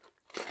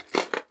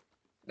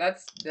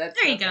 That's There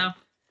you go. got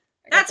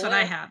That's blue. what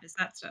I have, is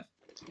that stuff.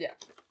 Yeah.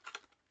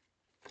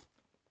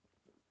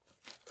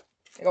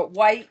 I got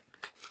white.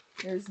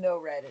 There's no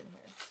red in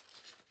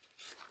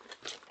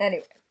here.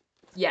 Anyway,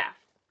 yeah.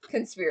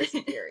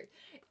 Conspiracy theory.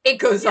 It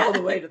goes all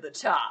the way to the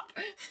top.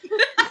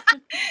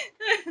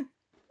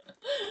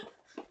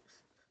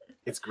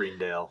 It's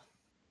Greendale.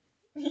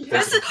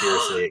 Yeah.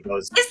 Seriously, it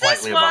goes Is this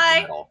slightly above why-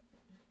 the middle.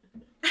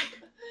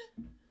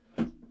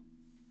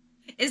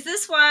 Is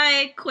this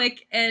why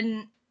Quick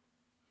and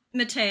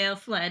Mateo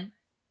fled?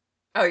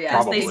 Oh yeah,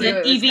 Because Probably. they knew said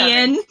it was Eevee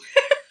in. coming.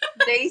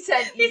 They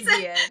sent He said-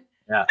 Eevee in.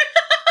 Yeah.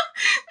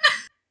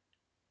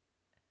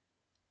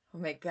 Oh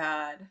my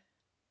god.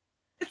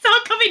 It's all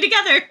coming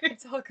together.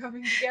 It's all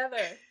coming together.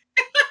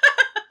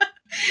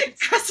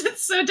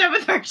 Crescent's so done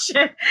with our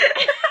shit.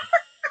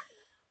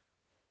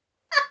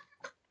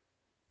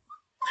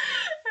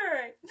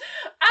 Alright.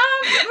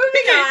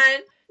 Moving on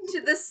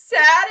to the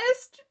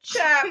saddest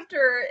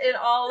chapter in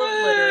all of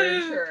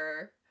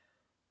literature.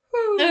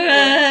 Whew.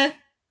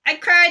 I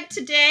cried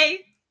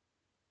today.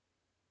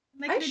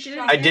 Am I I gonna do it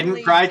shot- I again? didn't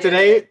Really cry did.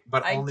 today,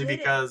 but I only didn't.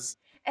 because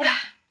And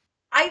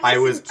I I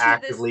was listened to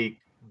actively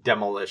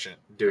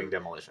doing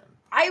demolition.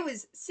 I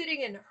was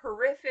sitting in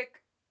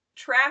horrific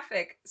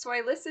traffic, so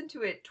I listened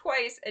to it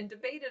twice and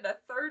debated a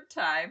third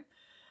time.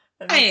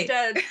 And Hey.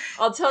 instead,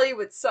 I'll tell you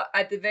what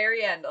at the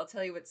very end, I'll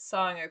tell you what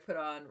song I put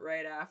on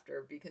right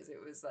after because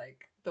it was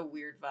like the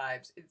weird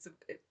vibes.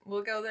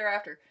 We'll go there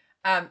after.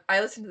 I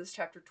listened to this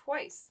chapter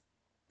twice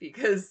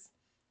because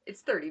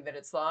it's 30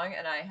 minutes long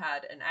and I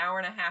had an hour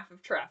and a half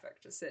of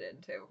traffic to sit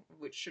into,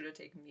 which should have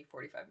taken me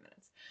 45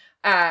 minutes.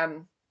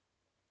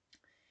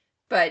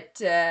 But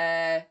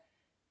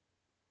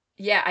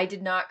yeah, I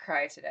did not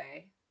cry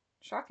today,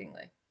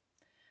 shockingly.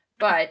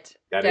 But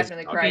That is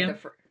definitely shocking.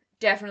 cried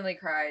definitely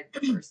cried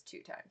the first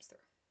 2 times through.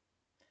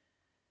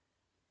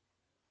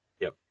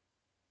 Yep.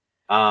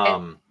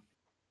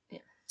 Yeah.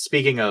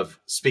 Speaking of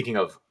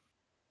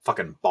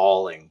fucking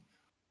bawling,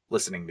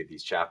 listening to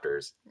these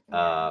chapters.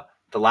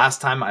 The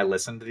last time I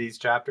listened to these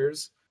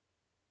chapters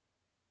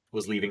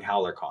was leaving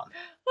HowlerCon.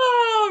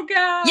 Oh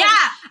god.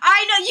 Yeah,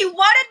 I know. You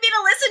wanted me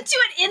to listen to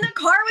it in the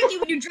car with you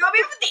when you dropped me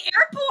off at the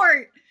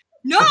airport.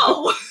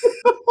 No.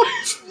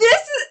 This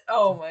is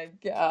oh my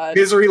god.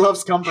 Misery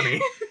loves company.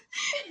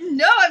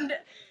 No,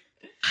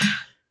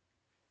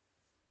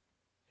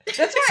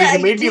 That's why So I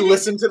you made me didn't-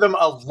 listen to them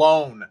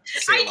alone, I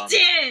Salem,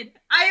 did.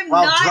 I am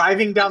while not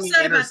driving down the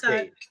upset about that.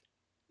 interstate.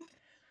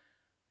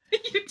 You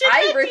did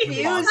I make me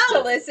refused monster.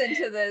 to listen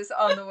to this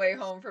on the way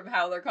home from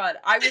HowlerCon.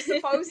 I was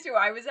supposed to.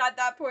 I was at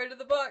that point of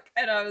the book,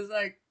 and I was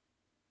like,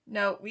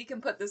 "No, we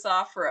can put this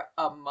off for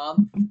a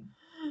month."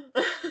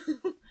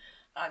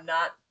 I'm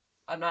not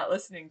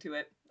listeling to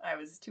it. I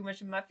was too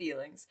much in my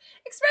feelings,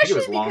 I think especially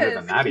it was longer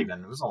because than that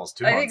even. It was almost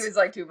 2 I months. think it was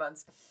like 2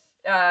 months.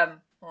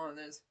 Well,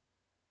 there's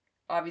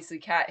obviously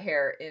cat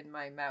hair in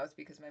my mouth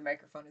because my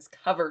microphone is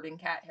covered in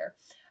cat hair.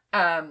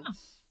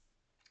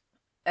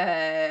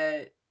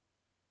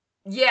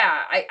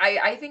 Yeah,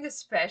 I think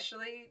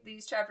especially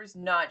these chapters,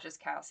 not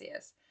just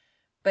Cassius,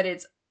 but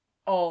it's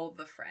all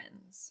the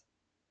friends.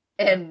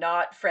 And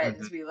not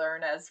friends Mhm. we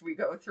learn as we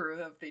go through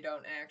them. They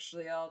don't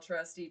actually all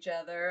trust each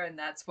other, and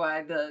that's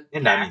why the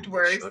And I mean, pact they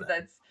works.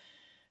 shouldn't.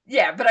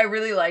 Yeah, but I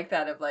really like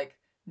that of like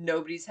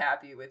nobody's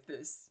happy with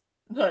this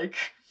like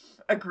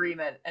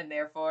agreement, and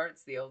therefore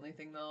it's the only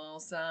thing they'll all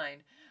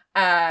sign.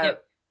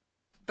 Yep.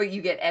 But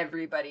you get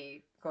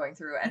everybody going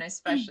through, and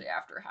especially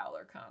after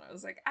HowlerCon, I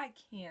was like, I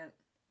can't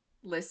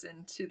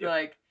listen to Yep.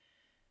 like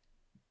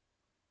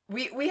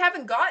we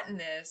haven't gotten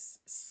this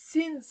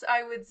since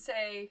I would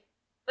say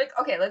like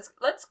okay,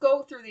 let's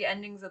go through the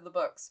endings of the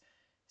books.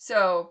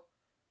 So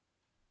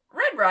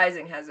Red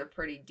Rising has a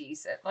pretty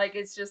decent, like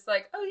it's just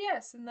like, oh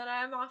yes, and then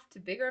I'm off to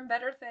bigger and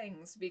better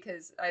things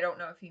because I don't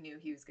know if he knew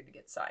he was going to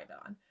get signed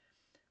on.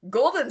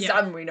 Golden Yeah.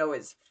 Sun we know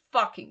is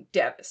fucking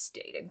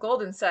devastating.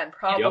 Golden Sun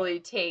probably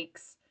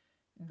takes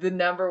the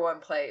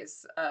 #1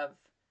 place of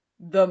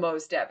the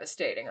most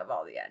devastating of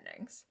all the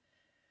endings.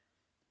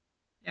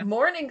 Yeah.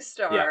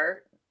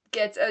 Morningstar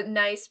gets a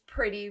nice,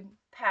 pretty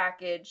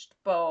packaged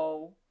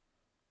bow.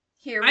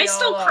 Here we I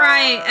still all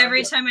cry are.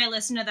 every time I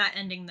listen to that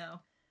ending,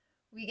 though.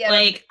 We get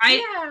Like,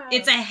 yeah.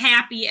 It's a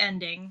happy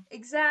ending.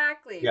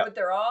 Exactly. Yeah. But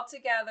they're all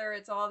together.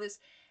 It's all this.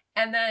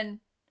 And then,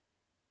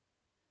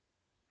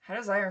 how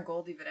does Iron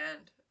Gold even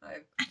end? I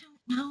don't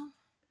know.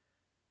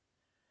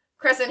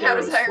 Crescent, how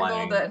does Iron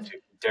Gold end?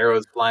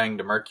 Darrow's flying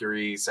to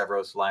Mercury,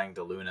 Severo's flying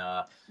to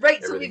Luna.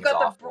 Right, so we've Everything's got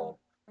awful.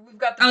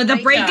 the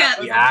breakup.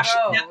 of The Ash,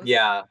 bros.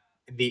 yeah,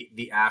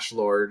 the Ash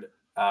Lord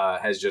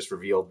has just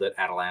revealed that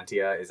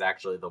Atalantia is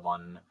actually the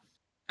one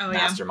Oh,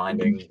 yeah.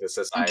 masterminding the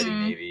Society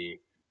Mhm.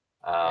 Navy,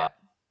 Yeah.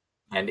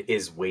 and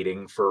is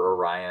waiting for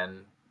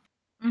Orion.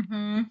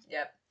 Mm-hmm.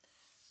 Yep.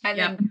 And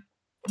Yep. then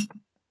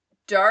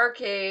Dark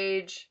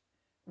Age,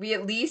 we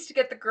at least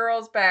get the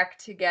girls back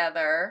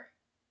together.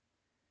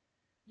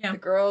 Yeah. The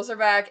girls are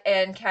back,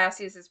 and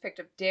Cassius has picked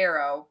up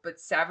Darrow, but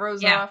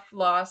Savro's off,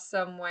 lost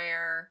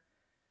somewhere.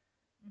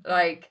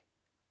 Like,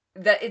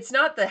 that, it's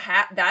not the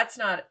that's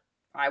not,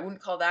 I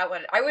wouldn't call that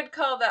one. I would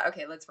call that,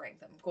 okay, let's rank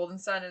them. Golden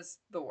Sun is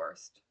the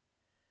worst.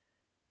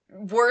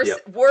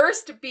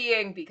 Worst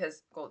being,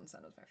 because Golden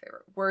Sun was my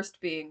favorite,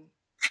 worst being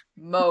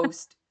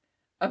most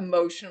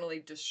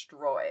emotionally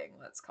destroying,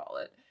 let's call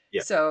it.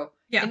 Yep. So,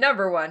 in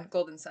number 1,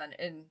 Golden Sun.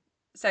 In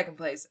second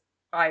place,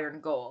 Iron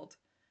Gold.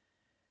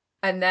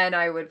 And then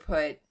I would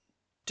put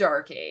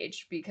Dark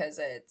Age, because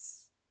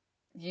it's,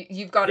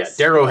 you've got to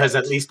Darrow has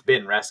at least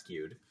been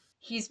rescued.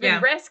 He's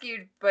been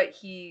rescued, but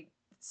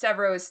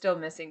Severo is still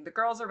missing. The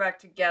girls are back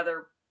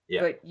together,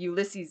 but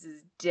Ulysses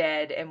is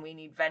dead, and we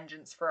need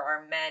vengeance for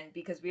our men,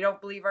 because we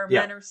don't believe our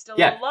men are still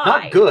alive.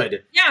 Not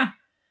good.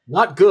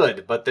 Not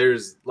good, but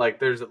there's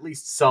at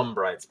least some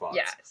bright spots.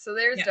 Yeah, so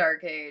there's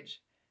Dark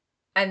Age.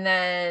 And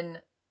then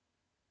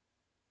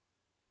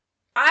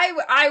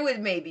I would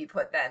maybe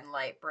put then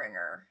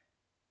Lightbringer.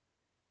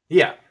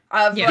 Yeah.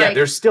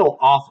 There's still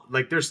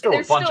there's still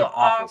a bunch of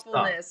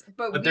awfulness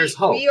stuff. But there's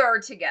hope. We are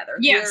together.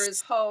 Yes. There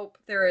is hope.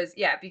 There is,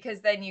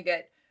 because then you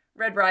get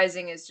Red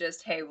Rising is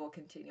just, hey, we'll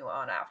continue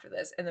on after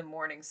this. And then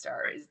Morning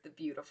Star is the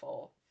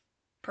beautiful,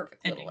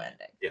 perfect little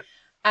ending.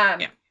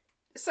 Yeah.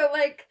 So,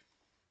 like,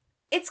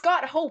 it's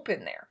got hope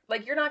in there.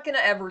 Like, you're not going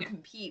to ever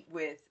compete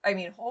with, I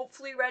mean,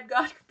 hopefully Red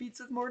God competes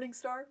with Morning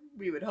Star.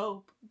 We would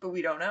hope, but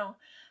we don't know.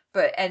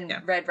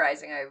 Red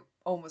Rising, I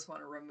almost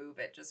want to remove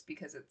it just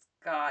because it's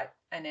got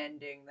an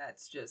ending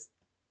that's just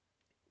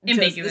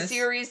ambiguous. Does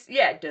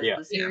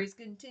the series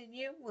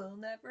continue? We'll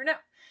never know.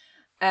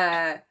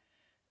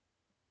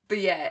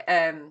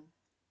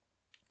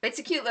 It's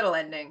a cute little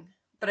ending.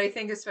 But I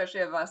think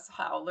especially of us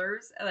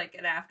Howlers, like,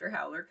 and after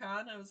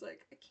HowlerCon, I was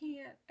like, I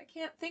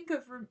can't think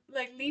of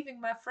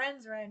leaving my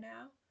friends right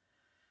now.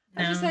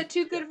 No. I just had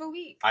too good of a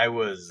week. I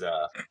was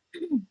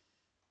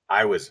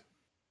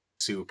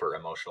super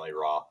emotionally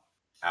raw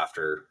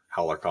after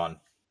HowlerCon,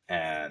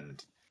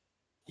 and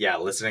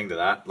listening to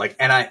that,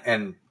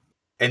 and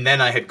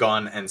then I had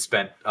gone and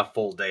spent a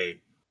full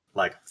day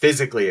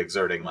physically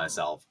exerting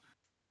myself,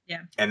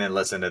 and then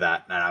listened to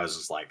that, and I was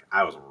just like,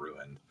 I was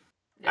ruined.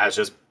 I was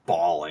just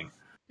bawling.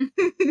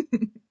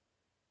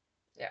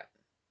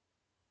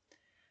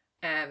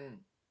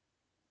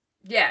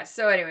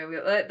 So anyway,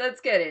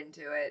 let's get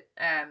into it.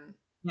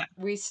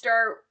 We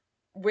start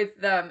with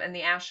them and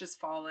the ashes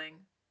falling,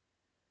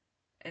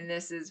 and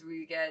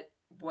we get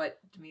what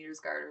Demeter's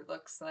Garter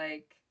looks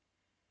like,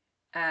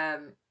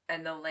 and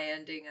the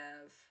landing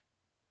of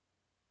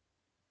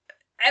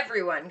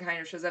everyone kind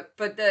of shows up,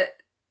 but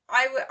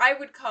I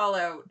would call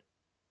out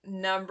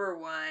number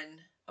 1.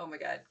 Oh my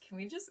god, can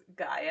we just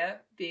Gaia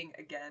being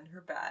again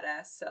her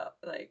badass self,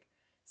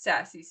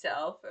 sassy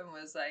self, and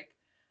was like,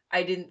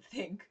 I didn't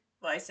think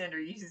Lysander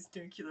uses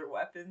nuclear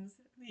weapons.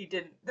 He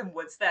didn't. Then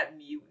what's that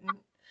mutant?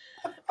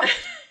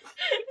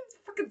 It's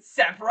fucking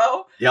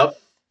Severo. Yep.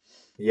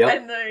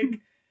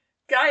 And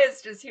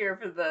Gaia's just here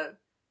for the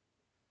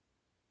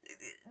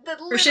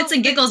for shits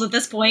and giggles at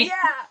this point.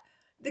 Yeah,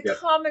 the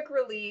comic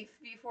relief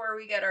before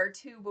we get our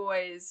 2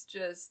 boys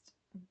just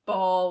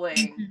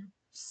bawling.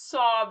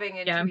 Sobbing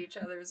into each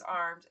other's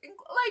arms, and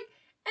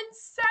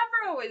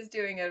Severo is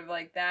doing it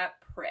like that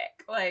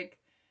prick,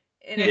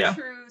 in a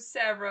true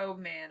Severo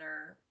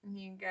manner.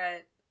 You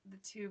get the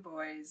 2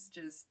 boys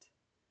just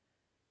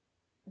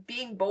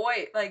being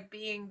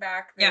being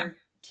back their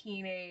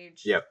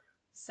teenage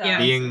selves,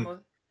 being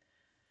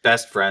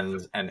best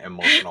friends and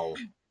emotional.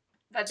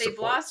 But they've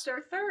lost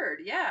their third.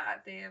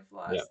 They have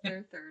lost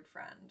their third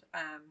friend.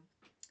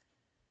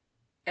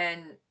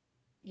 And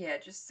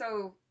just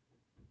so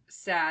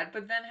sad,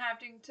 but then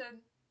having to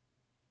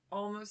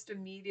almost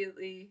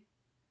immediately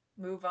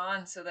move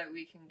on so that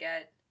we can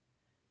get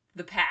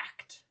the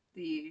pact,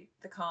 the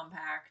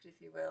compact,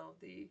 if you will,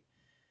 the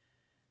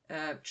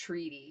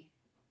treaty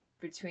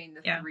between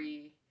the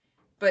 3.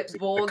 But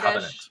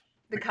Volga,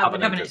 the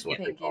covenant is what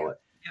they call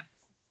it.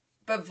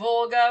 But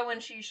Volga, when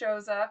she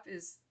shows up,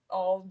 is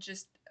all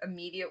just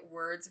immediate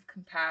words of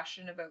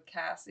compassion about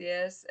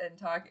Cassius and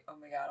talking. Oh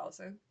my god!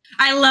 Also,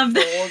 I love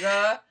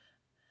Volga.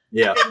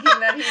 Thinking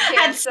that he's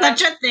handsome.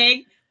 That's such a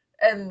thing.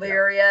 And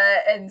Lyria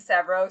and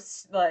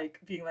Severos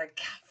being like,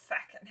 God,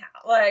 fucking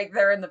hell.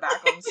 They're in the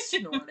background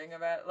snorting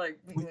about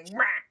being like,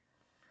 Mah.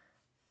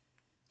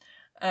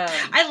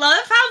 I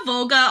love how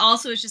Volga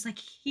also is just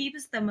he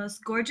was the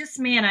most gorgeous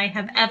man I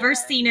have ever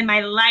seen in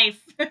my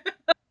life.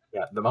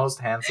 The most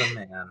handsome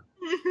man.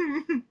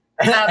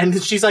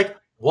 And she's like,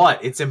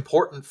 what? It's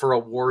important for a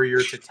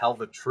warrior to tell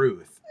the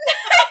truth.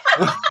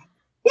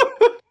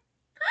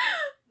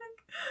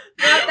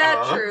 Not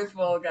that truth,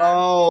 Volga.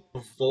 Oh,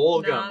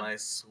 Volga, my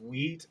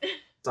sweet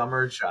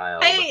summer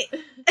child. I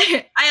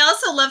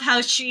also love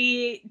how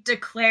she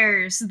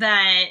declares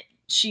that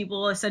she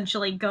will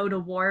essentially go to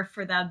war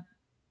for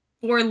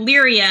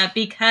Lyria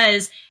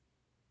because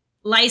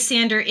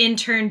Lysander in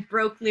turn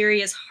broke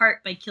Lyria's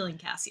heart by killing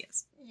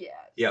Cassius. Yes.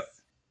 Yep.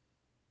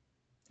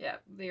 Yeah,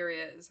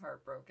 Lyria is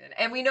heartbroken.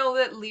 And we know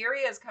that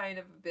Lyria is kind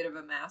of a bit of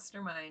a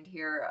mastermind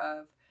here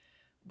of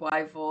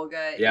why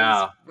Volga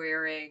is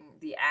wearing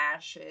the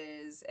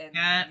ashes and,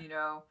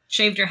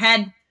 shaved her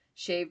head.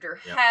 Shaved her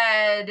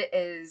head,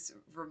 is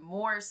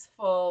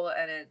remorseful,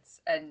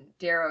 and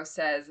Darrow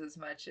says as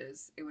much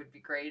as it would be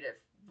great if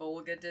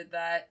Volga did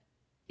that,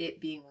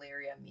 it being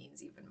Lyria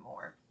means even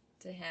more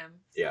to him.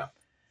 Yeah.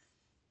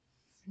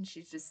 And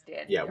she's just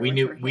standing there with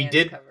her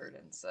hands covered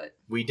in soot.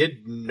 We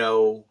did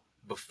know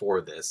before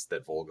this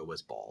that Volga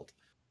was bald.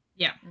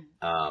 Yeah.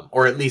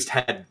 Or at least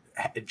had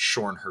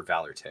shorn her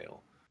valor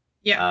tail.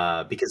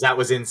 Yeah. Because that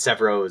was in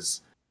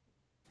Severo's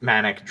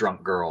manic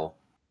drunk girl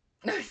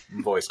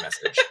voice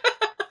message.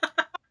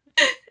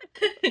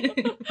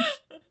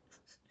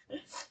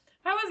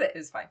 How was it? It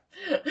was fine.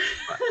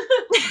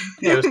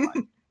 Yeah, it was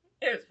fine.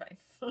 It was fine.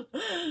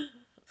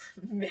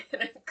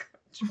 Manic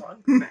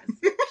drunk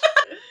message.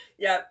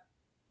 Yep.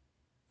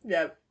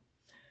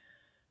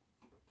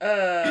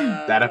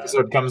 That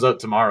episode comes out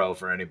tomorrow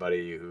for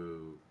anybody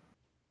who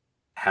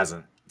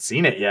hasn't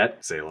seen it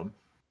yet, Salem.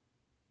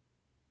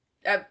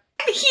 I'm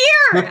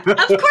here! Of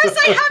course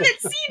I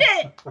haven't seen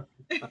it!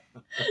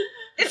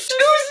 It's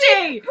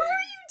Tuesday! Who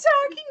are you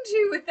talking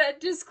to with that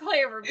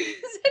disclaimer?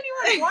 Because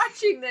anyone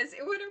watching this,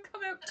 it would have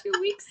come out 2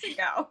 weeks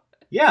ago.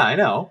 Yeah, I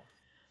know.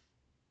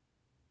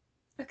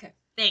 Okay.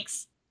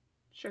 Thanks.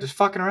 Sure. Just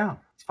fucking around.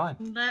 It's fine.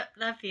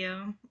 Love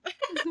you.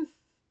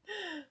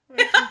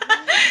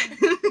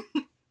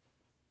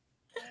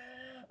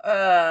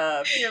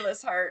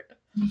 Fearless heart.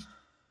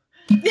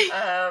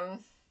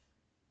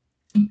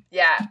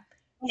 Yeah.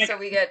 So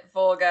we get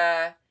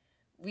Volga.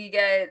 We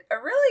get a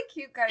really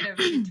cute kind of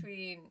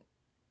between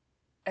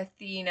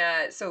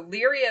Athena. So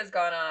Lyria's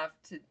gone off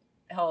to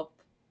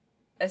help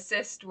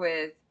assist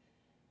with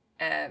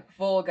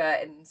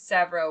Volga and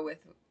Severo with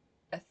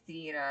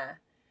Athena.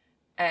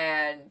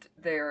 And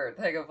they're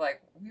kind of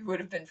like, we would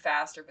have been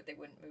faster, but they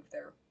wouldn't move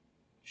their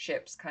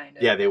ships, kind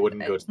of. Yeah, they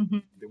wouldn't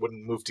they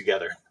wouldn't move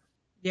together.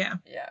 Yeah.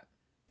 Yeah.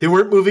 They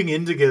weren't moving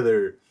in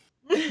together.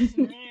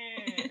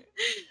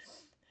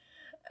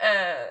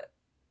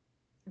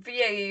 But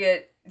yeah, you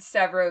get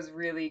Severo's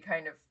really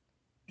kind of,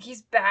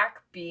 he's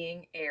back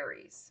being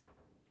Ares.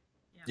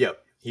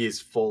 Yep,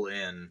 he's full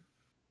in.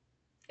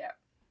 Yeah.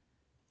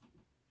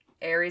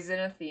 Ares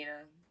and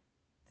Athena,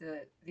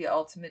 the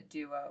ultimate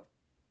duo.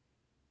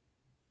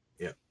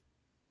 Yep.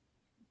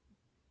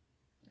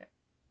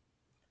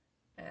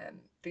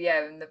 But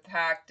yeah, in the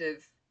pact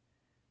of,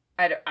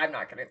 I'm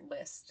not going to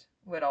list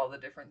what all the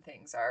different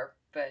things are,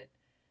 but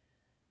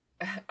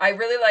I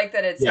really like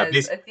that it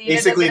says Athena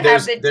basically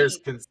doesn't have the there's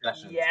deed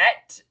concessions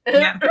yet.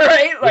 Yeah.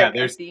 Right? Like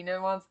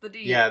Athena wants the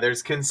deed. Yeah,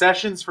 there's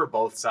concessions for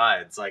both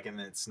sides. Like, and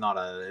it's not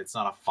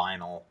a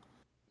final.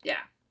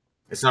 Yeah.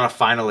 It's not a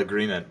final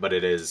agreement, but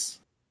it is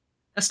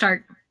a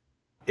start.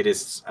 It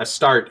is a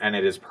start, and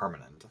it is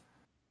permanent.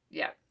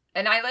 Yeah.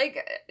 And I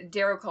like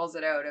Darrow calls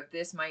it out of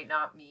this might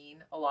not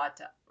mean a lot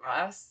to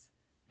us,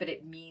 but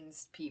it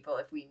means people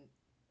if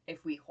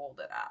we hold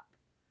it up.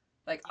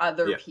 Like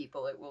other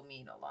people it will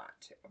mean a lot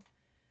to.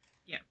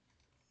 Yeah.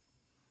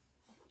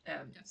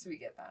 So we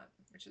get that,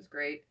 which is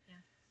great.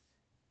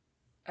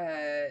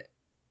 Yeah.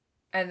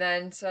 And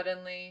then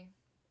suddenly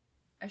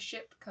a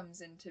ship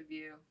comes into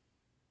view.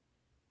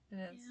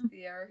 And it's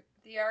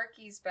the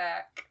Archie's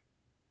back.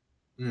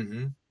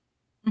 Mm-hmm.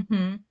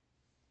 Mm-hmm.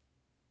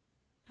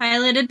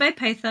 Piloted by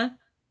Pytha.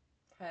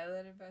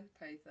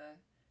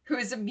 Who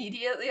is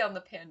immediately on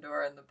the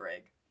Pandora and the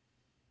brig.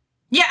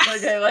 Yeah.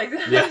 Like, I like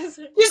that. Yeah.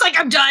 He's like,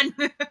 I'm done.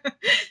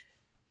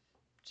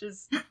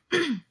 Just,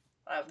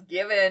 I'm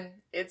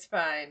given. It's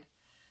fine.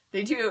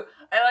 They do.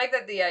 I like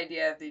that the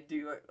idea they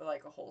do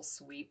like a whole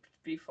sweep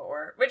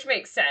before, which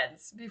makes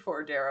sense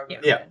before Darrow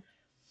goes in.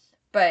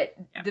 But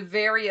the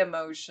very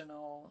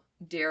emotional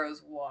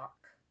Darrow's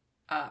walk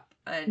up,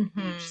 and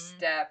each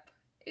step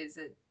is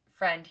a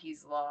friend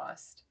he's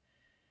lost.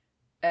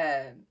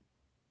 I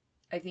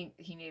think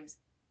he names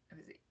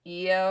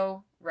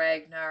Io,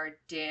 Ragnar,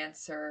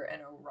 Dancer,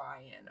 and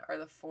Orion are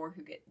the 4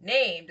 who get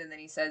named, and then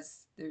he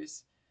says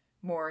there's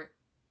more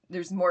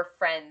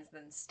friends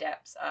than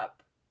steps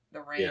up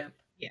the ramp.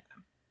 Yeah.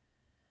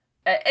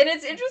 And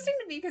it's interesting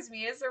to me because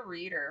me as a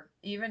reader,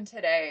 even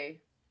today,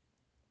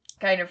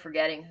 kind of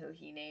forgetting who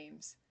he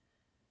names,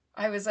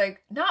 I was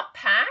like, not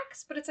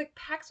Pax, but it's like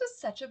Pax was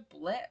such a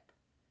blip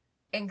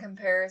in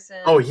comparison.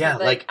 Oh yeah,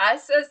 to, like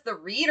us as the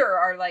reader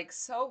are like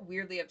so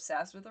weirdly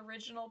obsessed with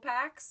original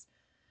Pax.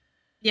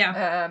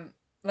 Yeah.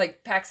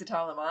 Like Pax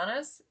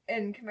Italimanus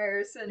in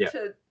comparison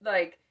to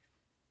like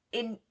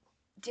in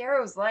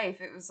Darrow's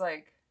life, it was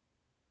like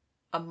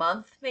a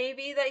month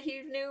maybe that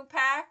he knew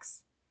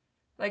Pax.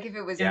 Like if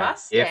it was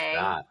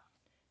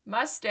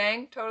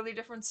Mustang, totally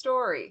different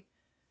story.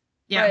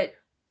 Yeah. But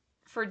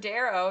for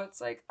Darrow,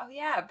 it's like, oh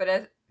yeah, but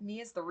as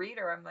me as the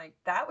reader, I'm like,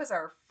 that was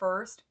our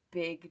first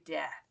big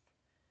death.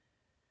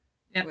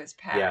 It was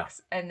Pax.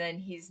 Yeah. And then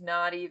he's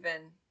not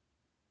even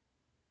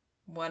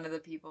one of the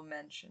people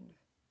mentioned.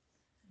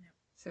 Yep.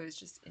 So it's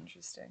just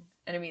interesting.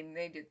 And I mean,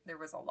 there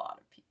was a lot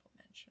of people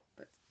mentioned,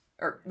 but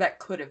or that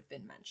could have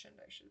been mentioned,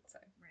 I should say.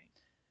 Right.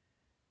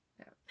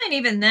 Yeah. And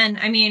even then,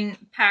 I mean,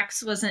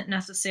 Pax wasn't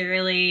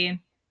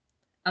necessarily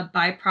a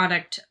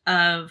byproduct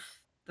of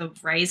the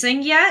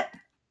Rising yet.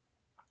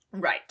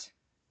 Right.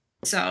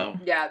 So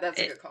yeah, that's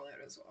a good call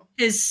out as well.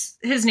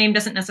 His name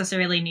doesn't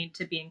necessarily need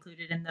to be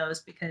included in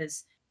those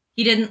because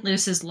he didn't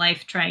lose his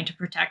life trying to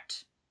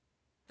protect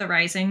the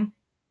Rising.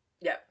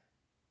 Yeah.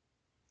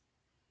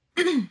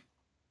 Yeah.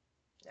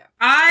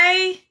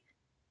 I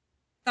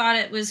thought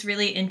it was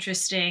really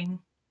interesting.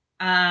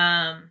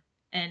 And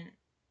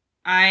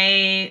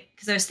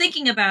because I was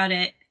thinking about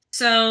it.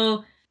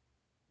 So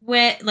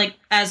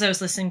as I was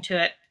listening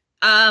to it,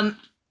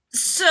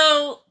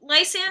 so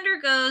Lysander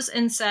goes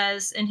and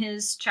says in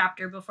his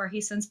chapter before he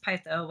sends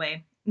Pytho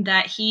away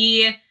that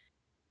he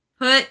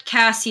put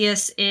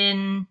Cassius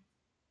in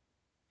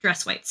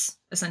dress whites,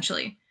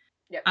 essentially.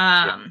 Yep.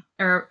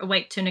 Or a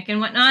white tunic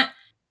and whatnot.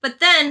 But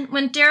then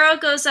when Darrow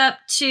goes up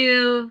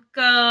to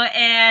go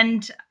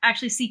and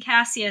actually see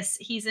Cassius,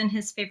 he's in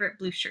his favorite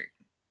blue shirt.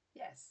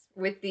 Yes,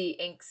 with the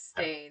ink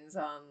stains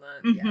on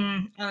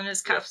the on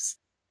his cuffs.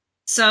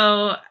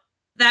 So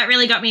that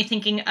really got me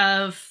thinking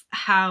of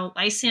how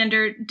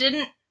Lysander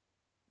didn't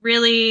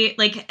really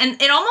and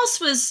it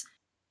almost was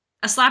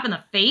a slap in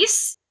the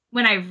face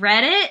when I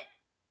read it,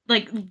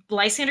 like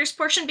Lysander's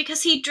portion,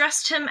 because he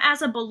dressed him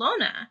as a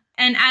Bologna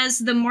and as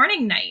the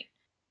Morning Knight.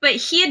 But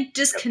he had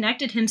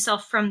disconnected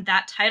himself from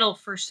that title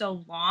for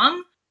so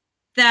long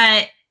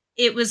that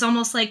it was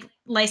almost like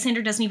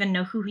Lysander doesn't even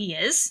know who he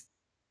is.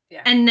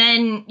 Yeah. And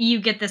then you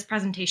get this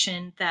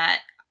presentation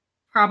that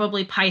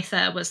probably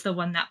Pytha was the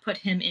one that put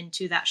him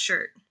into that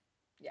shirt.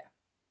 Yeah.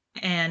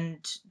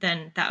 And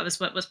then that was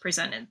what was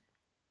presented.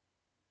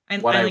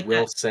 What I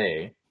will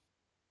say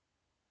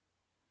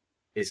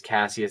is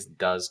Cassius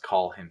does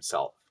call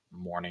himself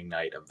Morning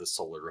Knight of the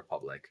Solar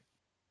Republic.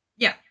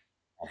 Yeah.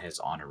 And his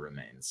honor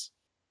remains.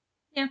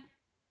 Yeah.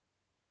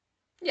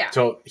 Yeah.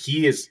 So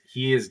he is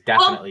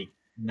definitely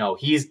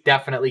he's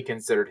definitely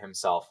considered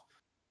himself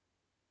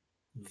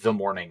the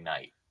Morning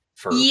Knight.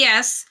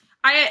 Yes.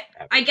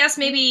 I guess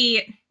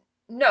maybe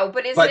no,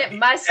 but it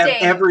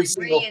Mustang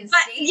reinstates him?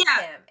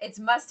 It's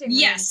Mustang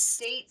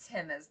reinstates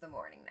him as the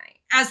Morning Knight.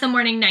 As the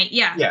Morning Knight,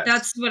 yeah. Yes.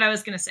 That's what I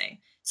was gonna say.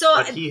 So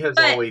but he has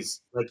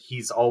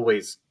he's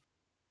always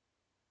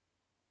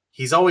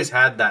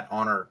had that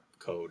honor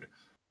code.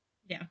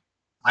 Yeah.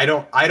 I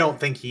don't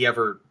think he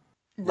ever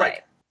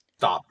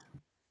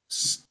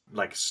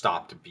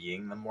stopped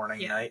being the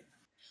Morning Knight.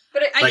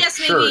 But I guess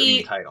maybe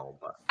in title,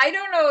 but I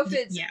don't know if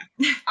it's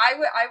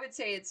I would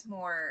say it's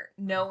more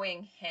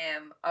knowing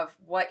him of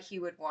what he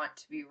would want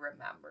to be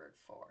remembered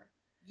for.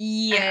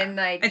 Yeah. And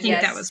I think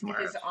that was more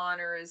his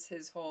honor is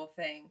his whole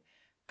thing.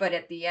 But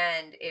at the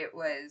end it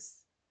was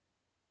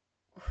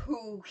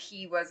who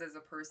he was as a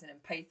person,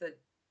 and Pytha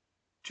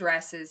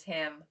dresses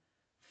him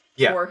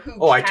for who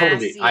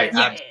Cassius is. I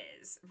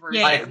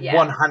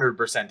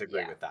 100%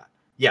 agree with that.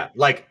 Yeah,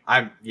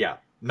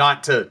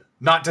 not to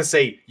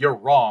say you're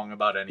wrong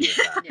about any of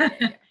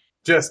that.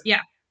 Just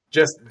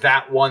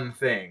that one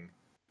thing.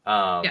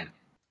 Yeah.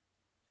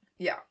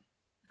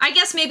 I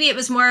guess maybe it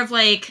was more of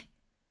like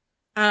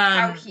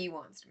how he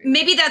wants to be.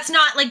 Maybe that's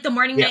not like the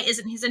Morning Knight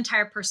isn't his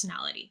entire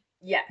personality.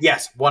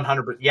 Yes,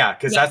 100%. Yeah,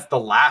 because that's the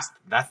last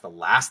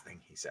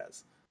thing he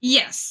says.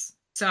 Yes.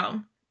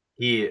 So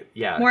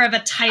more of a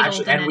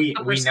title than we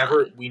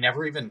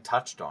never even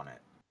touched on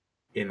it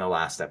in the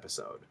last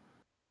episode.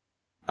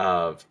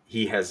 Of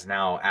he has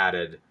now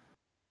added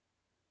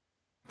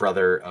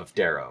brother of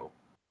Darrow.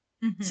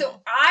 Mm-hmm. So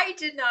I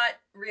did not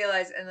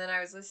realize, and then I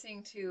was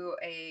listening to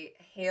a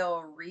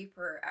Hail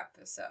Reaper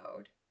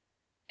episode,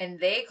 and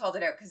they called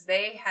it out because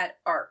they had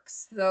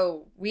arcs.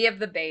 So we have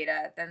the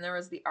beta, then there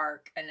was the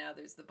arc, and now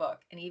there's the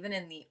book. And even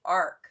in the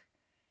arc,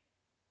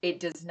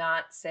 it does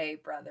not say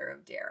brother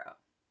of Darrow.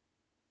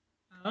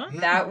 Oh.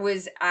 That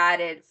was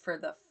added for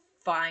the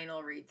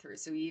final read through.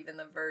 So even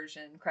the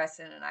version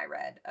Crescent and I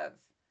read of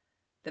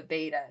the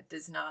beta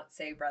does not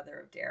say brother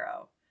of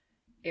Darrow.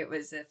 It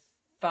was a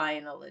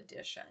final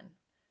edition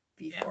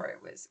before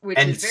it was, which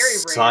is very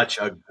rare. Such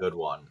a good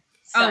one.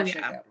 Such a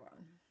good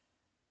one.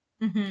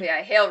 Mm-hmm. So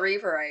yeah, Hail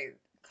Reaper,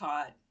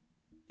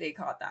 they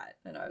caught that,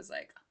 and I was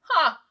like,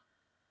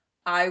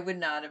 I would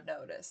not have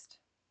noticed.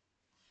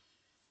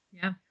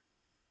 Yeah.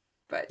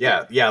 But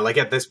yeah, like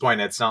at this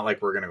point, it's not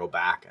like we're gonna go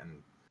back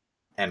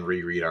and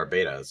reread our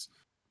betas.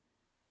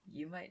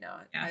 You might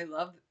not. Yeah. I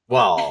love.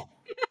 Well,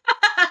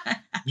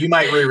 you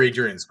might reread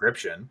your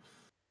inscription.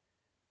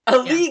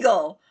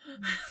 Illegal.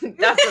 Yeah.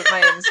 That's what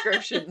my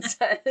inscription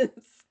says.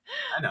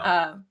 I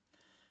know.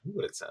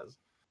 What it says.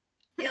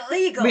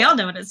 Illegal. We all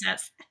know what it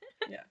says.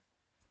 Yeah.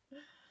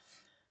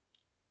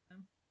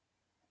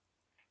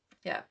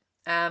 Yeah.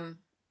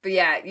 But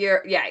yeah,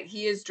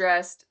 he is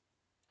dressed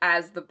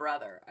as the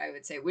brother, I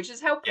would say, which is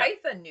how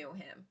Pytha knew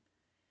him.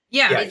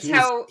 Yeah, it's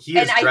how he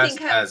is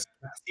dressed as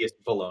Cassius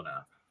Bologna,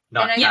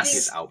 not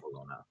Cassius Al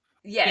Bologna.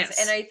 Yes,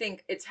 and I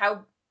think it's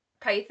how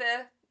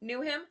Pytha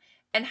knew him,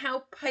 and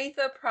how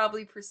Pytha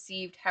probably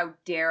perceived how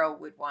Darrow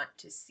would want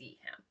to see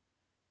him.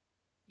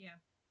 Yeah.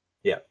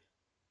 Yeah.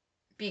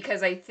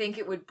 because I think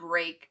it would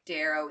break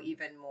Darrow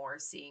even more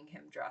seeing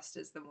him dressed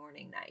as the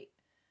Morning Knight.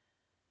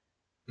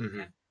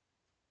 Mm-hmm.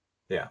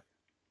 Yeah.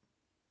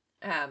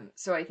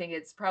 So I think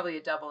it's probably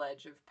a double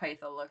edge if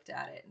Pytha looked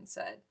at it and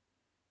said,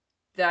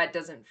 that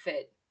doesn't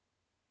fit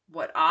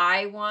what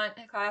I want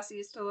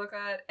Cassius to look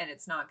at, and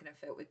it's not going to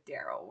fit what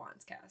Darrow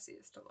wants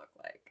Cassius to look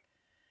like.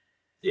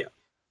 Yeah.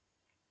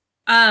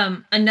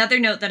 Another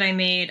note that I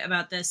made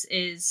about this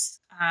is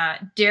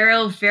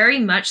Darrow very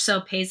much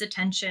so pays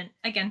attention,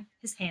 again,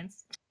 his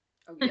hands.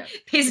 Oh, yeah.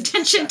 Pays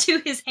attention to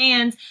his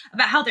hands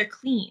about how they're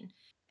clean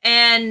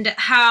and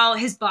how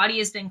his body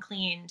has been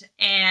cleaned.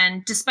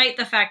 And despite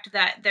the fact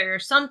that there are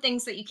some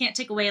things that you can't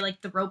take away,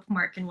 like the rope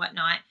mark and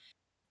whatnot,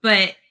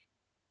 but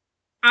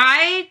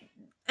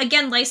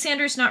again,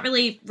 Lysander's not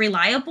really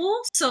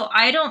reliable, so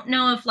I don't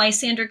know if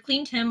Lysander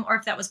cleaned him or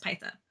if that was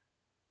Pytha.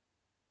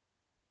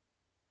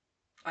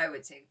 I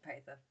would say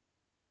Pytha.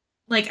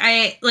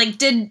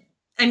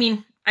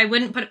 I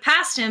wouldn't put it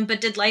past him, but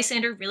did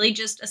Lysander really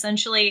just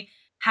essentially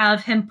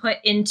have him put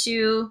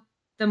into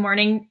the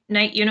Morning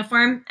Knight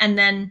uniform and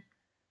then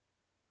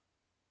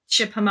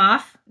ship him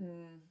off?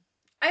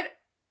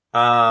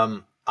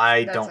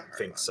 I don't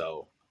think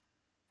so.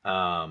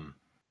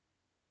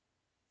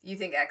 You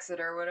think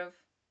Exeter would have?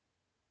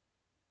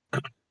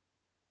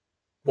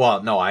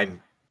 Well, no,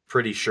 I'm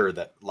pretty sure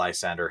that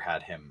Lysander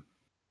had him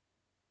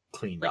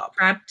cleaned up.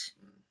 Prepped?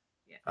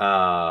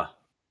 Yeah.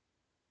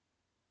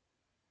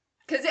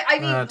 Because, I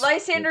mean,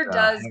 Lysander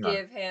does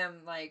give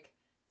him, like,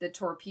 the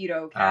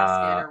torpedo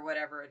casket or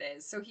whatever it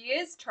is. So he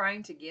is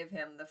trying to give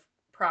him the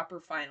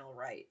proper final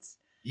rites.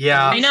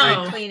 Yeah, I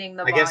know. Cleaning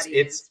the body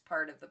is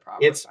part of the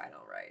proper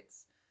final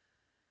rites.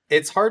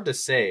 It's hard to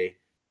say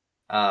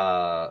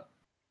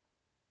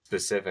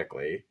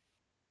specifically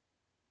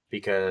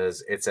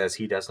because it says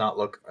he does not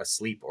look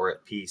asleep or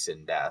at peace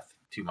in death.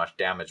 Too much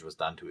damage was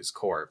done to his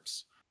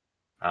corpse.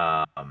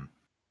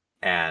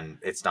 And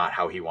it's not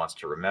how he wants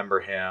to remember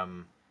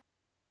him.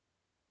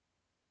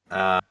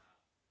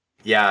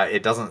 Yeah,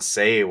 it doesn't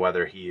say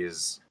whether he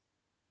is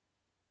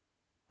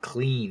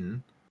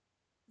clean.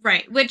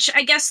 Right, which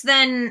I guess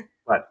then...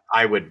 But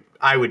I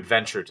would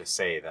venture to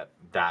say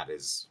that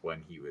is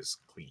when he was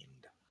cleaned.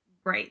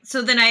 Right,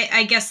 so then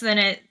I guess then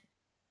it...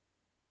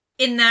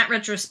 In that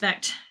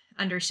retrospect,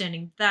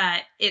 understanding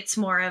that, it's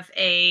more of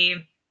a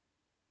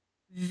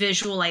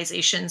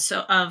visualization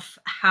of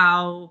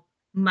how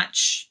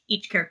much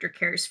each character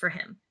cares for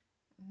him.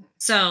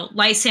 So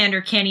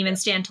Lysander can't even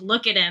stand to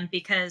look at him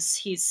because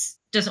he's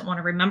doesn't want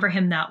to remember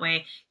him that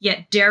way.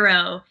 Yet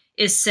Darrow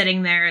is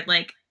sitting there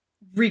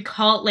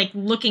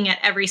looking at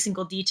every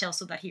single detail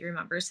so that he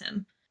remembers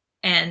him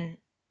and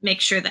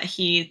make sure that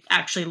he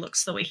actually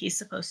looks the way he's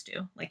supposed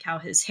to, like how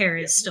his hair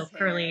is still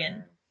curly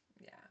and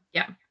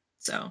yeah.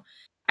 So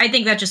I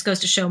think that just goes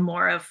to show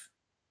more of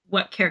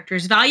what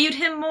characters valued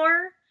him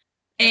more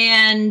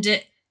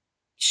and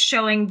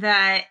showing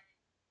that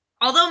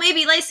although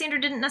maybe Lysander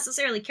didn't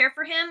necessarily care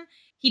for him,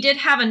 he did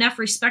have enough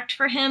respect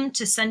for him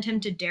to send him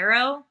to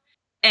Darrow.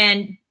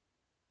 And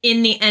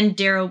in the end,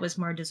 Darrow was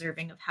more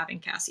deserving of having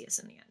Cassius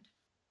in the end.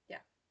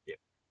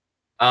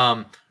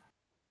 Yeah.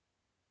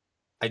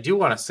 I do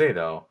want to say,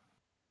 though,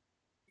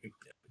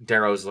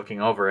 Darrow's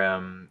looking over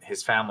him.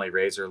 His family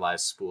razor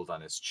lies spooled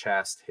on his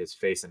chest. His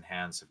face and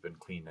hands have been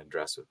cleaned and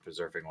dressed with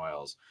preserving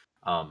oils.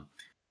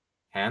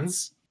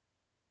 Hands?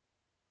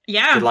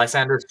 Yeah. Did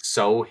Lysander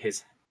sew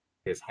his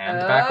hand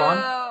back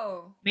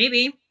on?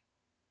 Maybe.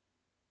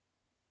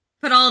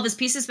 Put all of his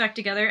pieces back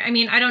together. I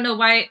mean, I don't know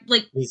why.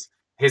 Like,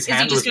 his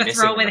hand was missing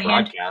throw away in the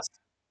broadcast.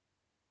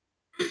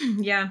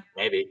 Yeah.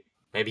 Maybe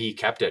he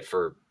kept it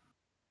for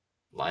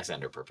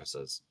Lysander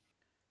purposes.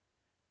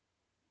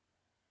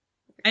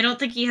 I don't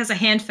think he has a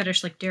hand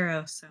fetish like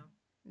Darrow, so.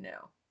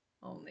 No,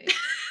 only.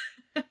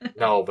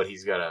 No, but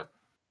he's got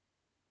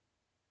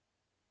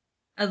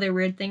other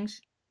weird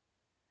things.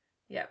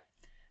 Yep.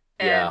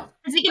 Yeah.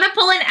 Is he gonna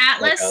pull an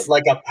Atlas?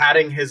 Like a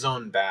patting his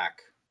own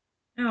back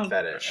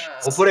fetish.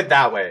 We'll put it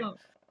that way.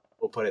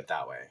 We'll put it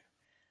that way.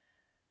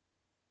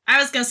 I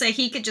was gonna say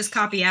he could just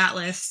copy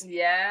Atlas.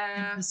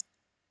 Yeah.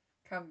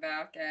 Come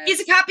back as...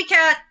 He's a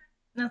copycat.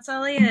 That's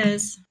all he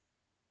is.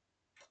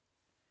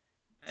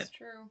 That's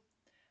true.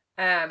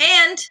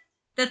 And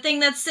the thing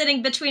that's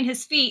sitting between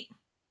his feet.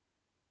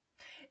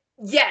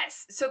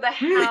 Yes. So the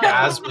helm.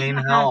 Jasmine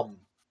helm.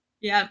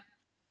 Yep.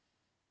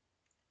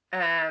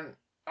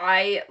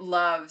 I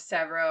love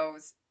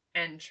Severo's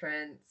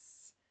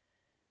entrance.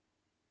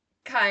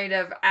 Kind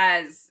of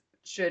as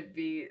should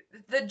be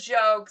the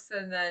jokes,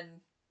 and then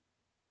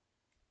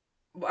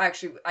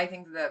actually I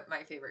think that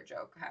my favorite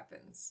joke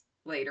happens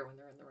later when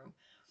they're in the room.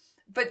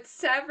 But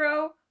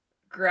Severo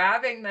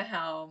grabbing the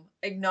helm,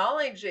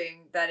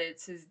 acknowledging that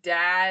it's his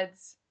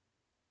dad's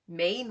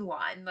main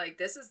one. Like,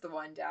 this is the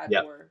one Dad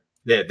wore.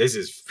 Yeah, this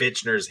is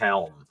Fitchner's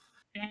helm.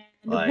 Bam!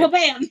 And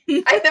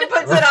then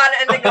puts it on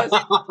and then goes,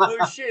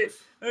 oh shit,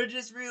 I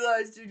just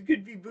realized it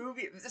could be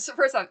booby. So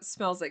first off, it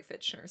smells like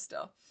Fitchner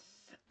still.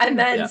 And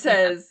then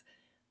says,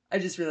 I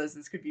just realized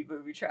this could be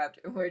booby trapped.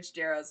 In which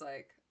Darrow's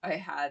like, I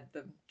had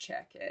them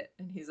check it.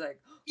 And he's like,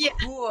 Yeah.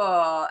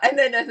 cool. And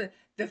then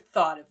the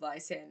thought of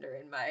Lysander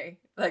in my,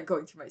 like,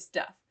 going through my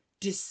stuff,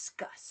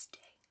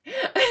 disgusting.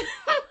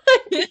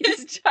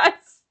 He's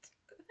just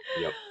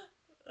Yep.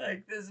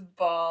 like this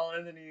ball.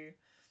 And then he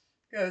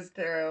goes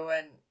through,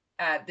 and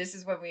this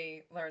is when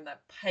we learn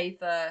that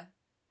Pytha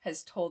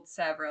has told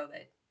Severo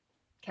that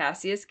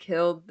Cassius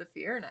killed the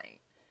Fear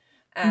Knight.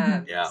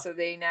 Yeah. So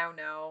they now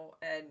know,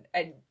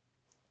 and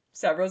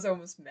Severo's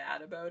almost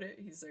mad about it.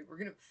 He's like, we're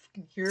gonna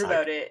fucking hear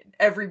about it in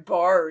every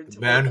bar The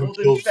until man we're who old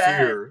and killed fat.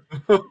 fear.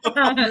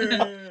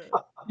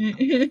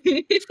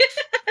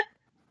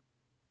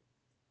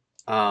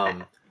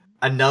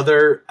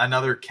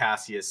 Another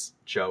Cassius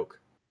joke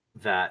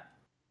that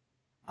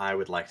I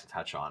would like to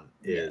touch on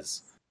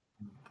is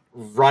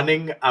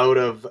running out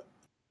of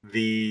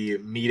the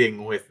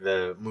meeting with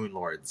the Moon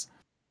Lords.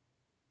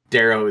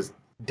 Darrow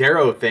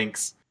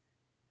thinks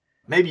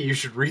maybe you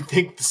should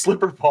rethink the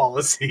slipper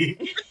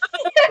policy.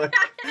 Like,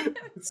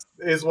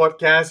 is what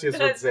Cassius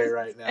would say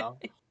right now.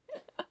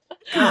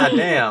 God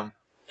damn.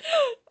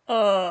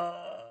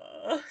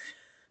 Aww.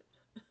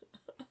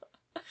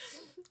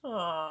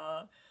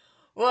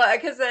 Well,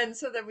 because then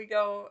we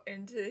go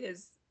into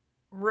his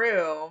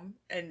room,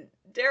 and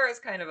Darrow's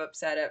kind of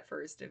upset at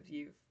first if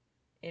you've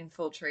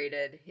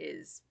infiltrated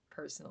his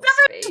personal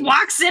space.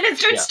 Walks in and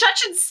starts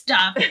touching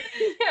stuff.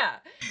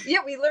 Yeah,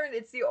 we learned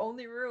it's the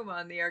only room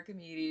on the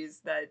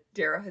Archimedes that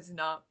Darrow has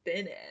not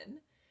been in.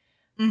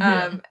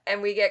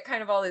 And we get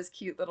kind of all these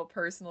cute little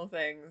personal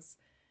things,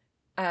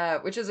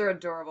 which are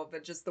adorable,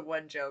 but just the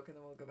one joke, and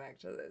then we'll go back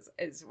to this,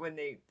 is when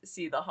they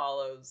see the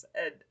hollows,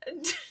 and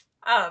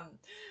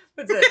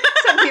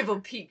some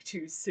people peek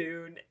too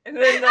soon, and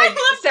then like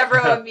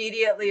Severo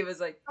immediately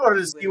was like, I wanted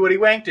to see what he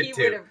wanked it he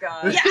to. would have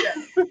got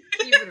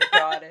he would have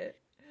got it.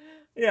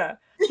 Yeah.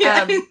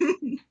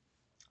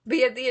 But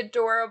yeah, the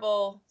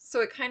adorable,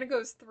 so it kind of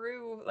goes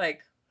through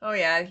like, oh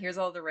yeah, here's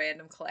all the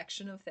random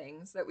collection of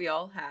things that we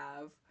all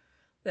have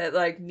that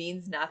like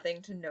means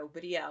nothing to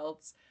nobody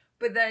else.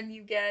 But then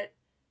you get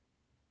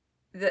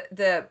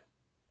the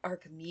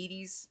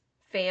Archimedes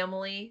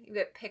family. You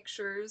get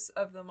pictures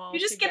of them all. You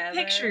just together.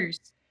 get pictures.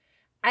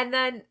 And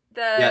then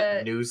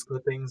news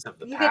clippings of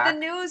the you pack. get the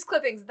news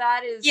clippings.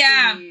 That is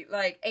the,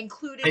 like,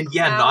 including and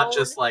Clown, not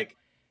just like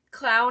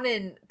Clown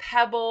and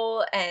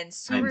Pebble and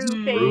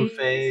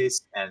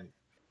Screwface and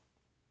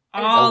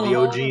all the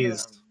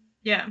OGs.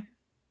 Yeah.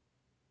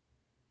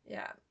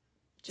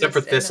 Except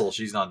for Thistle,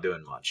 she's not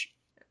doing much.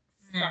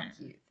 Fuck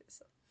you,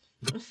 Thistle.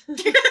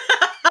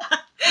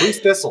 Who's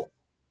Thistle?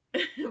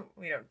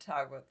 We don't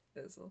talk about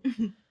Thistle.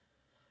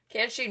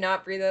 Can't she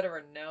not breathe out of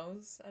her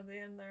nose at the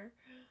end there?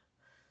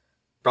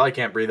 Probably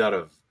can't breathe out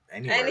of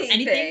anywhere.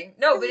 Anything.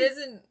 No, but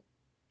isn't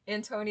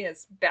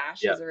Antonia's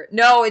bashes her?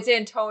 No, it's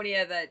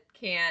Antonia that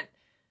can't.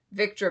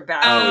 Victor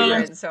bashes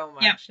her in so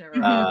much. Yep. Never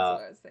mind. That's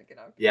what I was thinking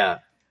of. Yeah.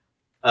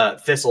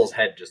 Thistle's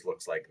head just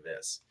looks like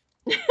this.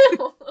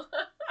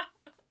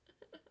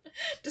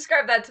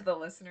 Describe that to the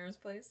listeners,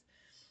 please.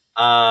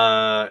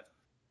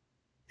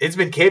 It's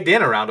been caved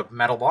in around a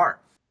metal bar.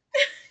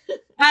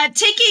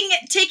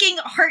 Taking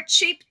heart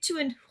shape to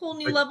a whole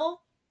new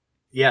level.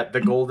 Yeah,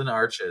 the golden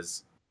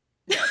arches.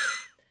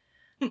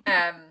 But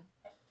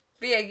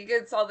yeah, he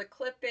gets all the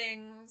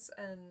clippings,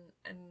 and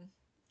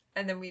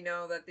then we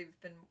know that they've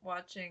been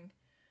watching,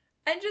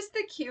 and just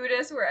the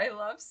cutest where I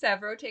love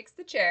Severo takes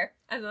the chair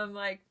and then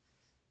like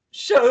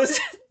shows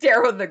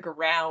Darrow the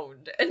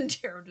ground, and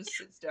Darrow just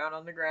sits down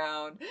on the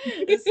ground,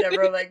 and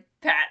Severo like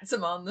pats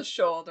him on the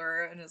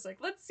shoulder and is like,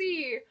 let's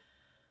see.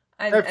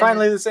 They're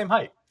finally the same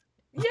height.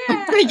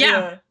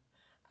 Yeah.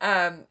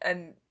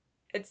 And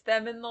it's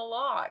them in the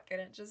lock,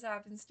 and it just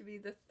happens to be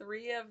the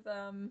three of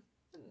them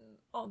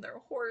on their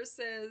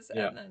horses,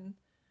 and then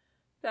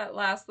that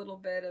last little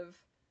bit of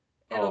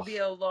it'll be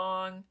a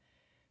long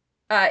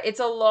it's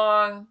a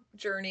long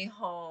journey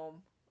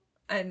home,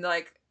 and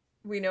like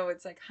we know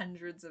it's like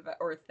hundreds of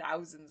or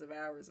thousands of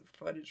hours of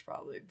footage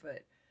probably,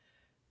 but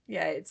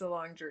yeah, it's a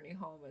long journey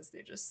home as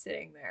they're just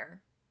sitting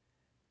there.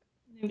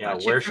 Yeah,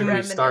 where should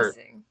we start?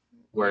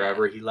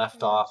 Wherever he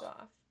left off.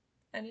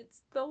 And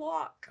it's the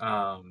lock.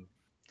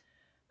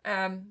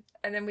 And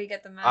then we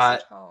get the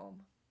message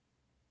home.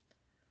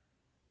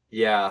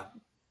 Yeah.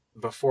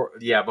 Before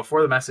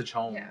the message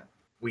home,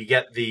 we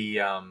get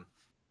the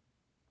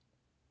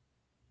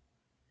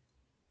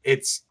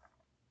it's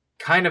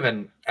kind of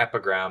an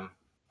epigram.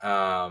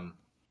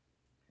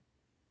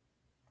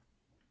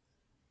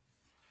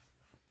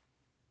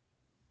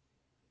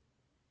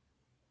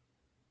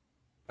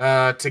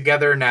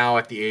 Together now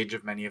at the age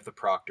of many of the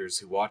proctors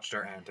who watched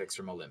our antics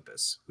from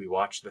Olympus, we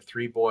watched the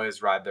three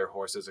boys ride their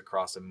horses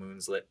across a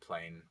moonlit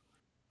plain.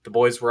 The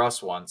boys were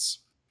us once.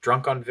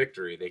 Drunk on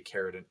victory, they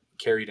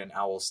carried an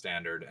owl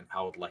standard and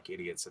howled like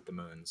idiots at the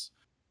moons.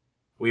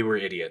 We were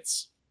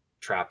idiots,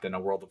 trapped in a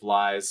world of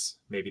lies.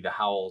 Maybe the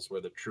howls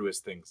were the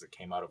truest things that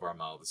came out of our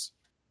mouths.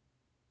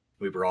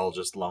 We were all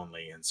just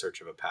lonely in search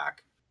of a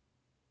pack.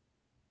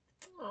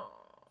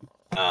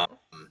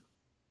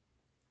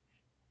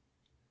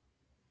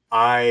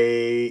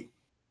 I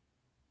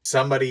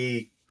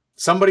somebody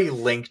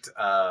linked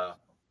a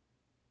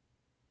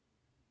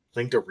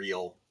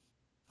reel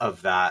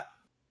of that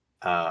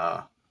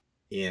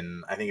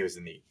in, I think it was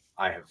in the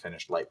I Have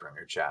Finished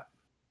Lightbringer chat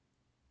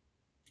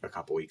a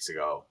couple weeks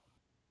ago,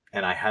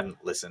 and I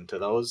hadn't listened to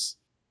those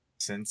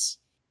since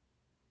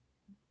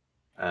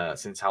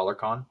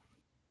HowlerCon,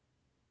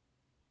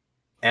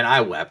 and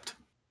I wept.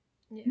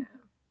 Yeah.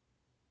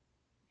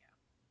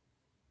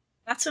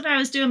 That's when I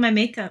was doing my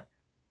makeup.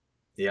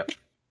 Yep.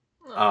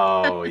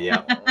 Oh,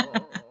 yeah. Yeah.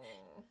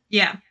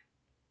 Yeah.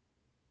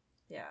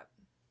 Yeah.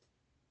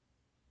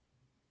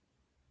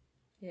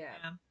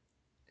 Yeah.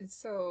 It's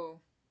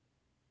so.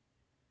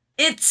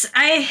 It's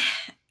I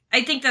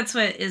think that's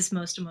what is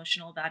most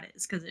emotional about it,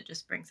 is because it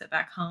just brings it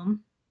back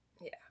home.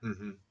 Yeah.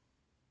 Mm-hmm.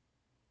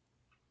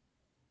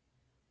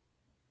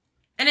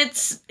 And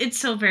it's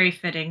so very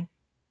fitting.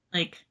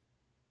 Like,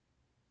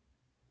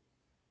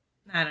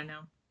 I don't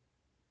know.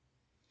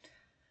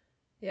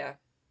 Yeah.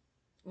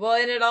 Well,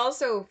 and it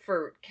also,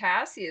 for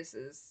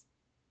Cassius's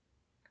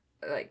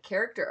like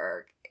character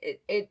arc,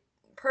 it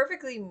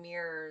perfectly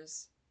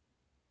mirrors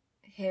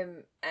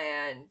him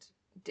and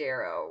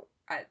Darrow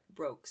at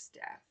Roke's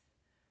death.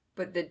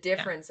 But the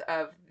difference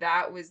of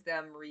that was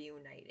them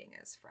reuniting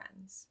as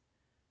friends.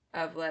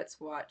 Of let's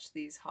watch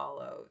these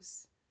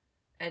hollows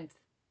and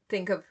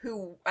think of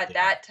who at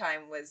that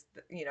time was,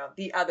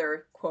 the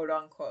other quote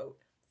unquote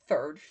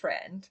third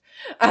friend.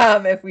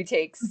 If we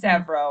take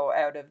Severo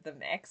out of the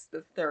mix,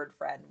 the third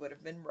friend would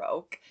have been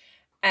Roke,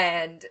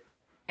 and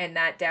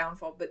that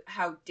downfall. But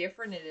how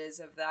different it is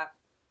of that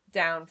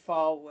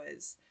downfall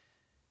was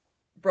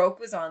Roke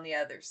was on the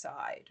other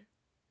side,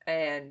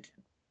 and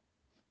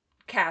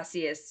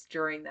Cassius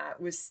during that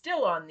was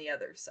still on the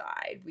other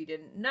side. We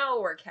didn't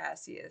know where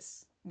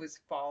Cassius was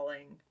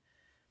falling,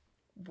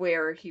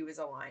 where he was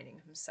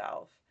aligning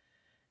himself.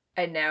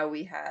 And now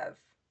we have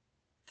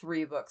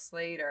 3 books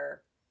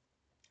later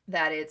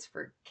that it's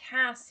for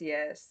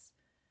Cassius,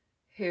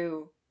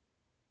 who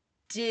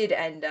did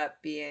end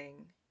up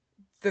being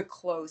the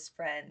close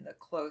friend, the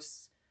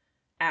close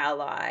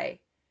ally,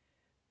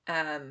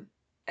 and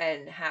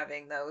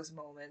having those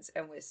moments.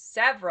 And with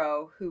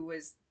Severo, who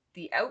was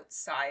the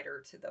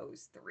outsider to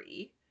those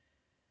 3,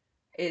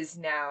 is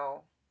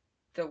now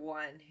the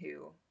one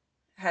who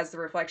has the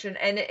reflection,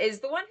 and is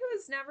the one who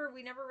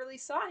we never really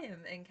saw him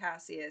and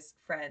Cassius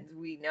friends.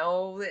 We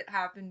know it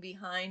happened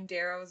behind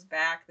Darrow's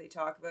back. They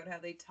talk about how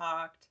they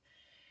talked.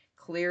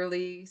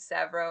 Clearly,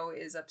 Severo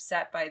is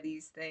upset by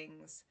these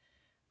things,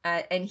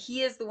 and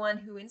he is the one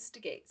who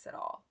instigates it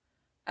all.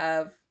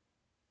 Of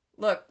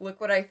look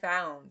what I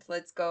found.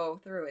 Let's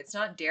go through. It's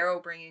not Darrow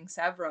bringing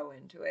Severo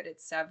into it.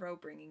 It's Severo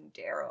bringing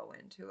Darrow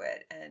into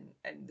it, and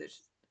this.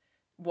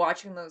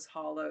 Watching those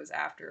hollows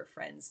after a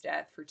friend's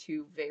death for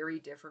 2 very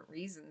different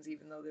reasons,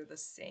 even though they're the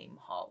same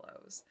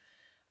hollows.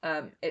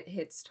 It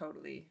hits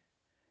totally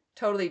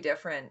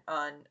different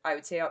on, I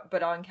would say,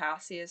 but on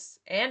Cassius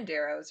and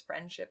Darrow's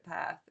friendship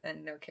path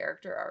and their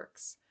character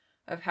arcs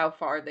of how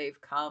far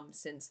they've come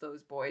since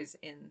those boys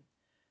in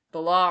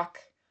the lock,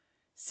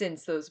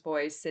 since those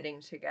boys sitting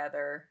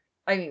together.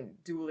 I mean,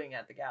 dueling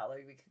at the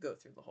gallery, we could go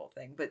through the whole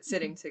thing, but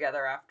sitting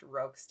together after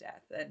Roke's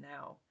death, and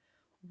now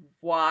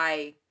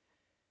why.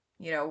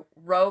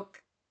 Roke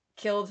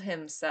killed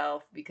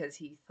himself because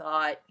he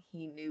thought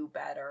he knew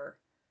better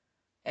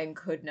and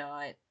could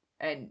not.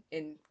 And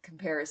in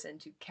comparison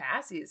to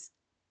Cassius,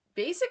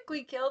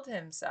 basically killed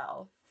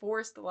himself,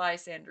 forced the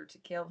Lysander to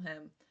kill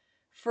him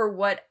for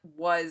what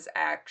was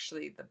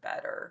actually the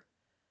better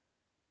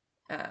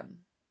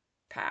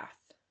path.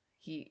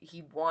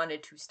 He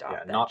wanted to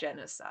stop that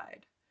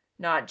genocide,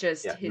 not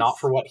just not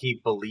for what he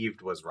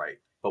believed was right,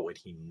 but what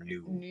he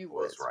knew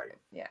was right.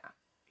 Yeah.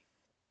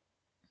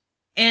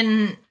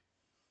 And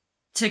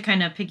to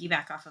kind of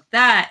piggyback off of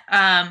that,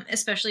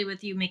 especially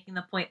with you making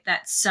the point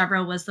that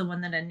Severo was the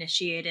one that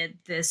initiated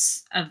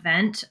this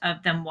event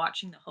of them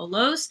watching the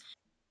holos,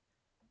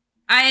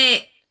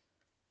 I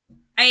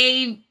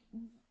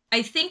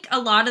think a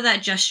lot of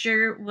that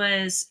gesture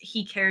was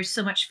he cares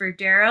so much for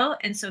Darrow,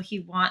 and so he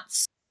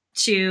wants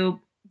to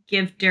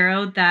give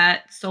Darrow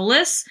that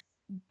solace.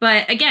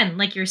 But again,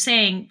 like you're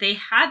saying, they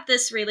had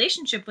this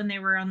relationship when they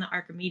were on the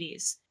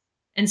Archimedes.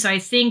 And so I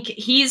think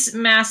he's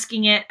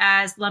masking it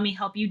as, let me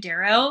help you,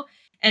 Darrow.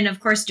 And of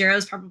course,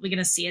 Darrow's probably going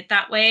to see it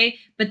that way.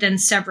 But then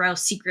Severo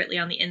secretly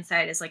on the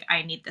inside is like,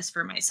 I need this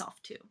for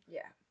myself too.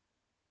 Yeah.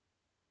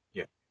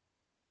 Yeah.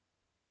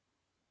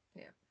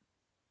 Yeah.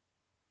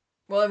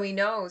 Well, and we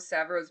know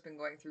Severo's been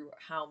going through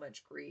how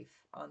much grief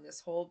on this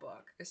whole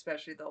book,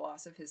 especially the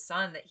loss of his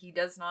son, that he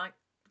does not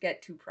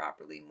get to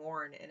properly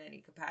mourn in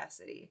any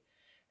capacity.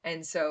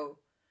 And so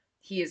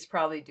he is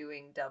probably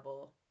doing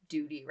double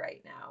duty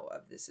right now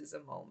of this is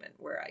a moment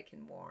where I can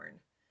mourn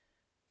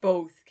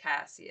both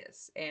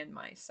Cassius and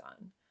my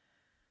son.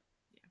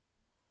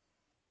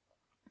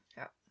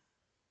 Yeah,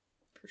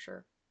 for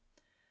sure.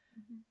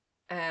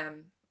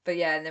 But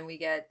yeah, and then we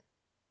get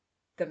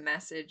the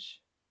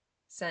message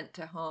sent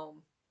to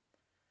home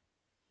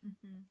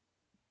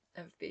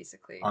of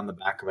basically on the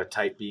back of a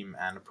tight beam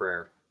and a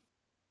prayer.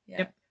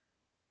 Yeah.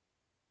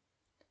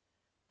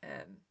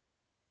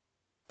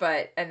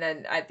 and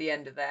then at the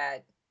end of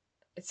that,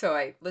 so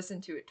I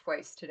listened to it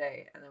twice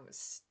today, and I was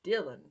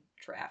still in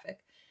traffic.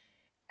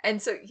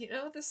 And so,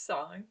 the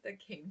song that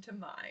came to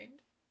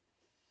mind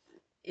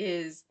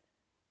is,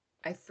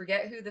 I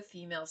forget who the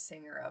female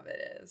singer of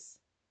it is,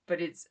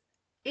 but it's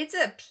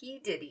a P.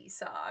 Diddy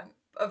song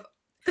of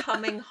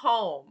coming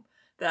home.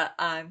 That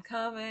I'm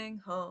coming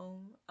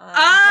home,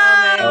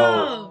 I'm coming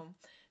home.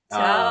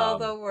 Tell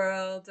the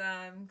world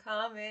I'm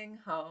coming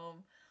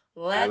home.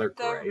 Let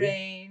the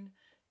rain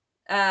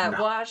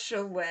wash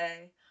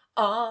away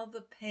all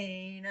the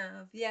pain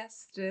of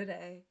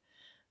yesterday.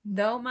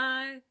 Though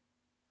my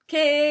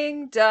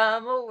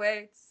kingdom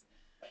awaits.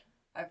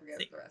 I forget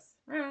the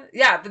rest.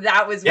 Yeah, but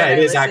that was what I listened to. Yeah,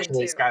 it is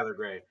actually Skylar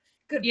Grey.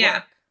 Good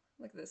work.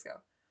 Look at this go.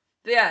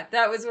 But yeah,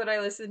 that was what I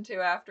listened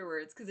to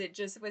afterwards, because it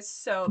just was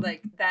so,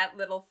 like, that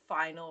little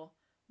final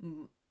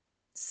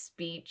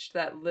speech,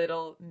 that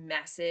little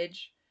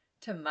message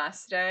to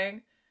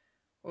Mustang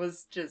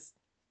was just,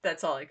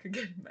 that's all I could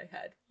get in my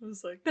head. I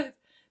was like,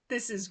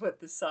 this is what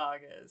the song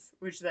is,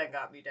 which then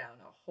got me down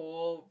a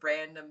whole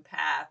random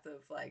path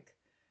of, like,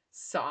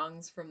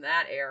 songs from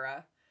that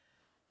era.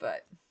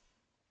 But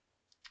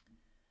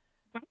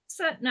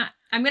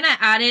I'm gonna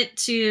add it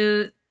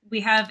to, we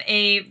have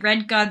a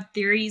Red God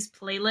Theories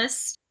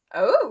playlist.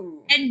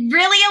 Oh. And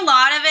really a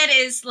lot of it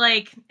is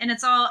like, and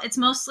it's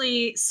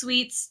mostly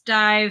Sweets,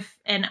 Dive,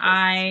 and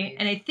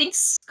I think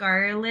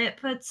Scarlett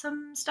put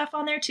some stuff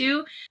on there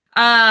too.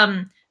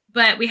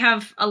 But we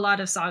have a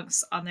lot of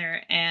songs on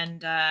there,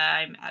 and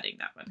I'm adding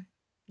that one.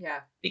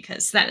 Yeah.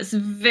 Because that is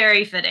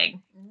very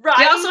fitting. Right.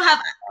 We also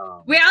have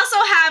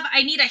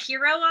I Need a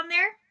Hero on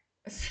there.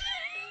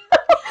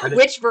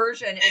 Which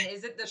version? And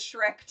is it the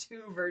Shrek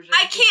 2 version?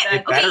 I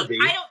can't. Okay,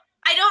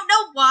 I don't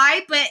know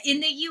why, but in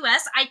the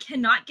US, I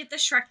cannot get the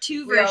Shrek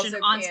 2 version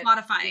on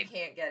Spotify. You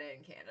can't get it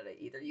in Canada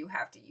either. You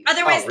have to use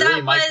Otherwise, it.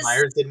 Really? Mike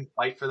Myers didn't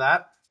fight for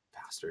that?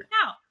 Bastard.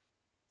 No.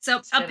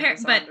 So, but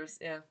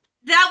yeah.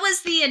 That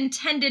was the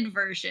intended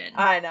version.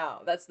 I know.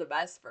 That's the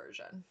best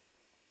version.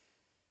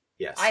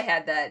 Yes. I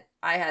had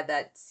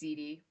that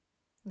CD,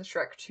 the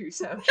Shrek 2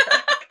 soundtrack.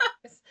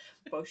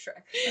 Both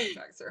Shrek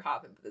soundtracks are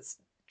hopping, but this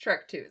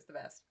Shrek 2 is the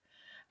best.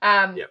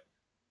 Yep.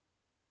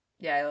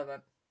 Yeah, I love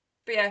it.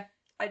 But yeah,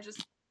 I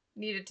just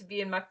needed to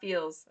be in my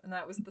feels, and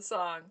that was the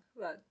song.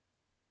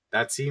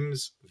 That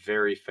seems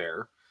very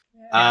fair.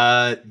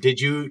 Yeah. Did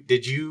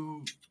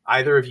you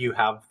either of you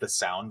have the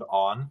sound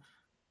on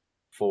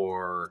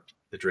for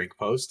the drink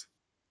post?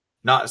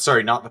 Not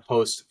the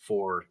post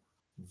for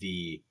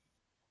the.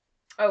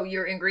 Oh,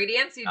 your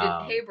ingredients? You did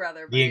Hey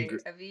Brother by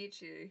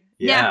Avicii.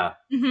 Yeah.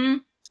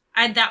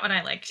 Mm-hmm. That one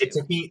I liked too. It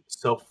took me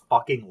so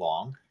fucking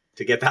long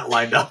to get that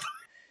lined up.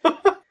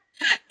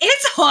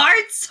 It's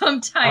hard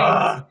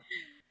sometimes.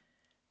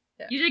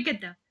 Yeah. You did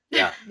good though.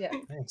 Yeah. Yeah.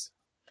 Thanks.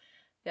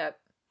 Yep.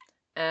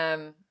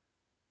 But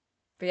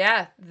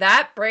yeah,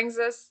 that brings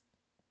us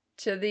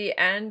to the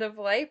end of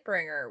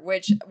Lightbringer,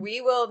 which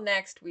we will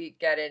next week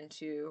get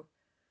into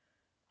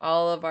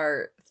all of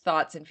our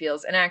thoughts and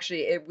feels. And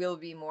actually, it will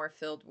be more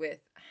filled with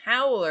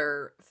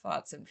Howler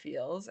thoughts and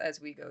feels as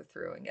we go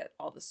through and get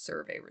all the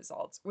survey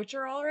results, which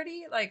are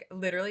already, like,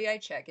 literally I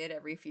check it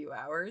every few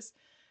hours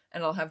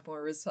and I'll have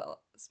more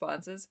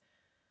responses.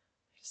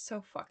 Just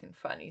so fucking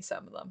funny,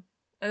 some of them.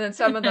 And then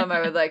some of them I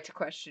would like to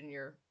question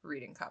your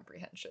reading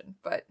comprehension,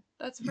 but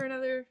that's for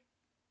another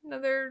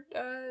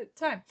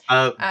time.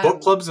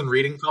 Book clubs and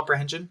reading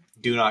comprehension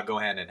do not go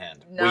hand in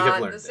hand. We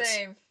have learned the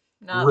same.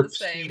 this Not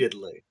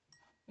repeatedly.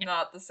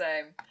 Not the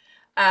same.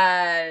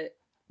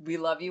 We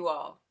love you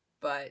all,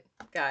 but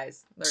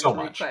guys, learn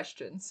to read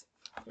questions.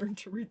 Learn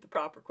to read the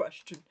proper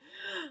question.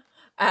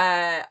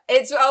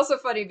 It's also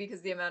funny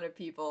because the amount of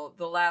people,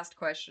 the last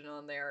question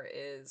on there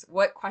is,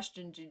 what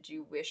question did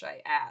you wish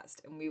I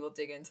asked? And we will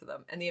dig into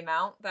them. And the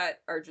amount that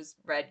are just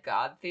Red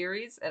God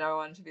theories, and I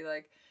wanted to be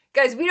like,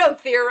 guys, we don't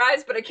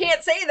theorize, but I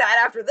can't say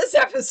that after this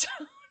episode.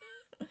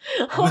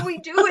 All we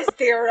do is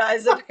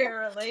theorize,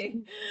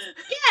 apparently.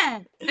 Yeah.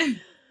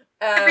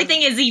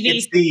 Everything is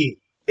EV.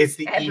 It's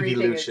the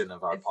evolution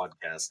of our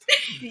podcast.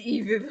 The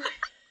evolution.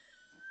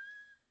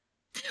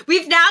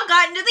 We've now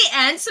gotten to the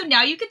end, so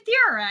now you can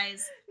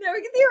theorize. Now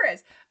we can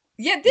theorize.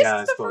 Yeah, this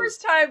is the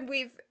first time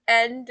we've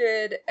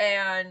ended,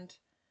 and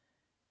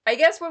I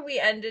guess when we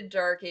ended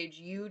Dark Age,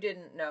 you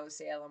didn't know,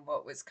 Salem,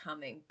 what was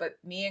coming, but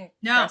me and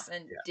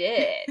Crescent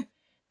did.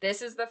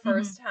 This is the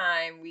first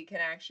time we can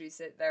actually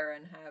sit there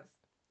and have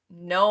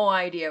no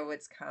idea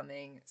what's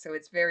coming, so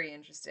it's very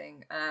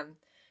interesting.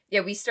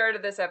 We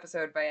started this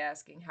episode by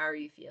asking, how are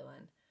you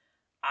feeling?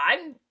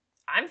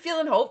 I'm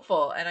feeling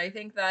hopeful, and I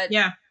think that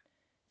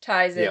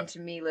ties into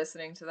me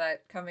listening to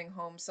that Coming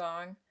Home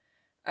song.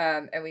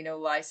 And we know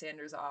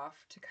Lysander's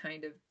off to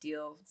kind of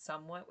deal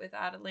somewhat with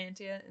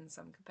Atalantia in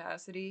some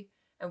capacity,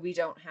 and we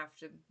don't have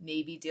to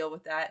maybe deal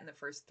with that in the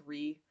first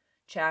 3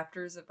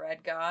 chapters of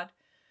Red God.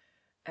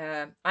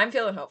 I'm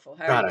feeling hopeful.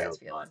 How are you guys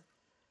feeling?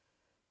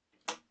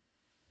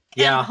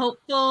 Yeah. I'm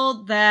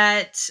hopeful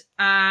that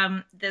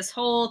this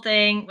whole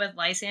thing with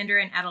Lysander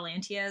and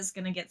Atalantia is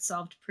going to get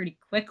solved pretty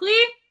quickly.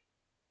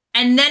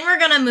 And then we're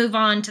going to move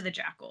on to the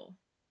Jackal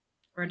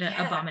or the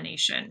Yeah.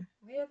 Abomination.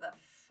 Where the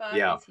fuck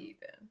Yeah. is he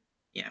been?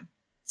 Yeah.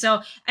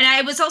 So, and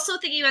I was also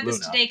thinking about this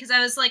Luna. today because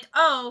I was like,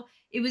 oh,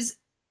 it was,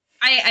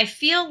 I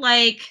feel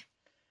like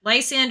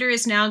Lysander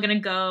is now going to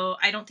go,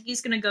 I don't think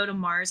he's going to go to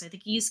Mars. I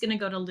think he's going to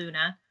go to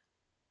Luna.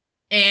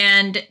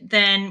 And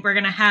then we're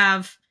going to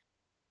have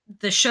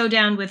the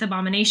showdown with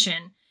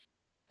Abomination.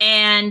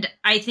 And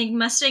I think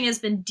Mustang has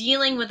been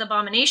dealing with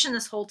Abomination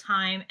this whole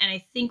time. And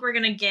I think we're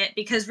going to get,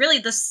 because really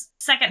the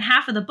second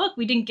half of the book,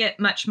 we didn't get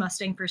much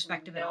Mustang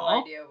perspective at all.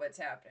 No idea what's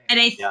happening. And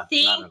I None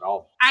think, at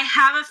all. I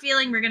have a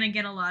feeling we're going to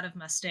get a lot of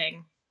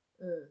Mustang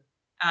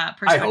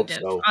perspective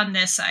so. on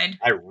this side.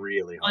 I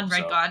really hope on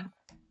Red so. God.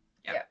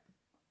 Yep.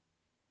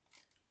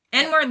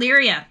 And more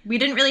Lyria. We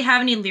didn't really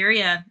have any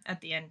Lyria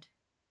at the end.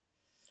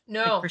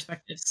 No. Like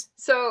perspectives.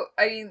 So,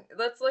 I mean,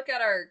 let's look at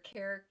our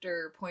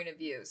character point of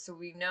view. So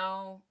we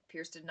know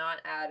Pierce did not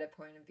add a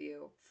point of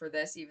view for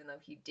this, even though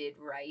he did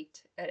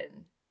write,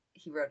 and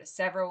he wrote a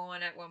Severo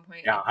one at one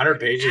point. Yeah, 100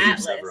 pages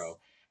of Severo.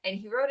 And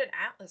he wrote an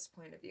Atlas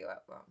point of view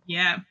at one point.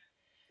 Yeah.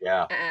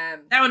 Yeah.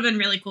 That would have been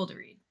really cool to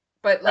read.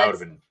 But that would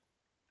have been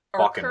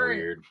fucking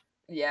weird.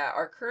 Yeah,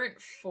 our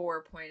current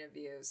 4 point of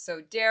views.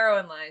 So Darrow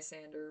and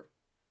Lysander,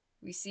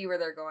 we see where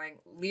they're going.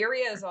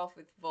 Lyria is off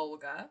with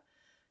Volga,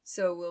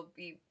 so we'll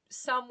be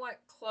somewhat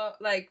close.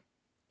 Like,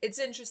 it's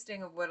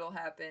interesting of what'll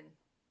happen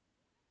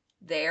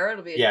there.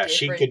 It'll be a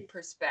different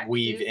perspective.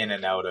 Weave in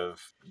and out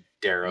of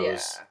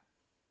Darrow's.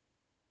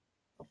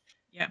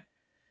 Yeah.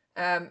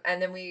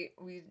 And then we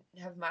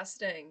have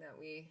Mustang that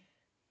we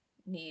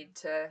need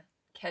to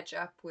catch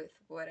up with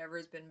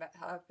whatever's been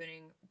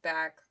happening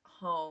back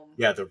home.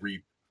 Yeah,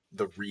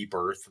 the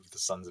rebirth of the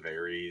Sons of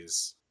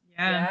Ares.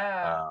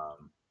 Yeah.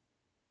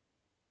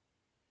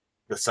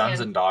 The sons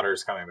and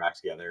daughters coming back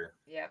together.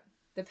 Yeah.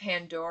 The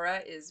Pandora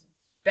is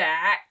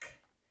back.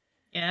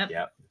 Yep.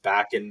 Yep.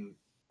 Back in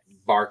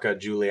Barca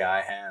Julii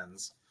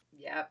hands.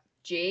 Yep.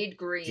 Jade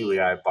Green.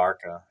 Julii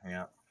Barca.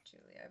 Yeah.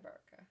 Julii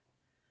Barca.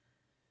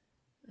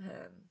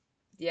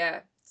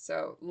 Yeah.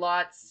 So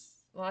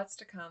lots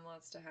to come,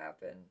 lots to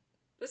happen.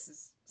 This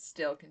is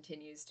still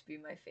continues to be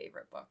my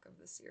favorite book of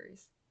the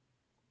series.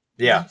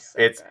 Yeah,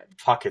 it's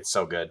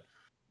so good.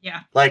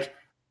 Yeah. Like,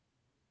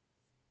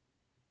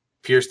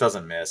 Pierce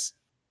doesn't miss.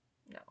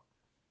 No.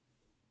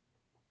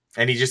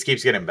 And he just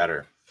keeps getting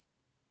better.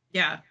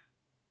 Yeah.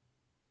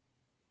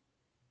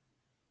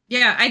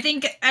 Yeah, I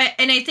think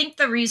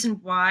the reason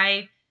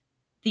why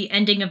the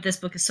ending of this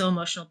book is so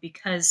emotional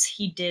because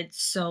he did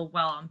so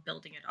well on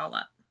building it all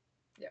up.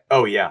 Yeah.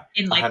 Oh yeah.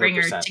 In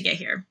Lightbringer to get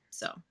here.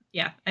 So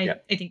yeah, I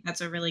think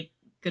that's a really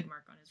good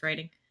mark on his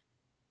writing.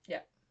 Yeah,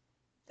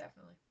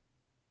 definitely.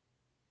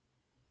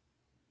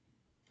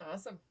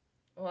 Awesome.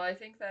 Well, I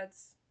think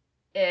that's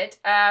it.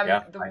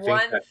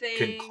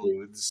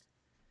 Concludes.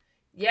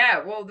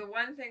 Yeah, well, the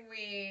one thing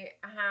we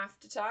have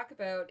to talk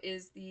about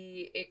is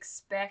the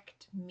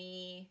Expect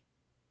Me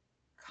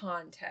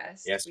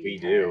contest. Yes, we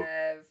do.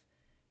 Have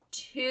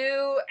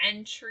 2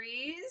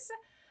 entries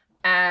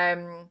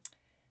to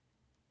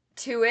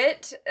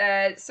it.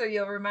 So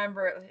you'll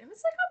remember, it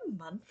was like a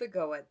month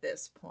ago at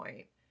this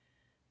point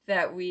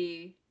that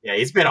we... Yeah,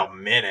 it's been a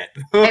minute.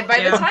 And by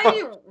the time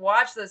you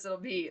watch this, it'll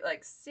be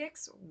like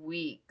 6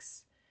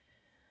 weeks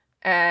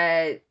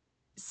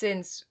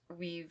since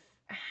we've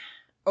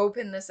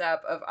opened this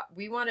up.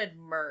 We wanted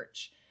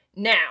merch.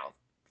 Now,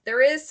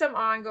 there is some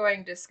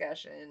ongoing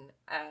discussion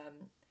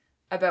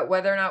about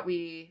whether or not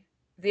the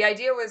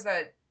idea was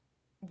that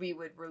we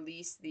would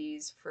release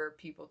these for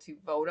people to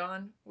vote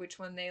on which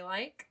one they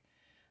like,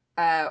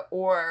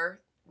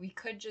 or we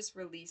could just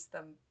release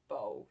them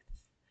both.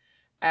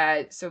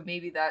 So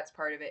maybe that's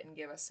part of it and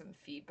give us some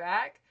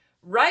feedback.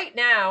 Right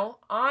now,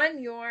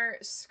 on your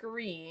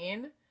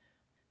screen,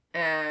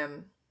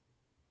 down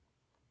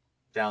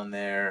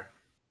there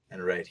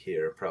and right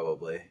here,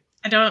 probably.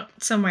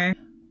 Somewhere.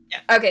 Yeah.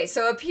 Okay,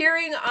 so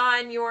appearing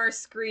on your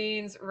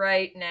screens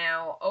right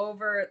now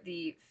over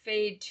the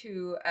Fade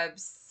to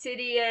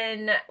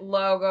Obsidian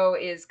logo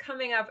is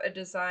coming up a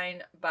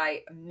design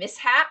by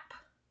Mishap,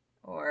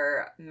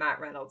 or Matt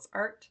Reynolds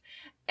art.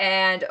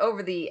 And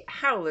over the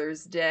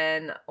Howler's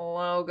Den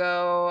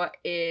logo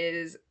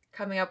is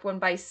coming up one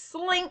by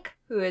Slink,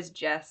 who is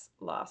Jess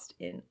Lost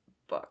in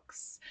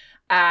Books.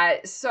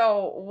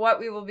 So what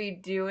we will be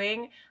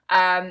doing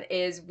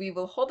is we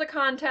will hold a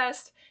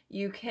contest.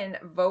 You can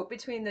vote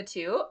between the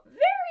two.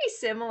 Very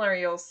similar,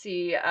 you'll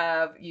see,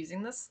 of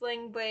using the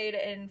sling blade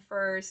in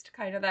first,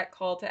 kind of that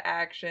call to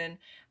action.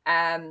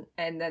 And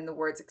then the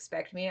words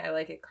 "expect me." I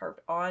like it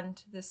carved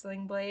onto the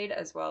sling blade,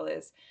 as well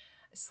as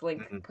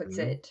Slink puts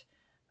it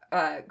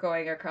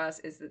going across.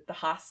 Is it the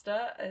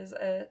Hasta?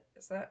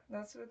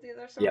 That's what the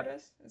other sword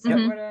is? Is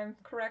that what I'm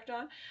correct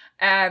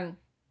on?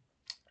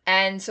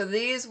 And so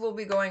these will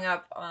be going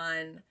up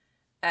on.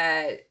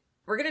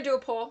 We're gonna do a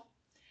poll.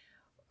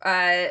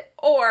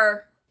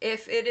 Or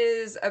if it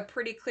is a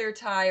pretty clear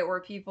tie,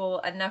 or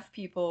enough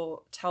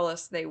people tell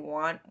us they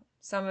want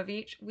some of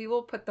each, we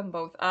will put them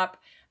both up.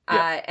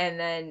 And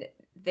then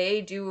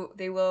we're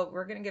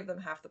going to give them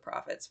half the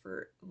profits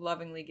for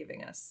lovingly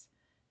giving us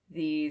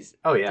these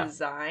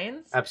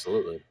designs.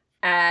 Absolutely.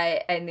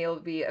 And they'll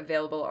be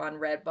available on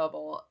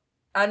Redbubble.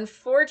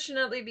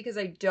 Unfortunately, because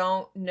I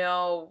don't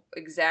know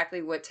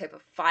exactly what type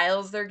of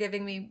files they're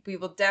giving me, we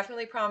will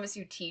definitely promise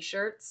you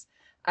t-shirts,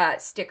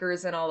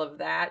 stickers, and all of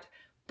that.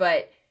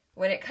 But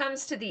when it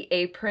comes to the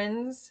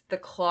aprons, the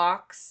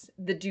clocks,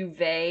 the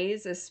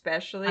duvets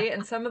especially,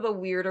 and some of the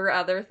weirder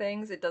other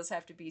things, it does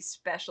have to be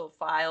special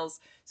files.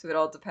 So it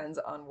all depends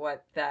on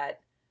what that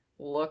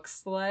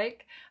looks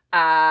like.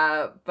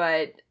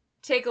 But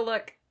take a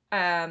look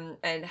and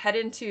head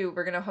into,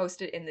 we're going to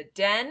host it in the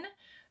Den,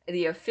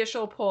 the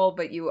official poll,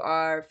 but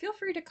feel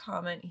free to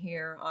comment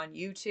here on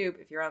YouTube.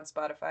 If you're on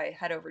Spotify,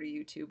 head over to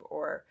YouTube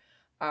or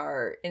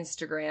our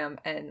Instagram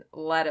and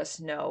let us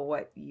know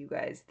what you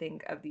guys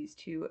think of these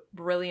two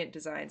brilliant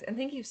designs. And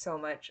thank you so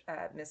much,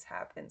 Miss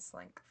Hap and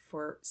Slink,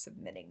 for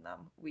submitting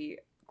them. We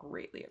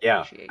greatly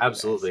appreciate it. Yeah,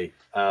 absolutely.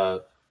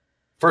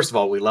 First of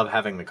all, we love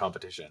having the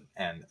competition.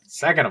 And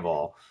second of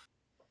all,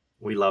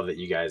 we love that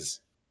you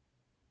guys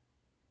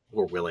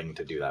were willing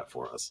to do that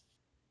for us.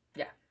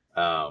 Yeah.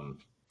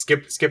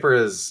 Skipper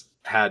has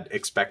had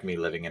Expect Me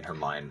living in her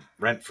mind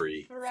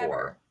rent-free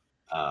for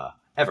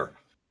ever.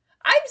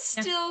 I'm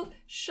still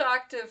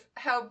shocked of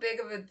how big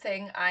of a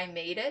thing I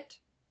made it,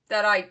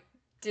 that I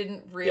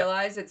didn't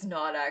realize it's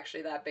not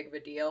actually that big of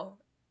a deal.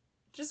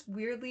 Just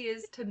weirdly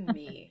is to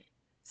me.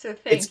 So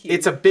thank you.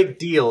 It's a big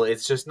deal.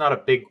 It's just not a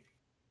big,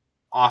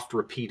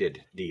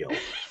 oft-repeated deal.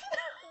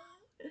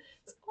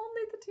 It's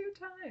only the 2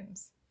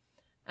 times.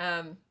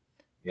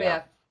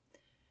 Yeah.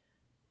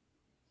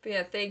 But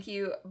yeah, thank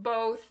you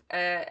both.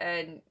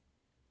 And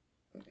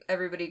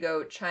everybody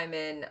go chime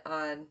in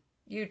on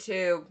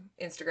YouTube,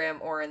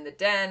 Instagram, or in the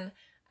Den,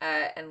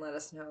 and let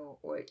us know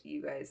what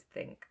you guys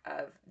think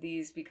of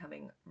these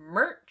becoming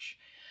merch.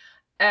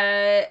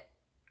 And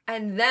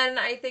then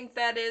I think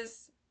that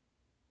is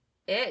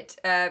it.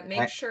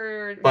 Make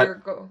sure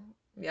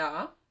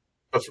yeah.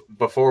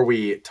 Before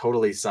we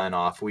totally sign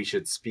off, we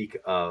should speak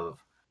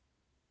of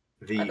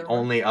the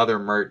only other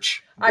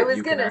merch that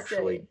you can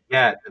actually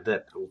get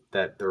that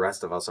the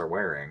rest of us are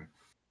wearing.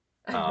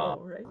 I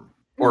know, right?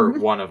 Or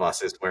one of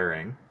us is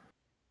wearing.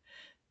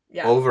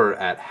 Yeah. Over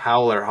at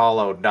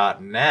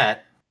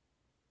howlerhollow.net,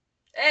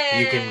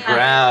 you can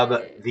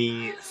grab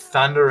the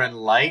Thunder and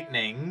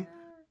Lightning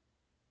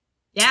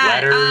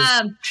sweaters,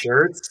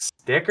 shirts,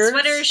 stickers.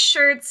 Sweaters,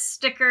 shirts,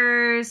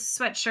 stickers,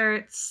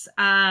 sweatshirts.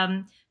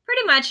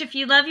 Pretty much, if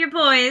you love your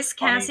boys,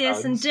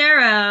 Cassius and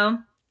Darrow,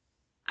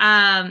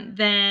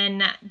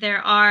 then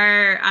there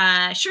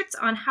are shirts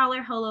on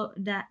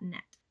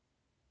howlerhollow.net.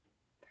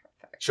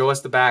 Perfect. Show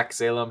us the back,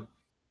 Salem.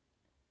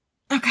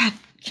 Oh God,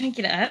 can I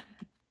get up?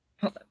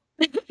 Hold up.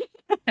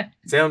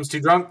 Salem's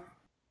too drunk.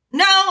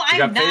 No, I'm not. You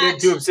got faded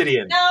to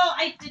obsidian. No,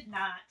 I did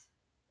not.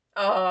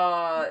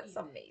 Oh, it's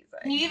amazing.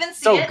 Can you even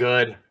see so it?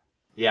 Good.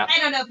 Yeah. I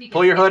don't know if you can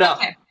pull your hood up.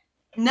 Okay.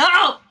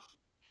 No.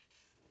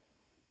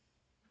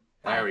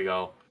 There we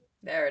go.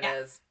 There it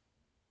is.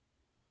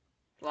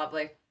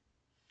 Lovely.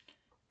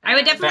 I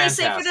would definitely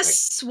say for the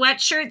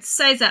sweatshirt,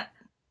 size up,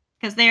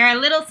 because they are a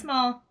little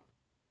small.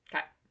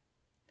 Okay.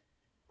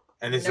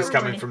 And this is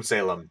coming from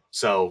Salem,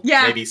 so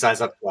maybe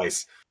size up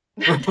twice.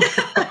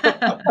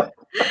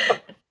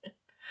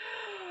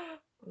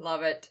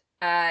 Love it.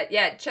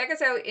 Check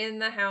us out in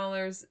the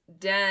Howlers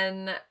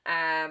Den.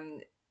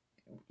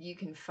 You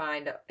can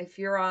find, if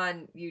you're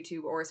on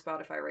YouTube or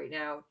Spotify right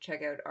now,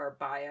 check out our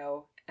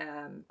bio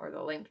or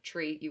the link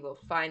tree. You will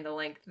find the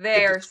link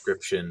there.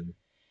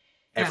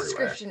 The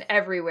description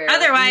everywhere.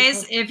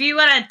 Otherwise, if you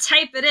want to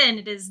type it in,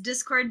 it is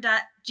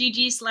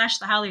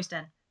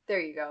discord.gg/thehowlersden.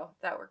 There you go.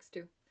 That works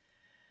too.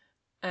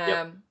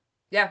 Yeah,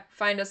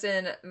 find us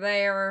in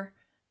there.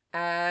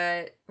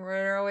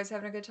 We're always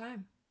having a good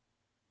time.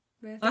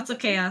 Lots of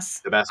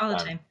chaos. The best all the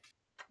time.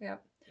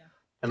 Yep.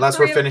 Unless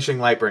we're finishing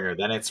Lightbringer,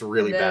 then it's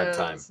really bad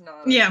time.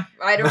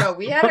 I don't know.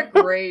 We had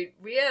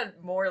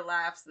more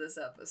laughs this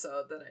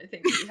episode than I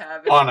think we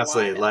have in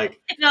honestly, a while.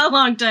 like in a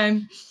long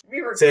time.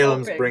 We were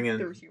Salem's bringing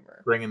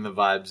the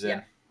vibes in.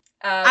 Yeah.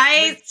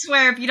 I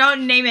swear, if you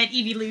don't name it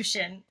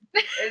Eeveelution,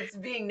 it's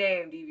being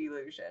named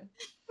Eeveelution.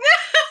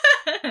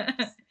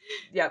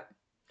 Yep.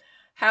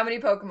 How many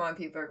Pokemon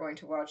people are going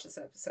to watch this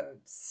episode?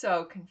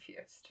 So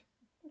confused.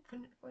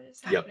 What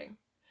is happening?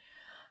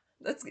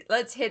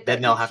 Let's hit that.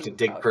 Then they'll have to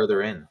dig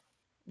further in.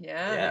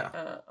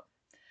 Yeah.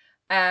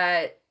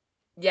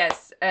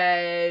 Yes.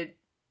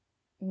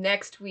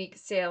 Next week,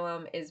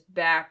 Salem is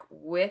back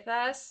with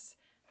us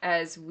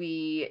as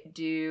we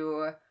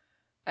do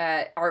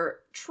our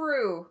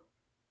true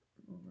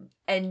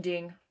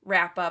ending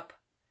wrap up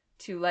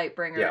to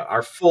Lightbringer. Yeah,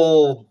 our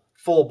full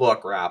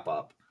book wrap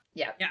up.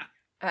 Yeah.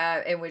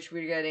 In which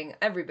we're getting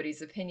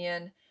everybody's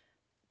opinion.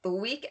 The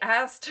week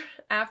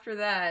after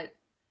that,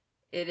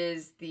 it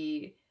is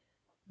the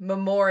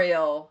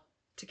memorial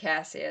to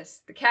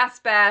Cassius, the Cass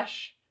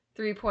Bash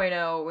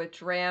 3.0 with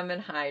Dram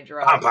and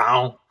Hydra.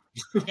 Bow.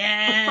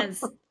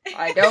 Yes.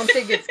 I don't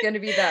think it's going to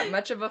be that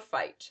much of a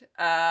fight,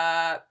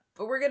 but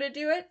we're going to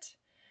do it.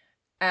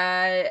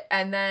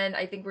 And then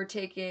I think we're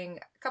taking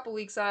a couple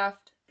weeks off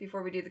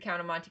before we do the Count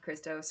of Monte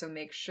Cristo. So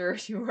make sure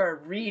you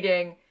are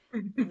reading I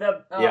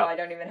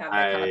don't even have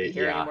my copy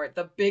here anymore.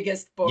 The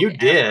biggest book You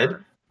did.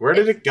 ever. Where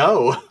did it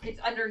go?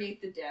 It's underneath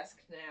the desk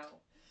now.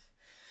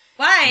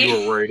 Why?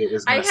 You were worried it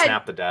was going to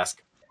snap the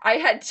desk. I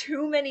had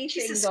too many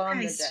Jesus things on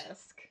Christ.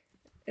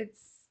 the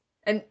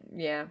desk.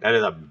 Yeah. That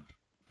is a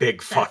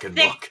big fucking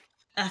book.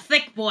 A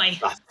thick boy.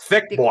 A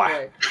thick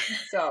boy.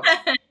 So,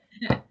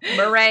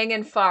 Meringue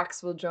and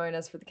Fox will join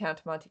us for the Count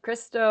of Monte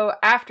Cristo.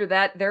 After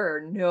that, there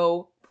are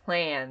no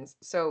plans.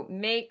 So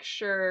make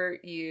sure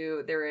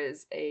there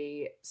is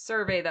a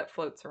survey that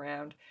floats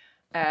around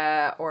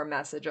or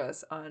message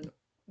us on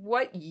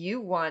what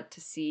you want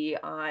to see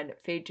on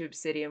Fade to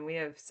Obsidian. We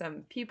have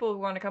some people who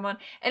want to come on.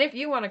 And if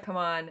you want to come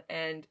on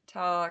and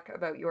talk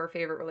about your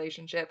favorite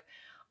relationship,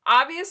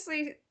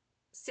 obviously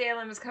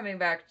Salem is coming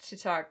back to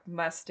talk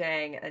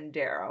Mustang and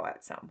Darrow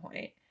at some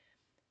point.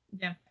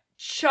 Yeah.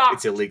 Shocked.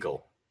 It's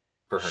illegal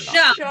for her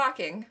not.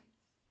 Shocking.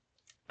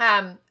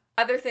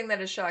 Other thing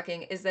that is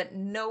shocking is that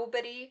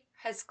nobody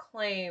has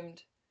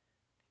claimed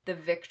the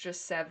Victor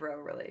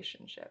Severo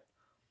relationship.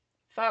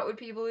 Thought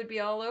people would be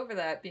all over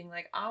that, being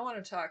like, I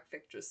want to talk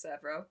Victor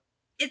Severo.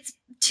 It's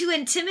too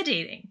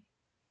intimidating.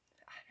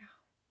 I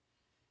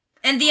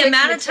know. And the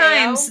amount of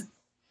times...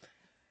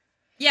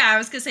 Yeah, I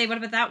was going to say, what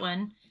about that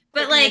one?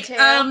 But Quick like,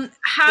 Mateo,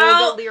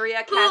 how...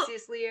 Lyria,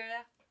 Cassius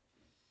Lyria.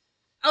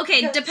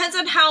 Okay, depends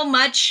on how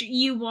much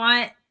you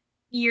want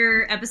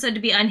your episode to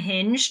be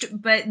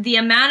unhinged, but the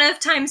amount of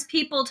times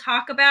people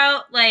talk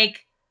about,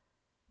 like,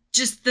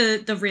 just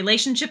the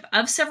relationship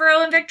of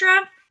Severo and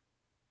Victra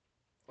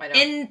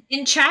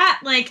in chat,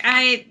 like,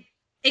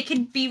 it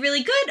could be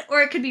really good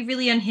or it could be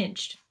really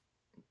unhinged.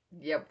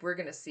 Yep, we're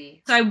gonna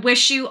see. So I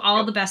wish you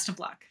all the best of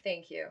luck.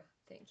 Thank you.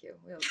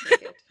 We'll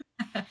take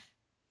it.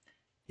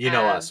 You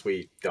know us,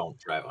 we don't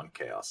thrive on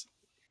chaos.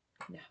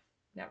 No,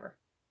 never.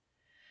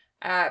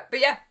 But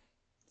yeah,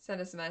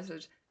 send us a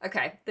message.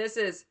 Okay,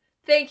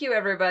 thank you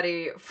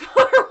everybody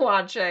for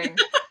watching.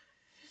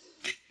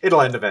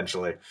 It'll end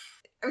eventually.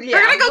 Yeah,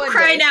 we're gonna go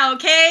cry now,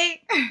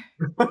 okay?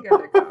 Go.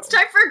 It's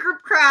time for a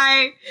group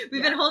cry.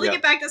 We've been holding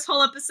it back this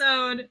whole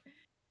episode.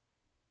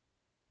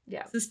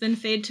 Yeah. This has been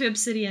Fade to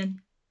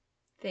Obsidian.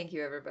 Thank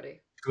you, everybody.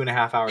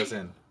 2.5 hours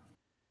in.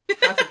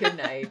 Have a good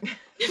night.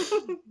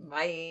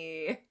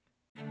 Bye.